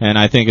 And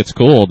I think it's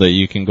cool that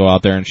you can go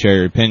out there and share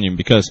your opinion,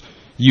 because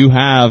you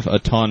have a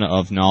ton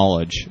of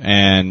knowledge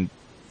and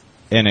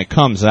it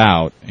comes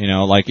out.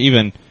 Like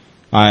even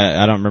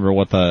I don't remember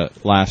what the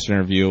last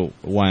interview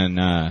when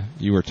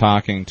you were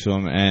talking to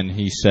him, and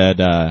he said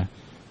that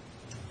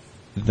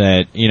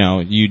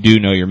you do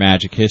know your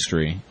Magic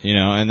history,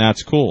 and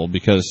that's cool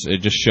because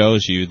it just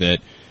shows you that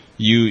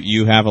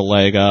you have a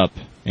leg up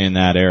in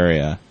that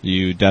area.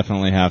 You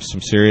definitely have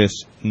some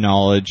serious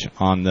knowledge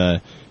on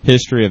the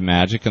history of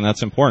Magic, and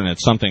that's important.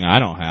 It's something I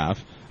don't have.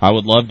 I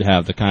would love to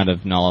have the kind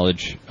of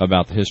knowledge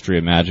about the history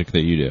of Magic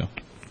that you do.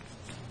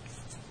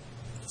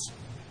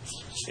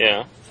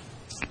 Yeah.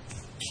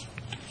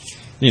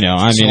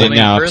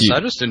 Chris,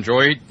 I just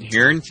enjoy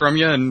hearing from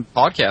you and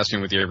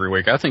podcasting with you every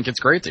week. I think it's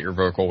great that you're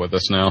vocal with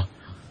us now.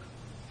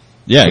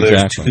 Yeah, so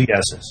exactly. There's 2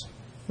 yeses.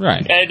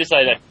 Right. I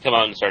decided to come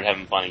out and start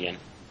having fun again.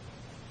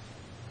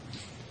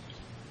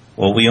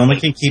 Well, we only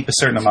can keep a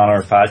certain amount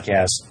of our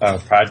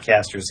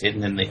podcasters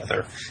hidden in the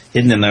other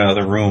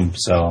room.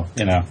 So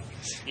Yeah.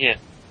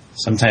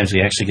 sometimes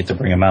we actually get to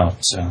bring them out.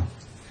 So,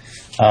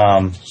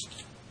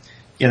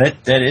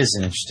 that is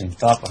an interesting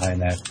thought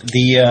behind that.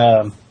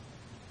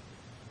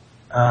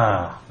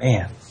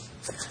 Man,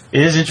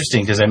 it is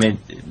interesting because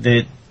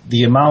the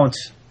amount.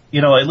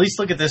 At least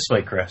look at it this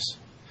way, Chris.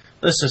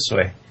 This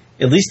way.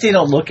 At least they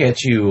don't look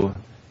at you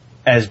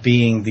as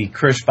being the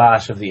Chris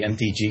Bosch of the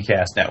MTG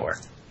Cast Network.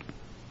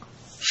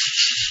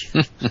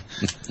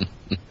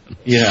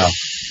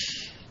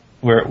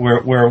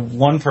 Where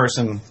one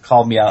person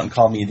called me out and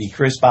called me the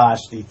Chris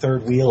Bosch, the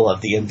third wheel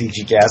of the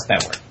MTG Cast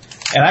Network,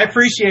 and I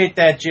appreciate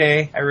that,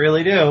 Jay. I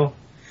really do.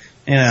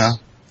 Thanks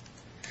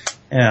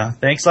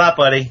a lot,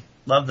 buddy.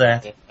 Love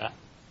that.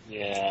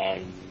 Yeah.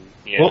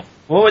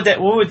 What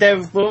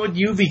would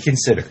you be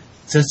considered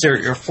since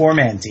you're a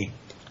 4-man team?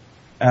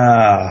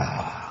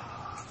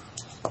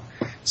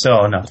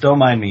 So no, don't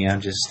mind me.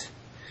 I'm just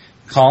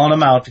calling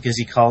him out because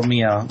he called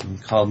me out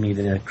and called me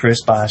the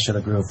Chris Bosch of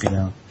the group.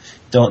 I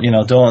don't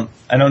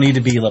need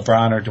to be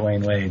LeBron or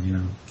Dwayne Wade.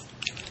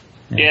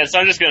 Yeah, so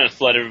I'm just gonna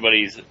flood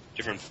everybody's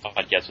different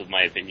podcasts with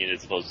my opinion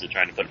as opposed to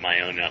trying to put my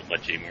own out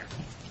much anymore.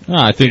 No,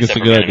 I think it's a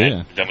good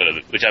idea.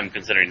 Which I'm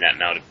considering that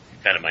now to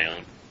kind of my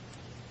own.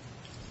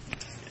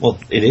 Well,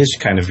 it is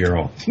kind of your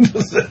own.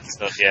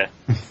 So yeah.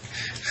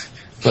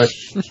 But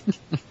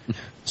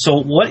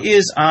so, what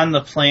is on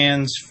the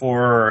plans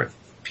for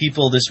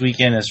people this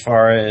weekend as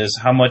far as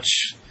how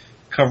much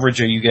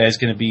coverage are you guys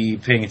going to be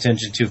paying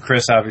attention to?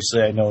 Chris,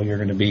 obviously, I know you're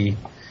going to be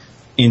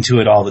into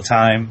it all the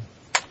time.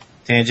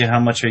 Tangent, how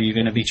much are you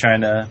going to be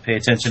trying to pay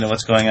attention to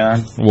what's going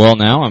on? Well,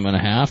 now I'm going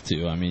to have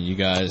to. I mean, you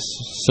guys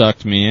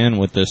sucked me in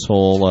with this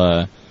whole,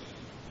 our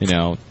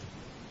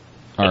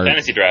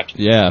fantasy draft.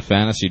 Yeah,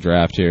 fantasy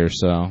draft here,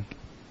 so.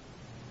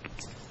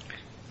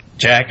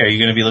 Jack, are you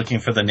going to be looking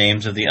for the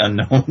names of the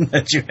unknown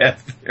that you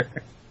have there?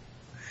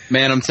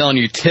 Man, I'm telling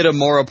you, Tita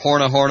Mora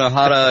Porna Horna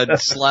Hada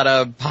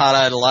Slata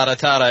Pada Lata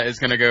Tada is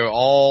going to go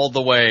all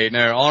the way.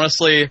 No,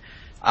 honestly,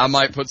 I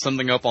might put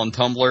something up on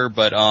Tumblr,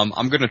 but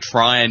I'm going to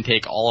try and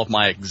take all of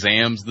my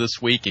exams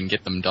this week and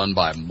get them done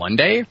by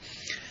Monday.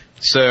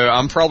 So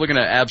I'm probably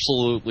going to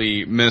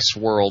absolutely miss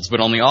Worlds, but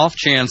on the off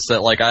chance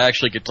that I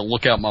actually get to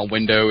look out my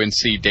window and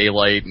see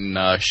daylight and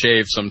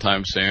shave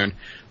sometime soon,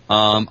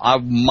 I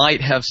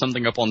might have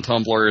something up on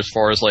Tumblr as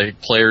far as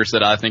players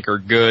that I think are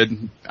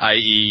good,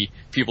 i.e.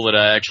 people that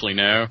I actually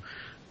know,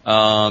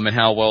 and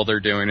how well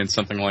they're doing and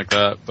something like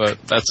that. But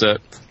that's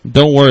it.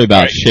 Don't worry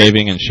about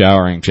shaving and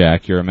showering,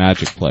 Jack. You're a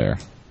Magic player.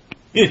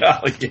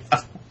 Yeah.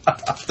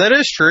 That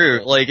is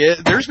true.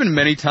 There's been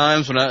many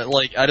times when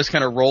I just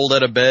kind of rolled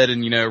out of bed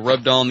and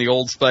rubbed on the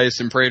Old Spice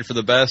and prayed for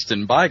the best,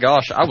 and by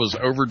gosh, I was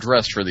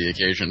overdressed for the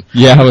occasion.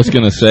 Yeah, I was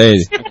gonna say.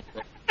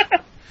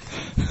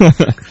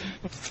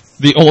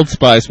 The Old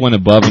Spice went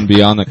above and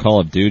beyond the Call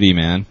of Duty,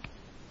 man.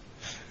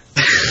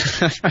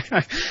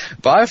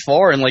 By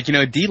far, and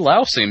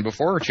de-lousing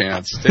before a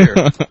chance too.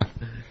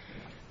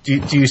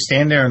 Do you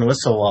stand there and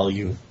whistle while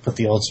you put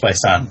the Old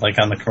Spice on, like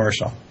on the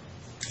commercial?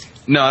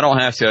 No, I don't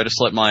have to. I just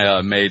let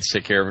my maids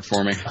take care of it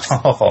for me.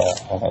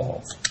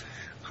 Oh.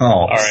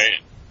 All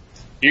right.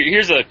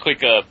 Here's a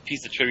quick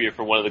piece of trivia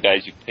for one of the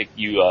guys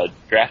you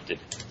drafted.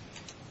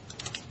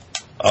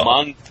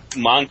 Oh.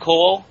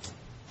 Moncol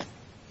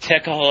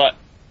Tekeratin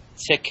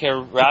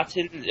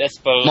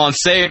Espo. Come on,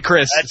 say it,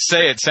 Chris.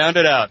 Say it. Sound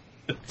it out.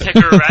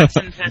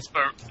 Tekeratin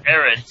Espo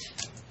Eret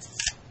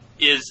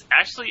is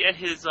actually at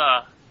his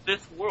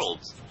 5th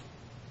Worlds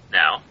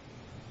now.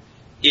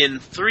 In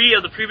 3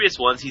 of the previous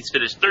ones, he's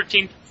finished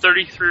 13th,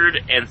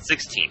 33rd, and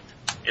 16th.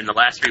 in the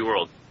last 3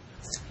 Worlds.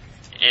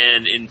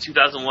 And in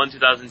 2001,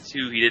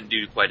 2002, he didn't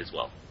do quite as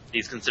well.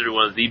 He's considered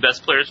one of the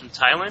best players from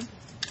Thailand.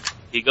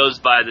 He goes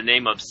by the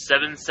name of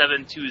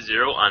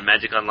 7720 on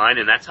Magic Online,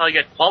 and that's how he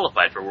got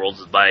qualified for Worlds,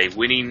 is by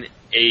winning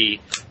a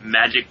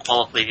Magic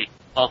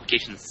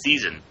qualification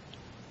season.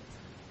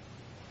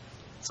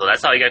 So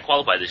that's how he got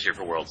qualified this year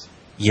for Worlds.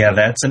 Yeah,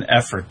 that's an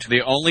effort.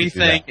 The only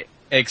thing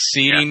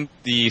exceeding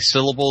the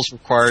syllables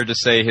required to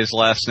say his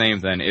last name,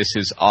 then, is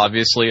his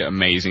obviously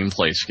amazing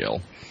play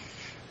skill.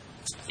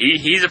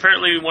 He's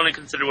apparently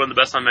considered one of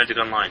the best on Magic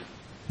Online.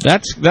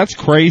 That's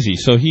crazy.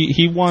 So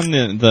he won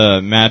the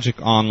Magic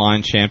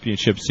Online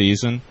Championship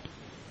season.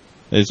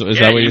 Is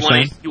that what you're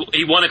saying?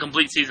 He won a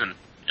complete season.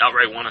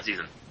 Outright won a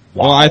season.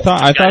 Wow. Well, I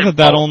thought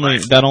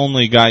that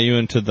only got you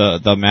into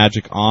the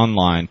Magic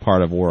Online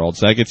part of Worlds.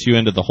 That gets you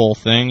into the whole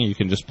thing. You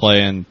can just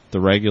play in the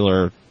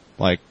regular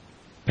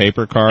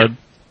paper card.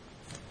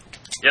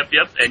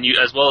 Yep. And you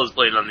as well as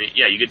playing on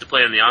you get to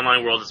play in the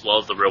online world as well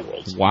as the real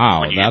worlds.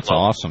 Wow, that's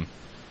awesome.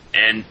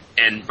 And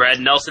Brad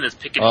Nelson is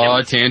picking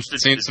him seeing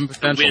some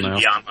potential win now.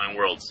 the online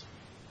worlds.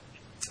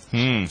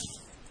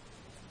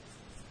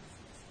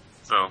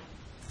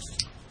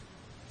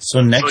 So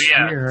next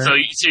year. So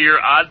your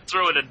odd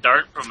throw at a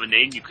dart from a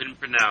name you couldn't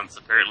pronounce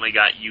apparently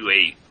got you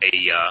a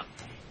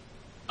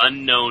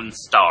unknown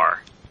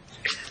star.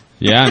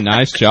 Yeah,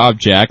 nice job,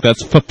 Jack.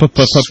 That's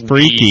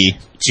freaky.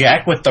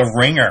 Jack with the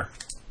ringer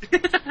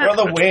for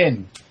the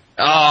win.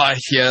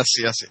 Yes.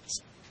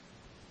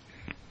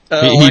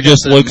 He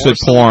just looks at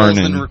porn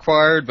than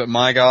required, but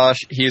my gosh,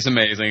 he's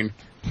amazing.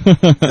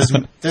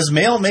 Does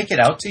mail make it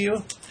out to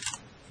you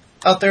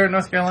out there in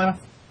North Carolina?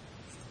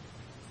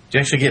 Do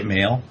you actually get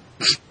mail?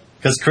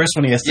 Because Chris,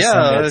 when he has to send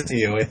that to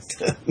you,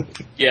 that's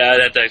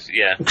actually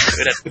it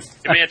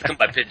may have to come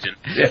by pigeon.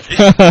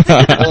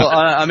 Well,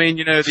 I mean,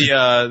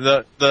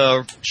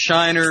 the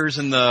shiners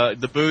and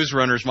the booze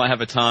runners might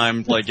have a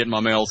time getting my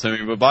mail to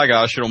me, but by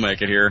gosh, it'll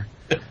make it here.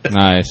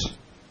 Nice.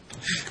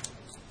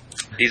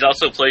 He's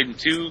also played in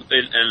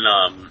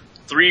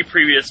 3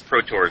 previous Pro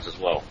Tours as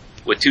well,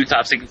 with 2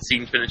 top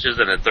 16 finishes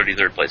and a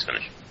 33rd place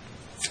finish.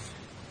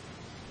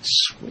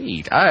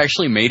 Sweet. I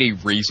actually made a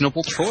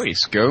reasonable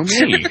choice. Go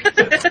me.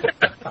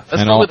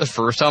 That's probably the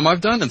first time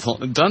I've done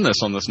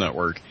this on this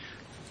network.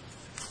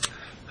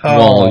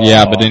 Well,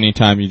 yeah, but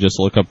anytime you just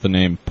look up the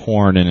name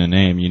porn in a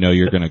name,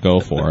 you're going to go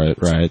for it,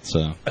 right?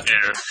 So.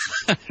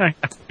 Yeah.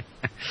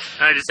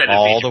 I just had to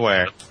all the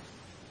way.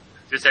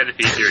 Just had to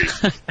be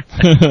serious.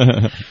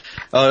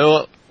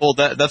 Well,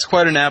 that's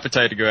quite an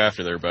appetite to go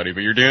after there, buddy.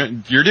 But you're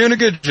doing a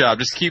good job.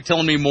 Just keep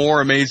telling me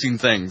more amazing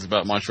things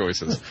about my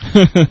choices.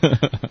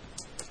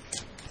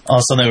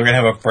 Also, then we're going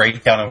to have a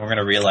breakdown, and we're going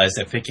to realize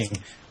that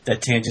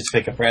Tangent's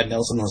pick of Brad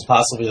Nelson was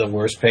possibly the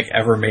worst pick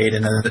ever made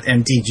in an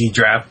MTG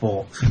draft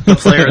pool. The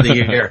player of the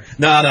year.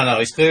 No.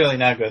 He's clearly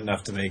not good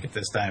enough to make it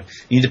this time.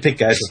 You need to pick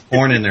guys with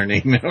porn in their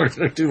name in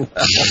order to do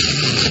well.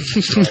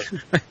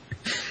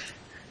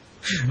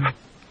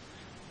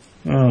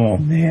 Oh,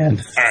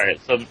 man. Alright,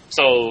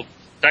 so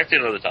back to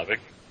another topic.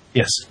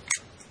 Yes.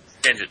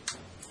 Tangent.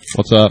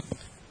 What's up?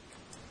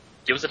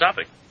 Give us a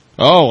topic.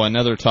 Oh,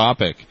 another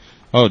topic.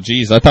 Oh,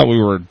 geez, I thought we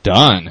were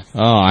done.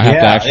 Oh, I have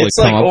to actually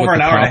come up with the topic now? It's over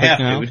an hour and a half,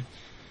 dude.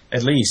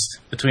 At least,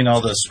 between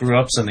all the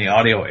screw-ups and the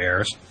audio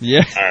errors.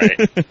 Yeah. All right.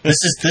 This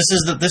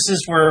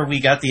is where we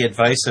got the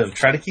advice of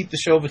try to keep the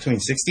show between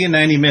 60 and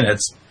 90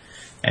 minutes,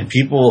 and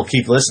people will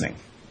keep listening.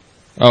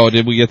 Oh,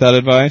 did we get that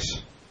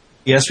advice?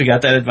 Yes, we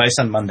got that advice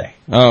on Monday.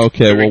 Oh,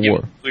 okay. We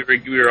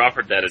were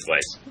offered that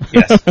advice.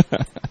 Yes.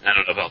 I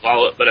don't know if I'll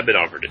follow it, but I've been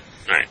offered it.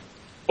 All right.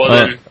 Well,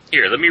 then,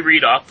 here, let me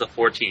read off the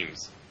 4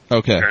 teams.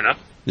 Okay. Fair enough?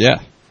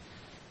 Yeah.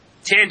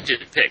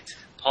 Tangent picked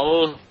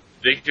Paulo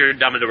Victor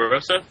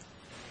Damarosa,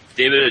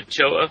 David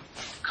Ochoa,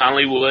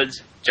 Conley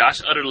Woods,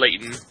 Josh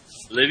Utter-Layton,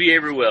 Olivier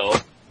Ruel,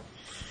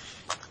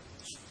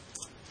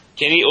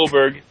 Kenny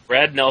Oberg,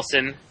 Brad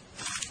Nelson,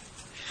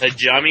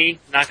 Hajime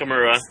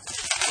Nakamura,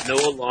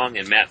 Noah Long,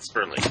 and Matt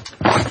Sperling.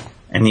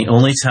 And the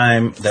only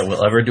time that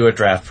we'll ever do a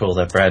draft pool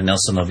that Brad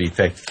Nelson will be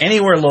picked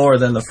anywhere lower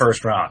than the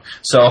first round.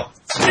 So,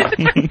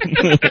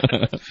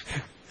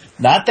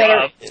 not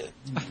that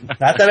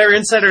our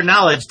insider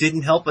knowledge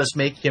didn't help us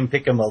make him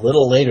pick him a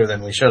little later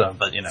than we should have,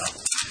 but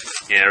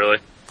Yeah, really.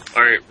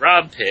 All right,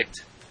 Rob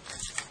picked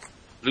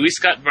Luis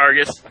Scott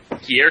Vargas,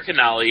 Pierre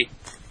Canali,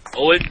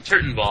 Owen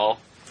Turtenball,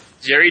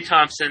 Jerry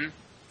Thompson,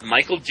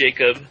 Michael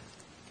Jacob,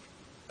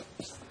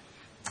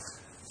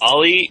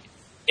 Ali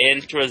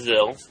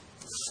Antrazil,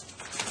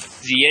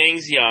 Zhang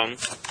Xiang,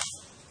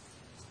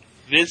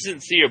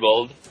 Vincent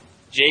Searbold,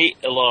 Jay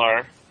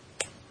Ilar,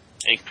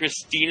 and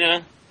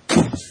Christina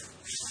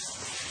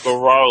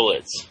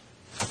Gorowitz,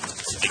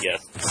 I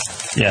guess.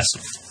 yes.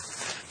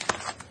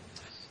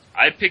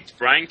 I picked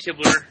Brian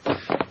Kibler,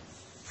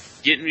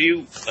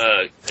 Gimme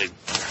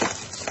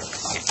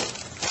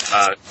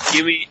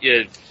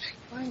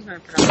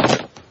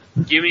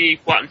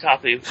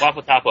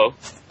Wapatapo,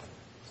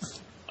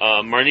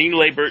 Marlene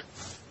Labert,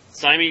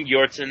 Simon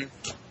Yorton,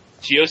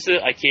 Chiosa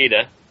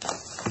Ikeda,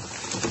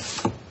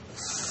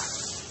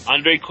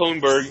 Andre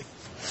Kohnberg,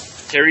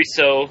 Terry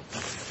So,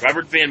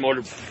 Robert Van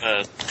Porter,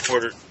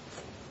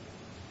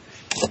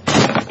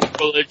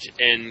 Coolidge,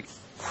 and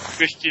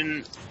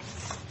Christian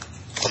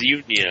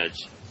Zuniaj.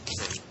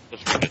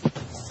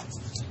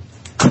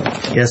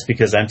 Yes,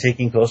 because I'm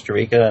taking Costa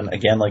Rica, and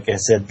again, like I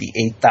said, the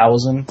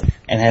 8,000,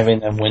 and having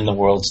them win the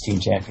World's Team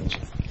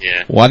Championship.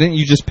 Yeah. Why didn't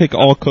you just pick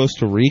all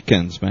Costa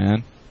Ricans,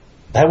 man?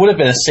 That would have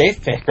been a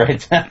safe pick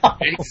right now.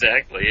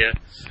 Exactly, yeah.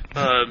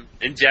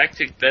 And Jack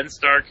took Ben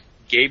Stark,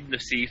 Gabe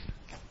Nassif,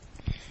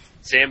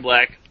 Sam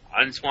Black,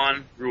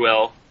 Antoine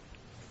Ruel,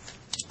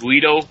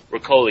 Guido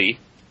Riccoli,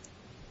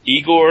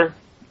 Igor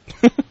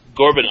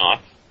Gorbunov.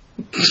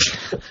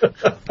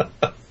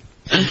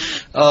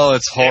 Oh,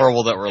 it's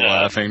horrible that we're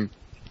laughing.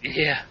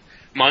 Yeah.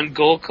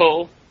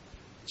 Mongolko,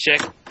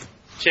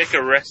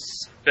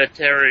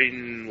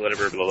 Czechorespetarin,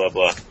 whatever, blah, blah,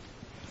 blah.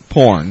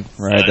 Porn,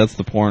 right? That's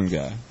the porn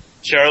guy.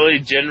 Charlie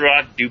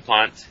Genrod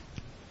DuPont,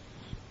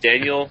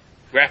 Daniel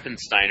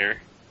Graffensteiner,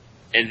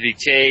 and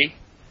Vijay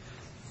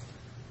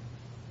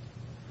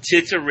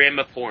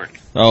Titaramaporn.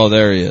 Oh,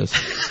 there he is.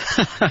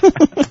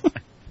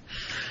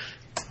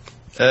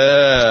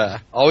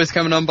 Always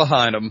coming on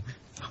behind him.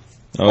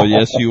 Oh,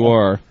 yes, you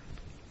are.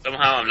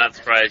 Somehow I'm not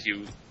surprised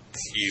you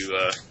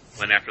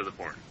went after the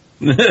porn.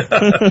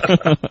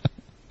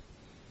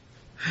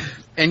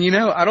 And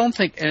I don't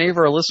think any of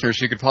our listeners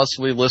who could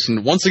possibly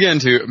listen once again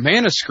to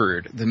Mana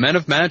Screwed, The Men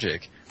of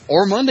Magic,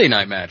 or Monday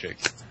Night Magic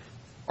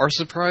are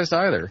surprised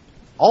either.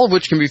 All of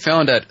which can be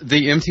found at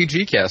the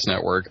MTG Cast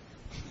Network.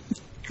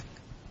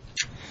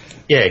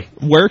 Yay.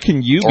 Where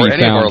can you or be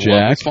any found, of our local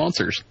Jack?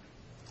 sponsors.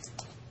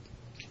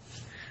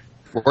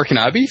 Where can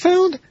I be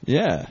found?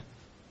 Yeah.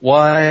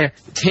 Why,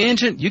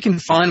 Tangent, you can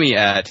find me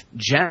at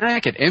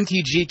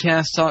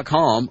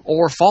jack@mtgcast.com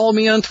or follow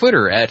me on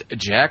Twitter at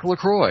Jack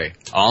LaCroix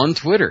on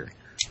Twitter.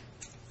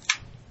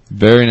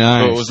 Very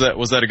nice. Oh,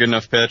 was that a good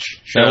enough pitch?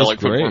 Should That I was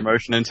put great. more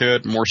emotion into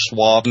it? More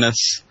suaveness?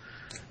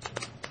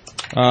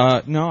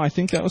 No, I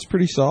think that was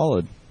pretty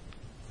solid.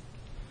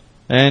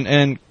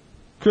 And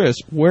Chris,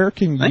 where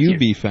can Thank you you.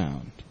 be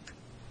found?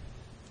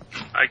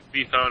 I can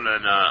be found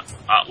on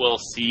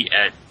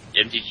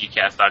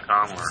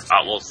otwellc@mtgcast.com or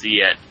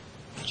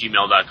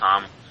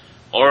otwellc@gmail.com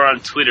or on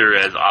Twitter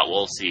as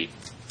otwellc.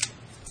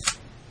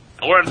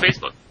 Or on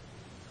Facebook.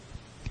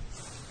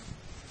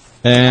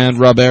 And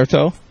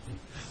Roberto?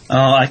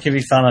 Oh, I can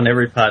be found on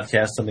every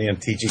podcast on the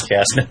MTG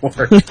Cast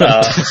Network.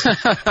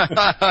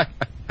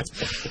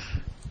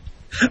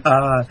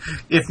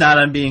 If not,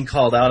 I'm being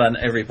called out on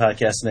every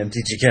podcast on the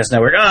MTG Cast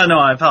Network. Oh, no,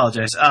 I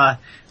apologize.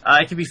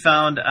 I can be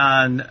found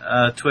on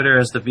Twitter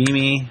as the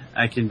Beamy.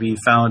 I can be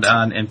found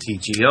on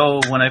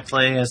MTGO when I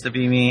play as the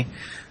Beamy.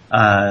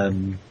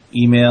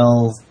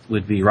 Email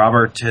would be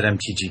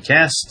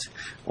robert@mtgcast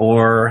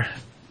or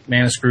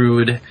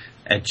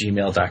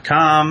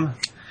manascrewed@gmail.com.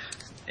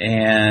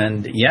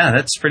 And yeah,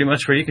 that's pretty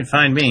much where you can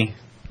find me.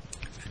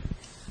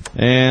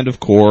 And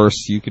of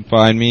course, you can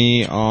find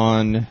me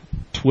on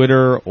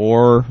Twitter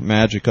or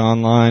Magic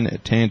Online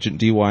at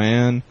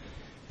TangentDYN.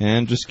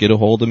 And just get a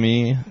hold of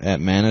me at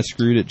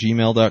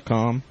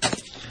manascrewed@gmail.com.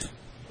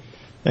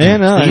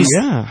 And,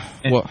 yeah.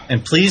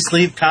 And please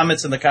leave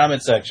comments in the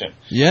comment section.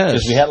 Yes.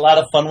 Because we had a lot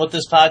of fun with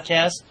this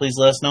podcast. Please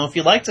let us know if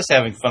you liked us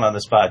having fun on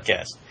this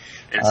podcast.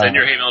 And send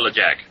your hate mail to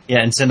Jack.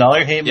 Yeah, and send all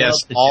your hate mail Yes,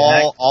 to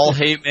Jack. all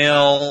hate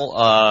mail,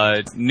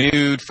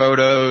 nude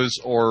photos,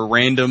 or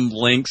random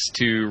links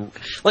to...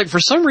 Like, for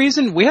some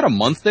reason, we had a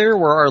month there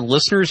where our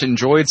listeners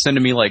enjoyed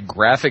sending me,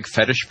 graphic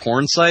fetish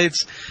porn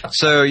sites.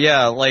 So,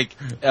 yeah,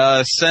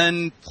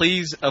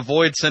 please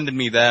avoid sending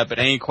me that, but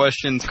any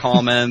questions,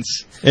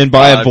 comments... And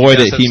by if you avoid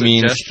guys it, have he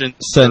means suggestions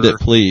send for- it,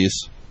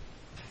 please.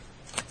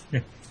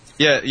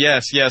 Yeah,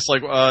 yes.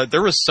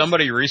 There was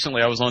somebody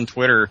recently, I was on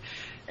Twitter,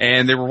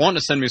 and they were wanting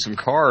to send me some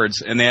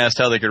cards, and they asked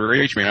how they could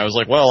reach me. And I was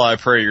like, well, I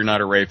pray you're not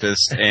a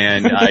rapist,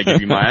 and I give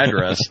you my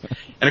address.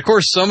 And of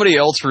course, somebody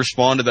else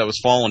responded that was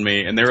following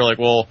me, and they were like,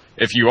 well,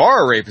 if you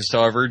are a rapist,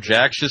 however,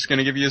 Jack's just going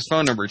to give you his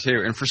phone number,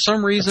 too. And for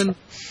some reason,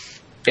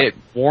 it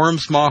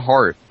warms my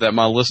heart that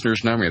my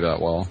listeners know me that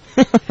well.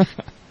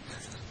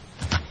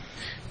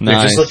 They're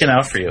Nice. just looking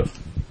out for you.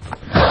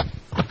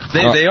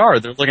 They are.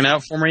 They're looking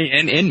out for me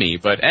and in me.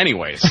 But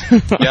anyways,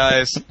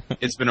 guys,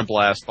 it's been a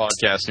blast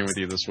podcasting with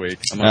you this week.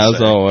 I must As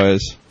say.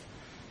 always.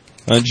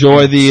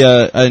 Enjoyed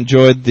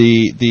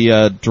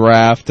the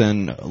draft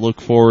and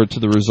look forward to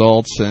the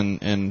results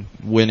and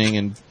winning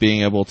and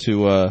being able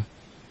to,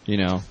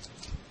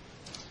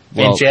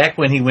 And Jack,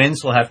 when he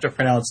wins, will have to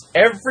pronounce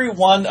every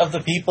one of the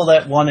people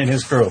that won in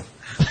his crew.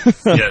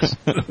 Yes.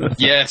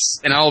 Yes,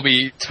 and I'll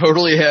be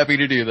totally happy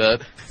to do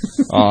that.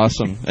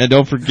 Awesome. And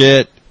don't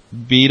forget,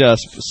 beat us.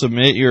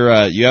 Submit your.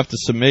 You have to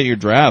submit your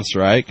drafts,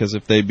 right? Because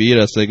if they beat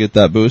us, they get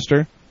that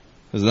booster.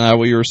 Isn't that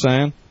what you were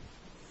saying?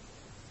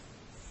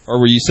 Or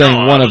were you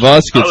saying one of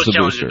us gets the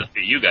booster? I was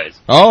challenging you guys.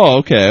 Oh,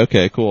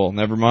 okay, cool.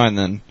 Never mind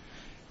then.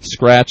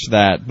 Scratch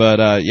that.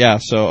 But yeah,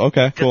 so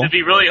okay, cool. It'd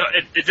be really.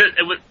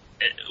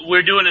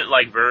 We're doing it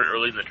very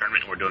early in the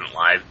tournament, and we're doing it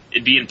live.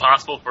 It'd be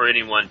impossible for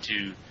anyone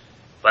to,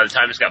 by the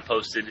time this got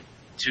posted,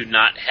 to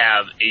not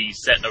have a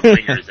set of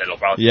ringers that'll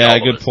probably Yeah, follow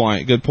good us.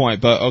 point. Good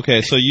point. But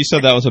okay, so you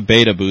said that was a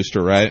beta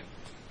booster, right?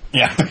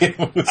 Yeah.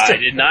 I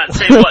did not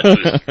say what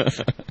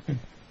booster.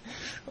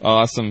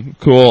 Awesome.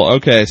 Cool.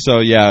 Okay, so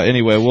yeah,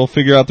 anyway, we'll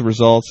figure out the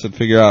results and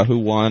figure out who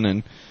won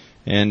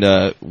and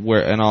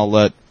where, and I'll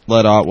let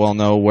Otwell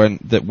know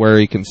where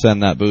he can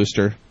send that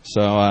booster.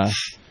 So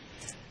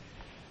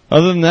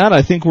other than that,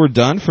 I think we're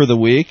done for the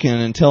week, and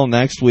until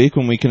next week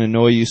when we can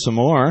annoy you some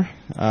more,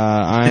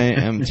 I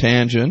am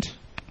Tangent.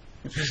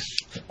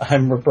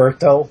 I'm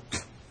Roberto.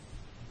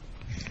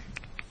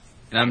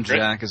 And I'm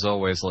Jack, as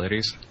always,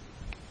 ladies.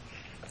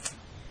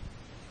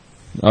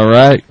 All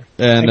right.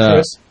 And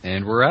Chris.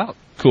 And we're out.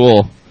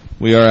 cool.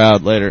 We are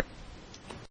out later.